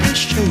over your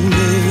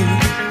shoulder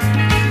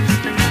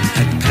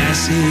at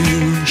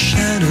passing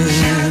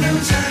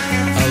shadows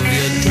of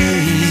your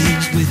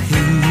days with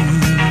him.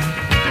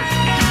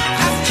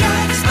 I've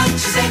tried as much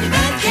as any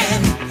man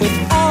can with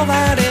all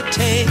that it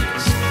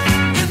takes,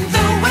 and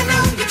though I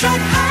know you try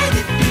to hide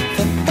it,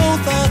 for both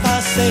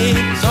say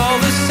is all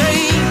the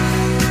same.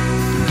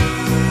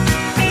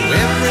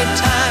 Every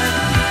time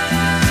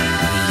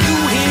you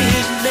hear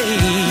his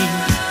name,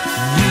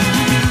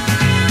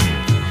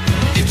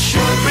 it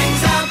sure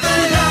brings out the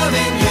love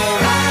in your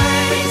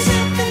eyes.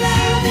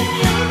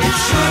 It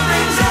sure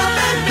brings out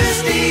that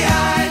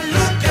misty-eyed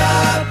look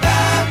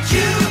about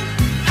you.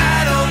 I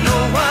don't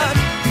know what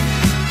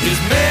his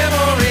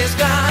memory's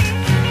got,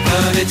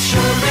 but it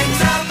sure brings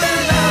out the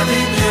love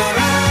in your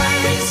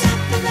eyes.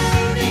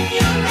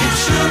 It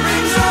sure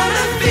brings on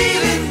the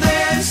feeling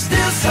there's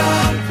still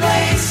some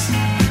place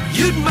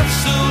you'd much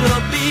sooner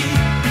be,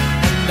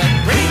 and that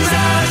brings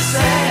out a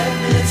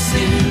sadness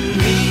in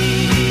me.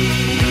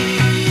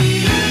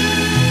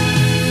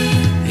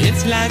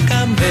 It's like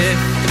I'm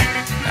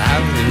left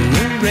out in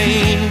the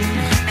rain.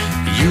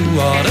 You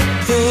ought to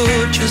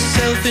put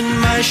yourself in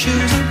my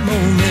shoes a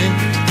moment.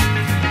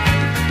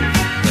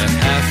 That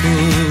half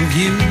of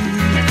you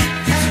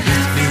is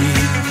with me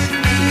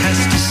has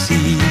to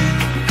see.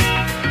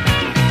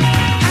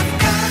 I've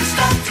gotta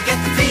stop to get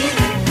the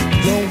feeling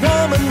you're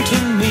woman to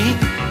me.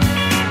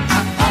 I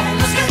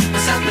almost get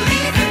myself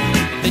believing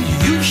that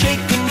you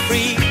shaking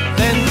free.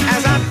 Then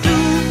as I do,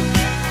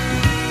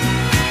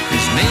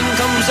 his name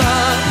comes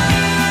up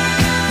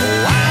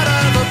out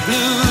of the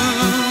blue.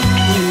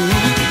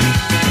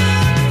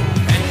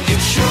 And it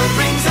sure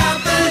brings out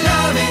the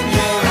love in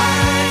your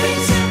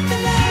eyes.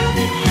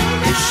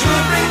 It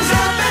sure brings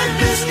out that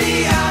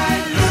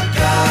misty-eyed look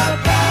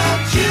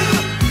about you.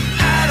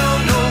 I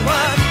don't know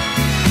what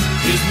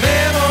his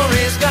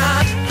memory's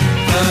got,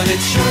 but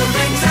it sure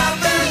brings out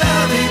the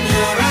love in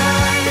your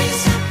eyes.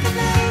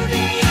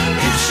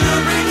 It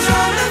sure brings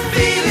on the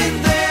feeling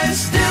there's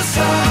still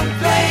some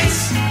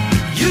place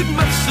you'd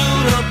much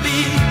sooner be,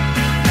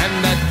 and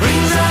that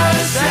brings out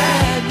a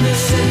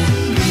sadness in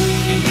me.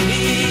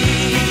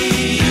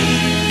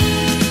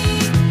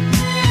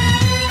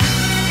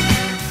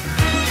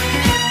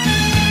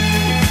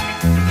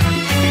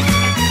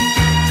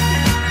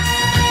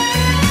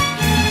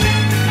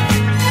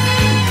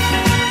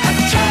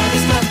 I've tried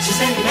as much as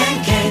any man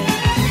can.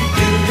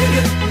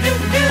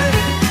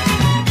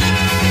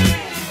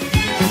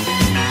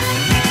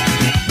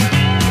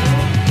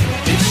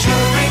 It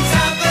sure brings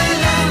out the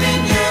love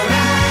in your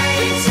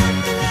eyes.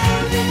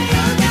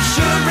 It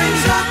sure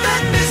brings out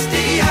that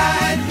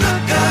misty-eyed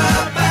look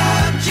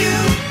about you.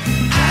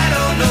 I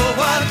don't know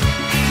what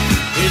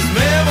his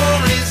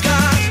memory's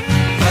got,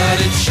 but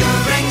it sure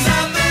brings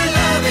out the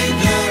love in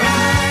your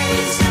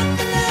eyes.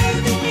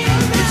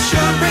 It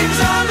sure brings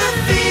on the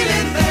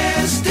feeling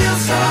there's still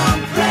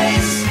some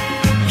place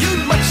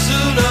you'd much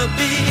sooner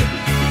be,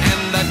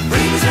 and that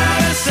brings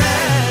out a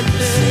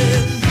sadness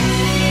in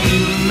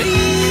me.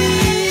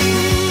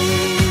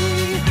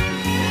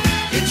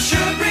 It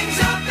sure brings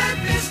out that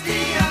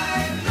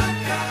misty-eyed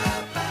look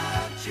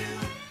about you.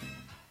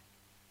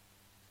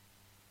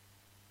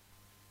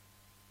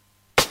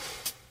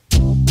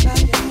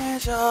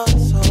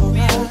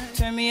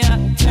 Turn me up,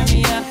 turn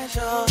me up.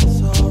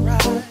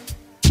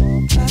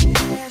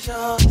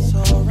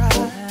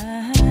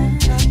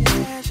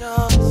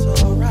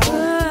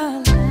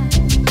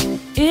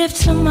 If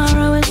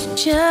tomorrow is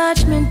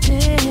Judgment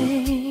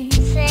Day,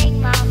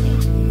 sing, mommy,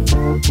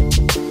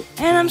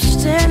 and I'm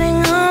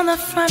standing on the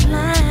front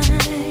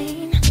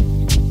line,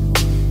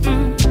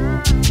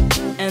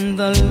 and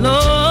the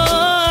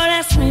Lord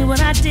asks me what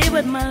I did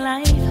with my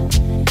life,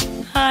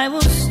 I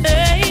will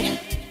say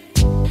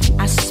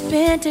I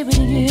spent it with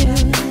you.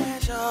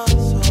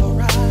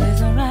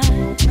 It's alright.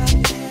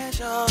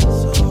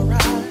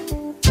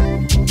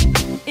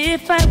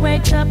 If I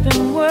wake up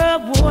in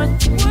World War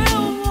III,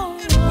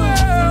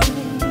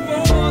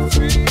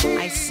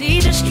 I see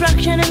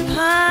destruction and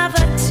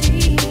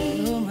poverty,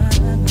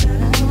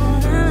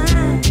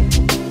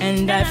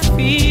 and I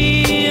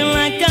feel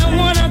like I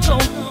wanna go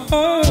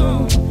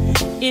home.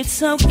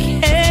 It's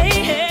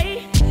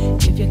okay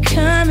if you're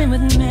coming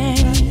with me.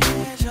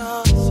 It's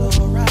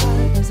alright.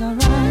 It's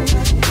alright.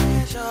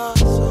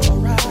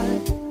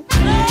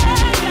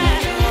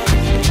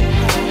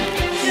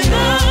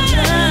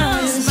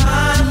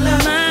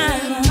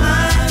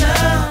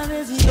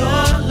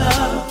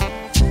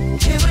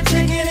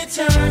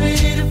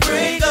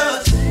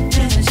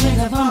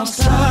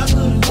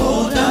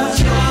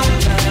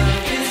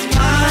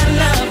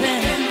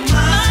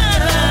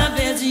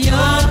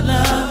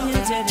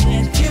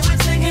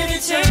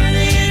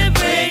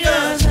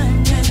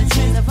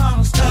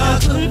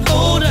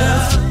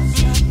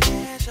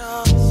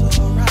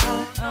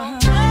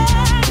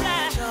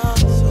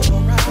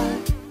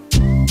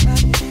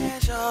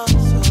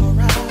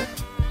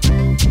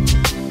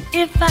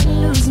 If I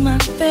lose my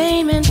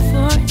fame and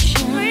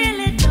fortune,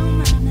 really don't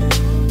matter,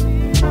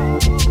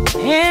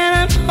 and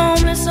I'm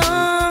homeless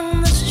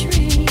on the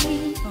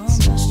street,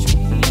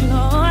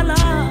 Lord,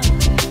 Lord,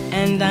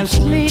 and I'm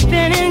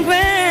sleeping in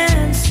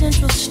Grand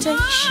Central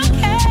Station,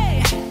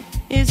 okay.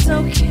 It's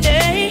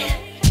okay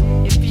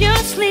if you're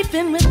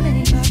sleeping with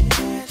me.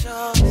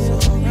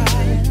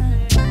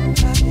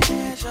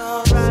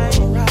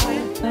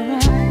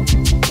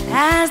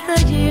 As the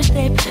years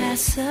they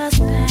pass us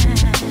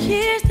by,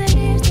 years, the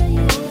years, the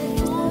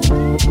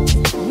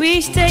years.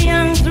 We stay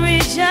young through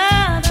each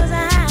other's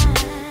eyes.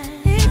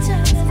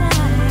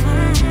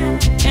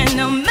 And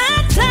no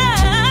matter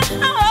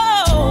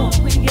how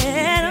old we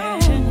get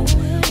on,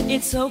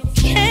 it's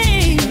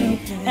okay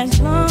as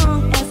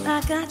long as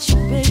I got you,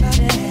 baby.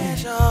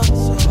 Your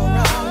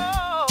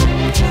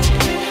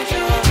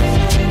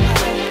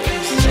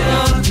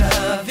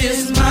love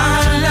is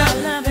my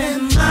love,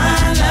 and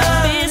my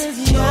love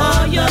is your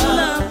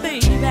love,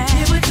 baby.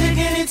 It would take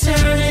an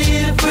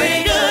eternity to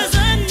break us.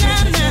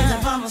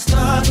 If I'm a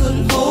star,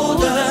 couldn't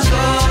hold us. Your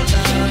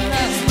love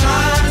is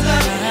my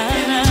love,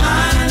 and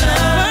my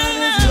love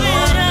is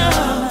your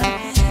love.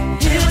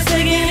 It would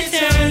take an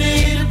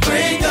eternity to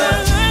break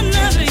us.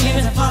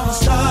 If I'm a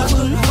star,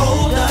 couldn't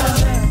hold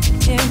us.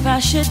 If I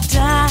should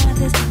die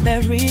this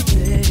very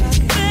day,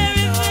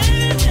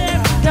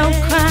 don't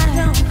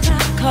cry,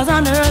 cause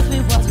on earth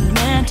we wasn't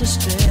meant to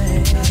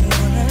stay.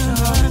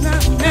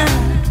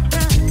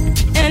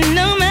 And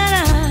no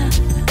matter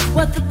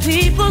what the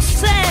people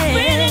say,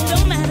 really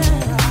don't matter,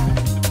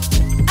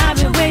 I've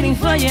been waiting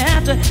for you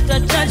after the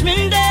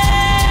judgment day.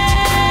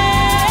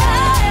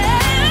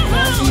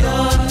 Your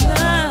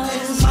love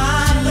is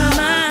my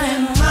love,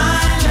 and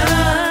my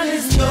love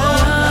is your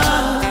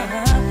love.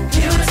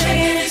 It would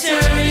take an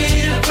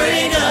eternity to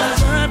break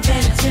us. And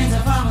it turns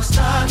if I'm a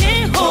star,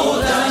 can't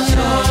hold us. Your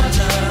love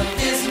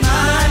is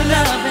my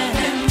love,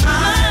 and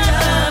my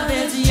love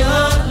is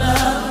your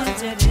love.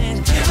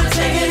 It would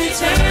take an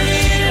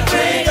eternity to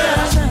break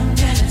us. And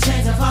it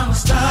turns if I'm a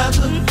star,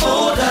 couldn't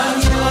hold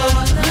us. Your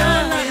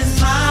love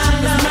is my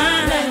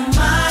love, and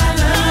my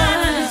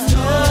love is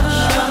your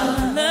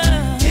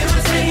love. It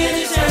would take an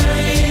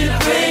eternity to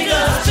break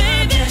us.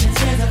 And it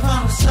turns if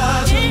I'm a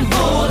star, couldn't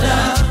hold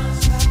us.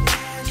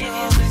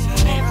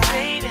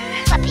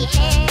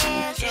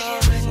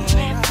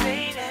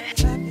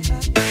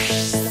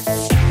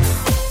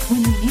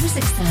 When the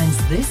music sounds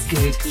this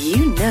good,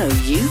 you know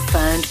you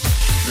found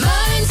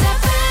Mearns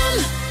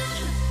FM.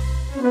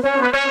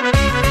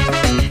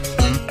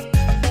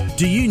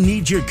 Do you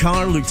need your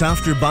car looked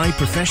after by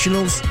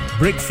professionals?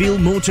 Brickfield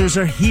Motors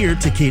are here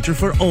to cater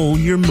for all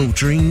your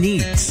motoring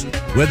needs.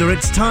 Whether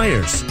it's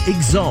tyres,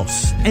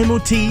 exhausts,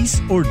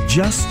 MOTs or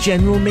just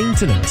general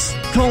maintenance,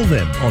 call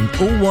them on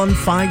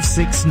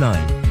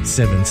 01569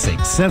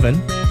 767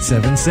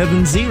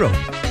 770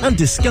 and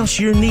discuss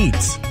your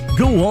needs.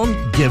 Go on,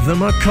 give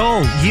them a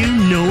call. You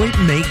know it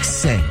makes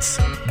sense.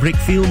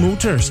 Brickfield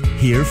Motors,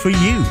 here for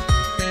you.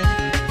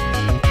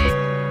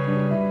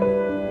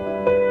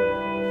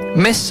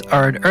 Miss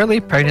are an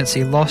early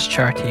pregnancy loss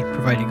charity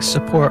providing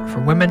support for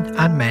women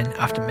and men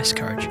after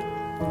miscarriage.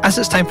 As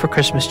it's time for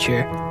Christmas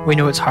cheer, we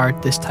know it's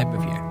hard this time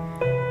of year.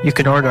 You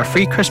can order a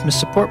free Christmas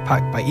support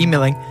pack by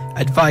emailing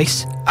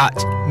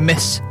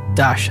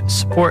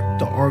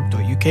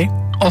advice@miss-support.org.uk.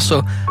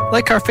 Also,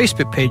 like our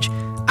Facebook page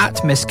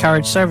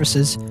 @Miscarriage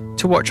Services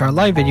to watch our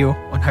live video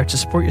on how to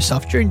support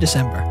yourself during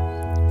December.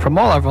 From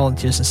all our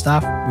volunteers and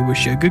staff, we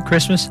wish you a good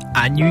Christmas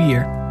and New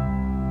Year.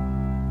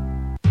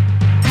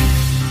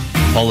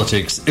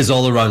 Politics is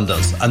all around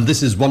us, and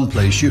this is one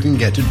place you can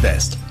get it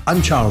best.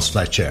 I'm Charles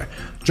Fletcher.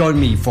 Join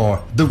me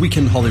for The Week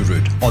in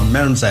Holyrood on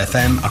Mearns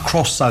FM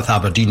across South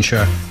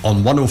Aberdeenshire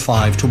on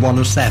 105 to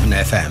 107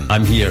 FM.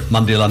 I'm here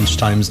Monday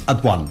lunchtimes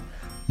at 1.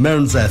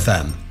 Mearns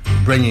FM,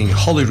 bringing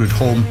Holyrood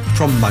home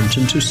from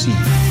mountain to sea.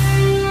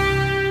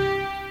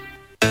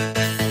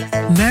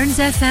 Mearns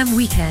FM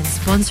Weekend,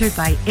 sponsored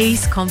by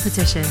Ace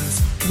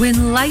Competitions.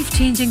 Win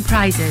life-changing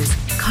prizes,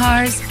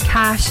 cars,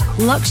 cash,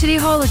 luxury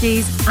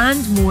holidays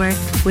and more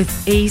with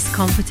Ace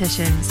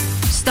Competitions.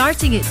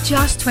 Starting at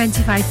just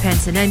 25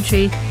 pence an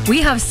entry,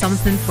 we have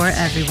something for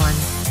everyone.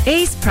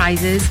 Ace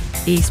prizes,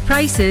 Ace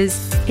prices,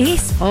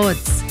 Ace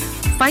odds.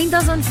 Find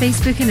us on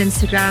Facebook and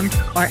Instagram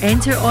or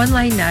enter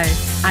online now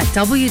at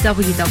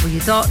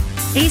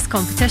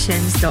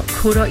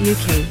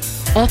www.acecompetitions.co.uk.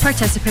 All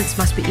participants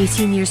must be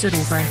 18 years or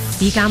over.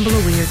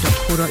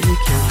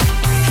 BeGambleAware.co.uk.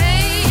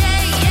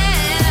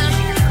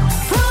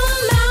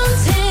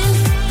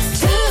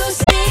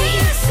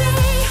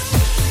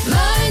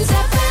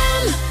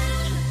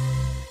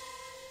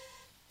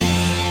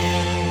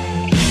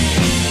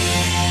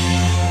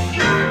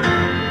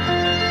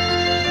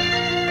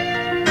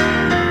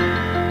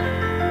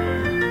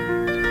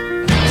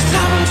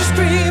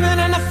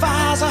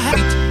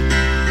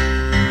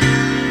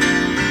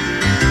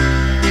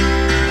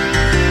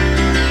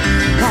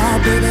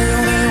 Baby,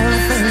 you're the only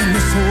thing in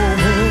this whole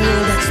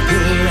world that's pure.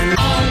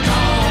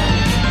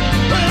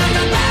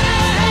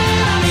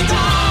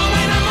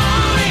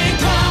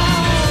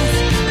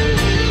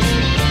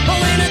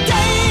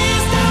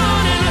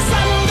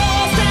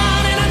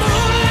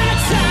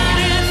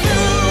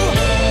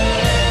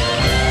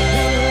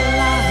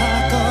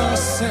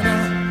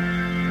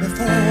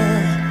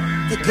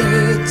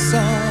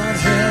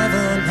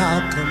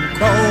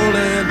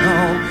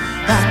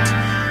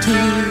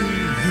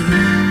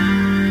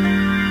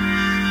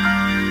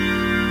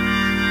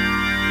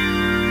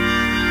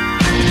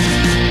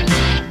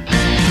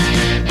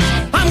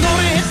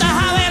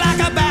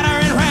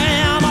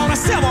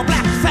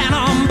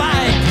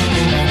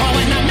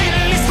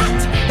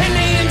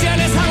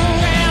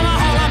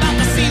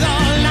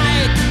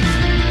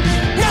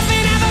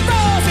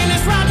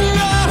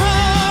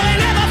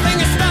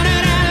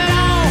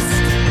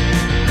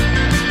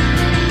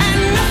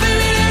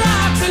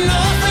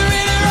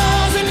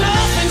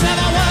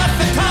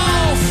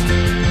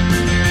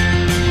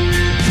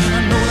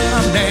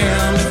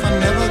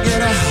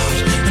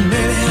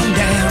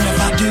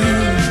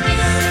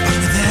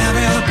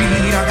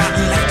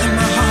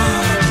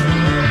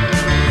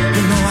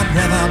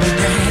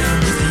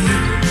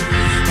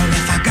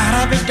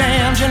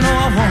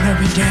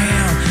 be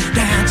damned,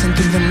 dancing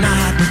through the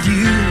night with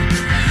you.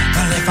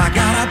 Well, if I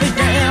gotta be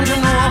damned, you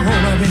know I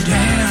wanna be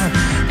damned.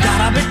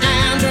 Gotta be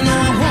damned, you know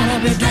I wanna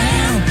be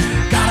damned.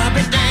 Gotta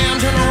be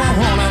damned, you know I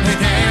wanna be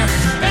damned.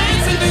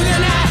 Dancing through the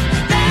night,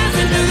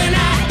 dancing through the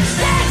night,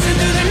 dancing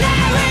through the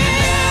night with you.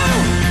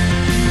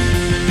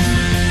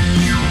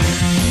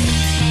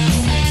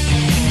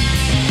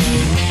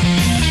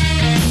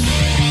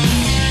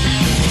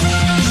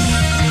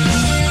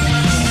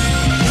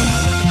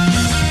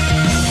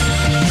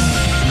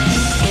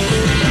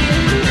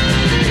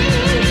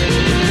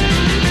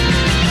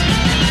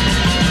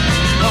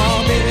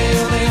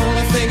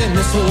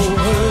 This whole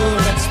world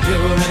that's pure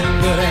and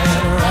good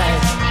and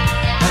right.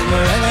 And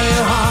wherever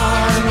you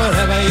are and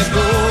wherever you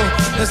go,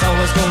 there's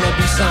always gonna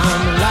be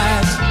some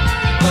light.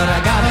 But I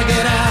gotta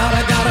get out,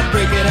 I gotta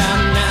break it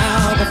out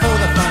now before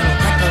the final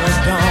crack of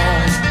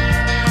dawn.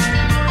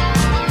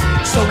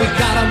 So we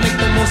gotta make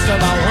the most of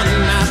our one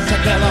night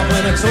together.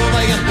 When it's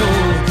over, you know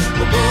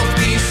we'll both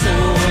be so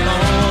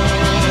alone.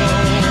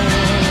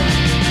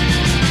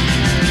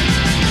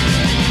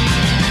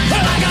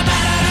 Well, I got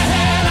that out of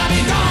hell, I'll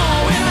be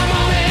gone when the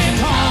morning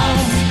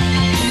comes.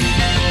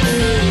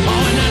 Oh,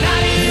 when the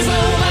night is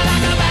over,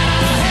 like a bat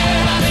out of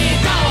hell, I'll be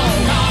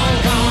gone, gone,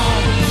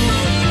 gone.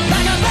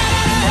 Like a bat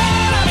out of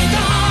hell, I'll be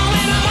gone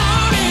when the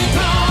morning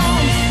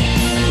comes.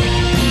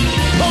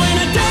 Oh, when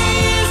the day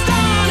is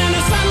done and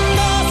the sun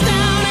goes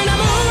down and the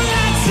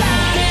moonlight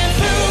shining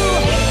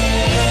through,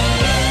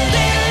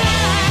 they're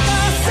like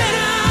a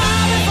sinner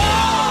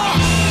before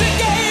the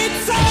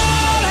gates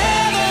of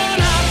heaven.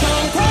 I'll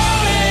come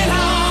crawling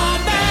on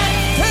back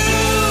to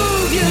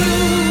you.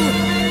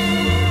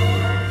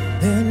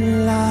 Then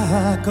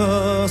like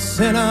a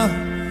sinner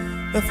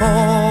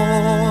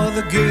before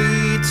the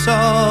gates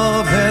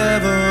of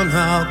heaven,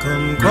 I'll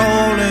come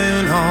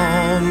crawling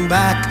on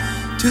back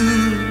to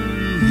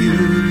you.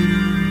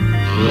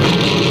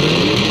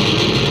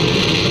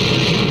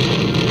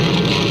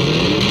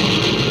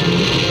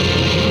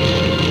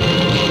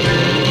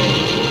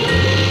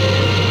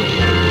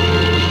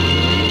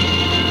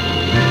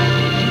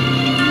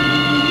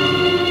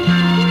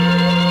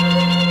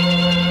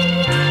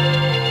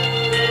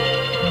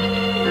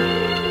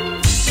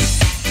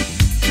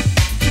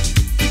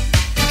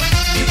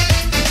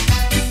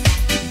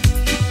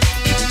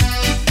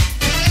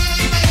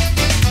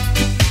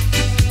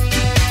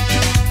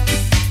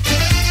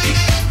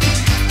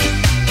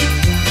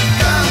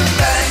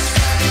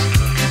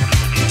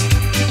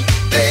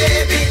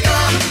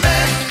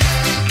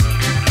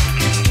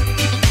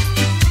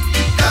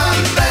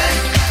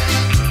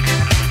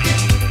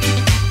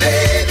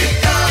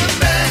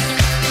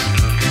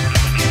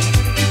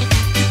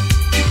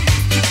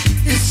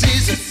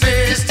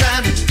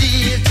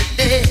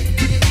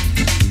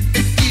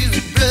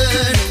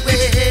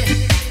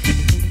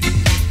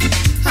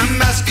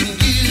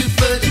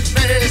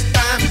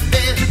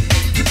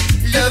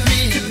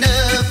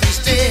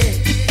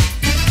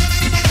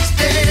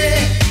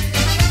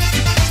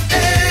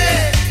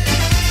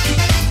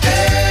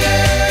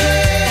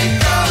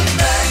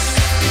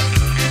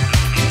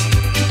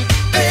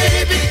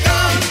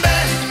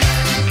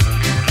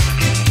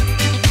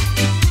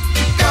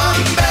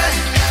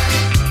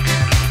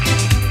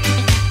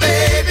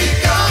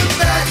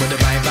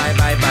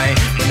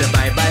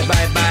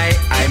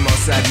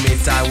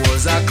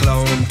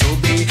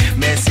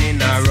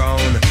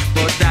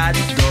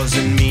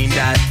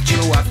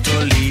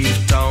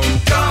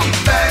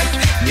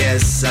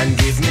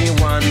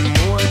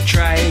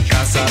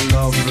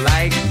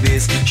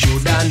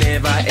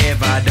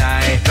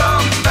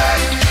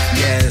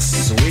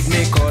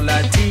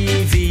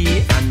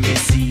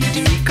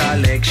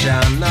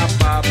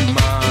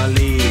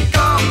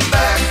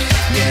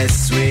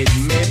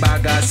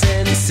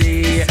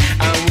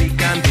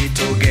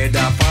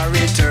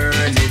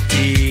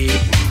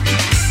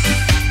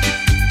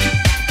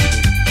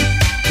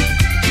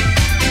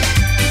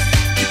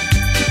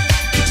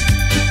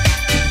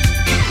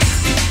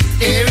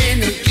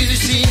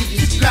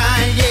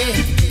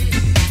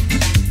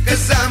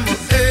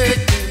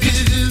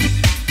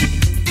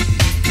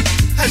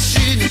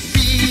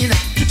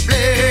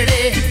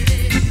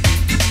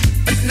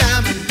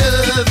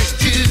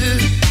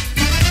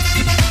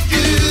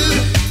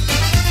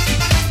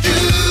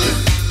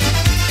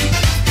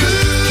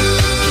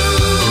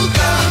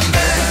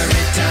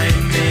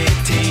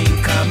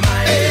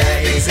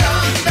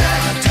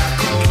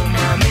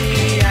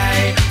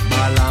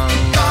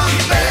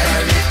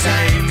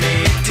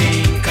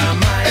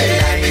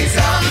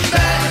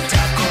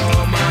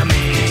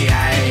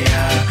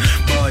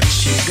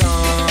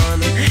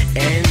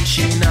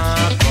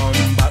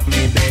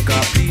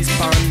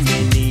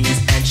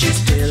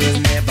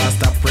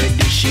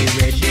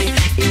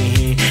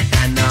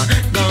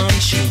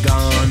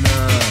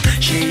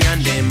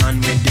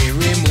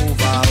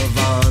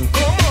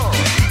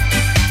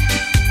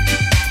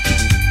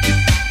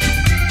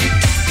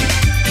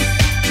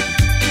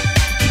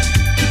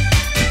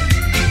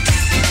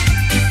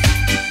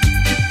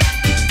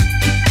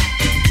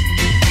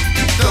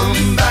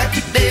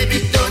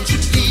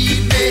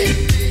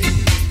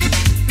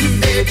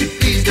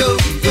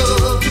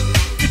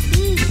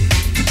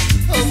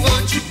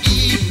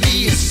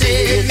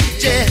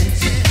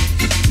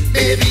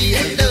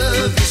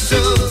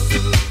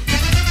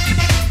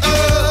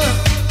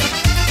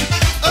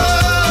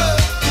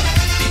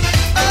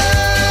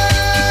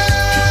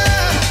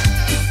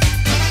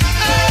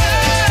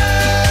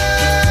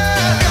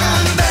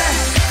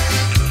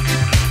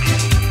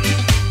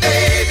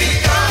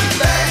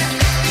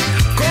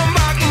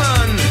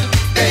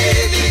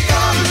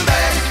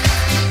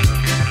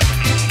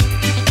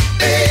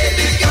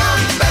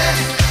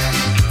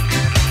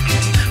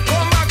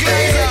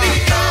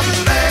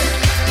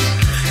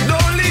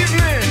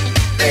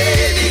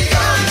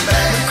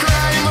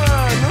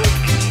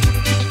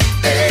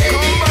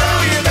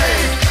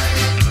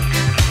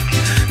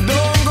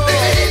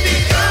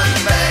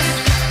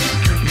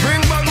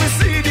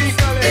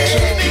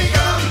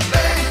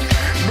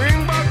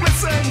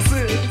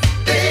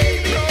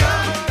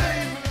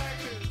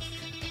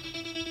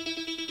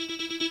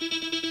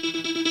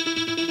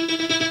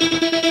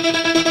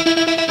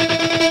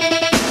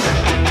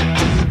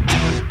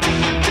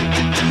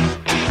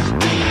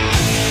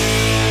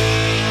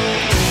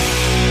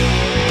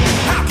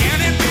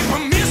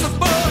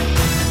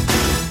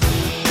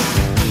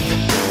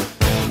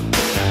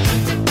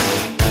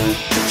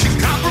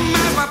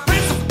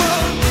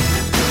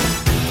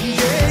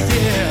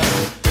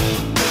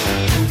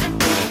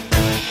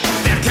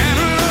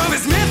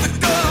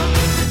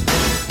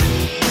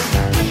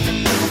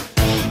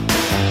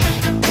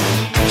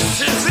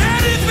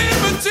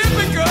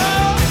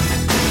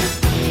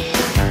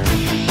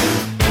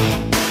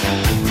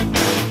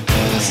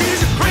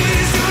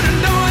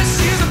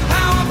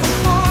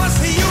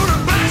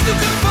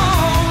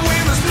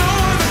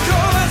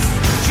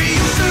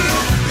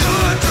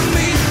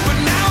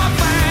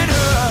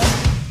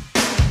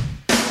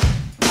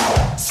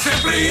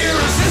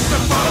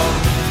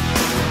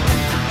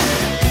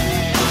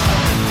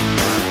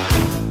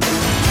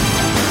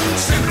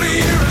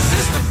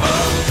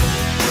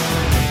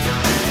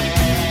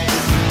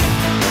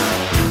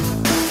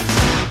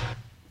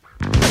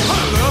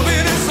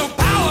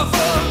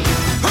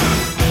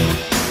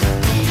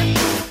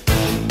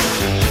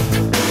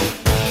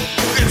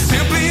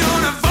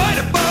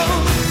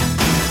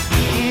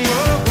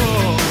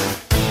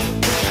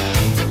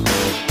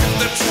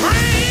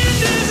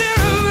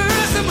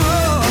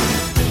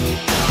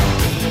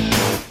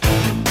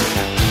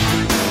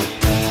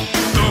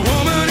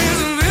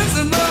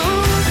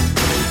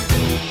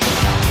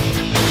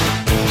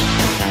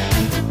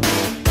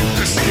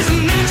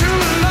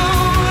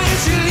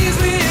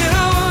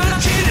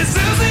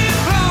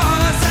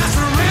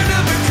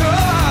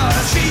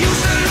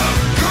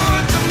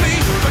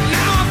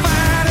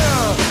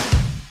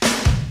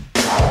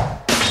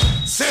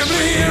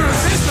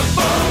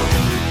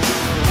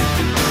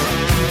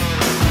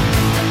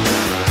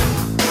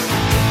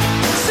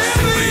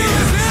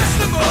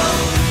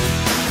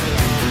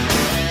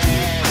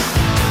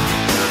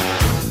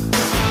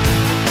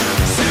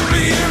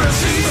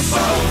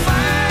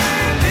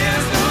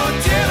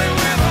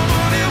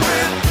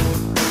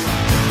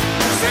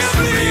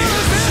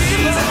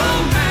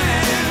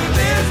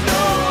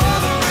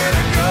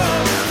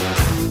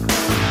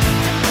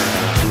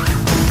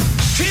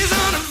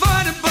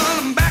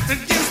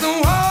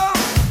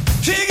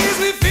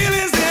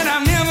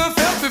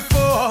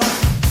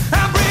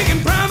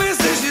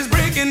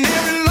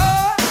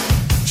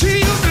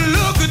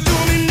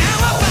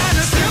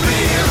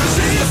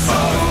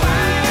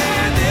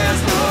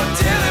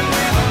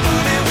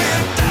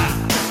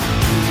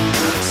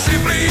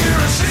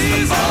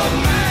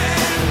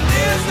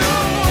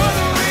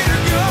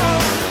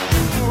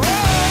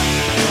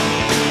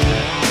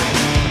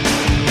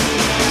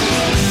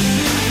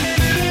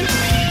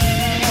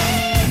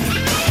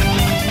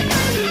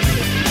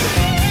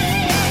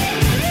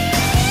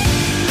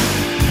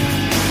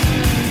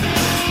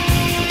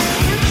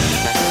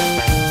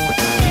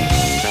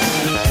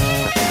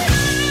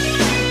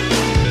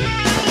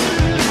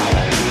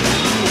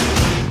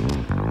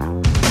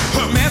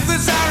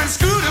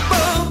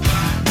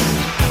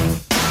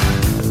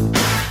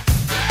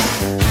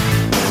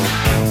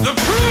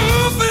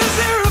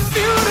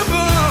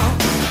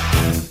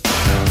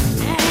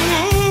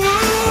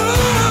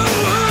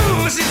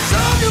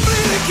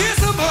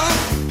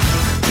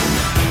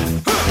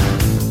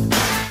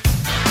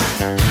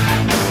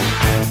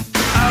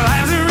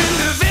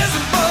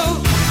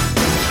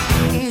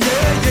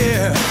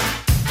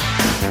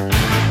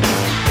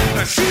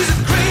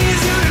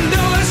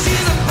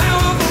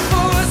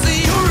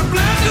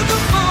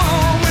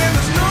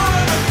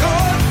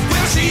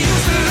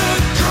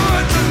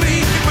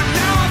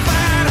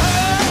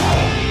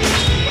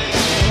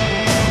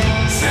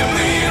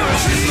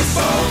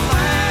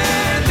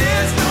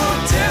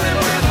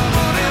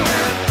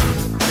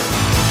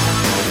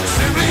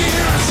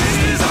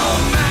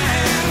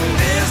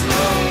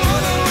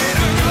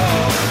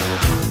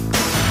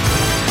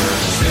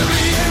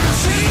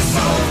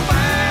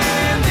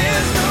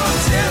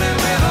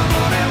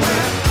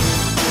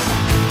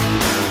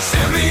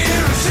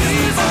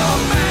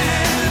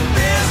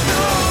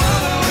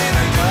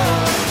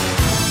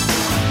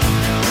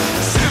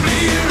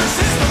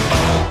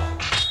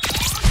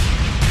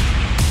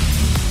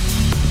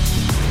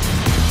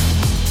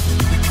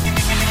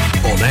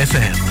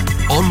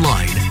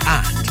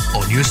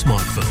 on your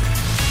smartphone.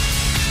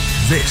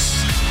 This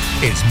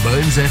is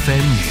Mearns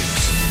FM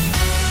News.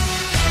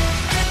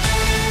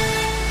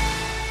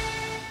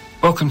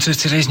 Welcome to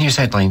today's news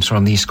headlines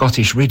from the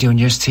Scottish Radio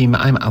News team.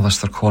 I'm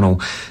Alistair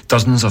Connell.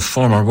 Dozens of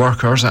former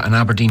workers at an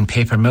Aberdeen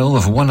paper mill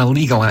have won a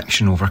legal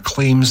action over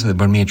claims that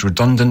were made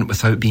redundant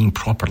without being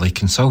properly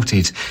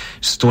consulted.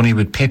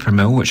 Stonywood Paper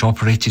Mill, which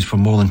operated for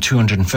more than 250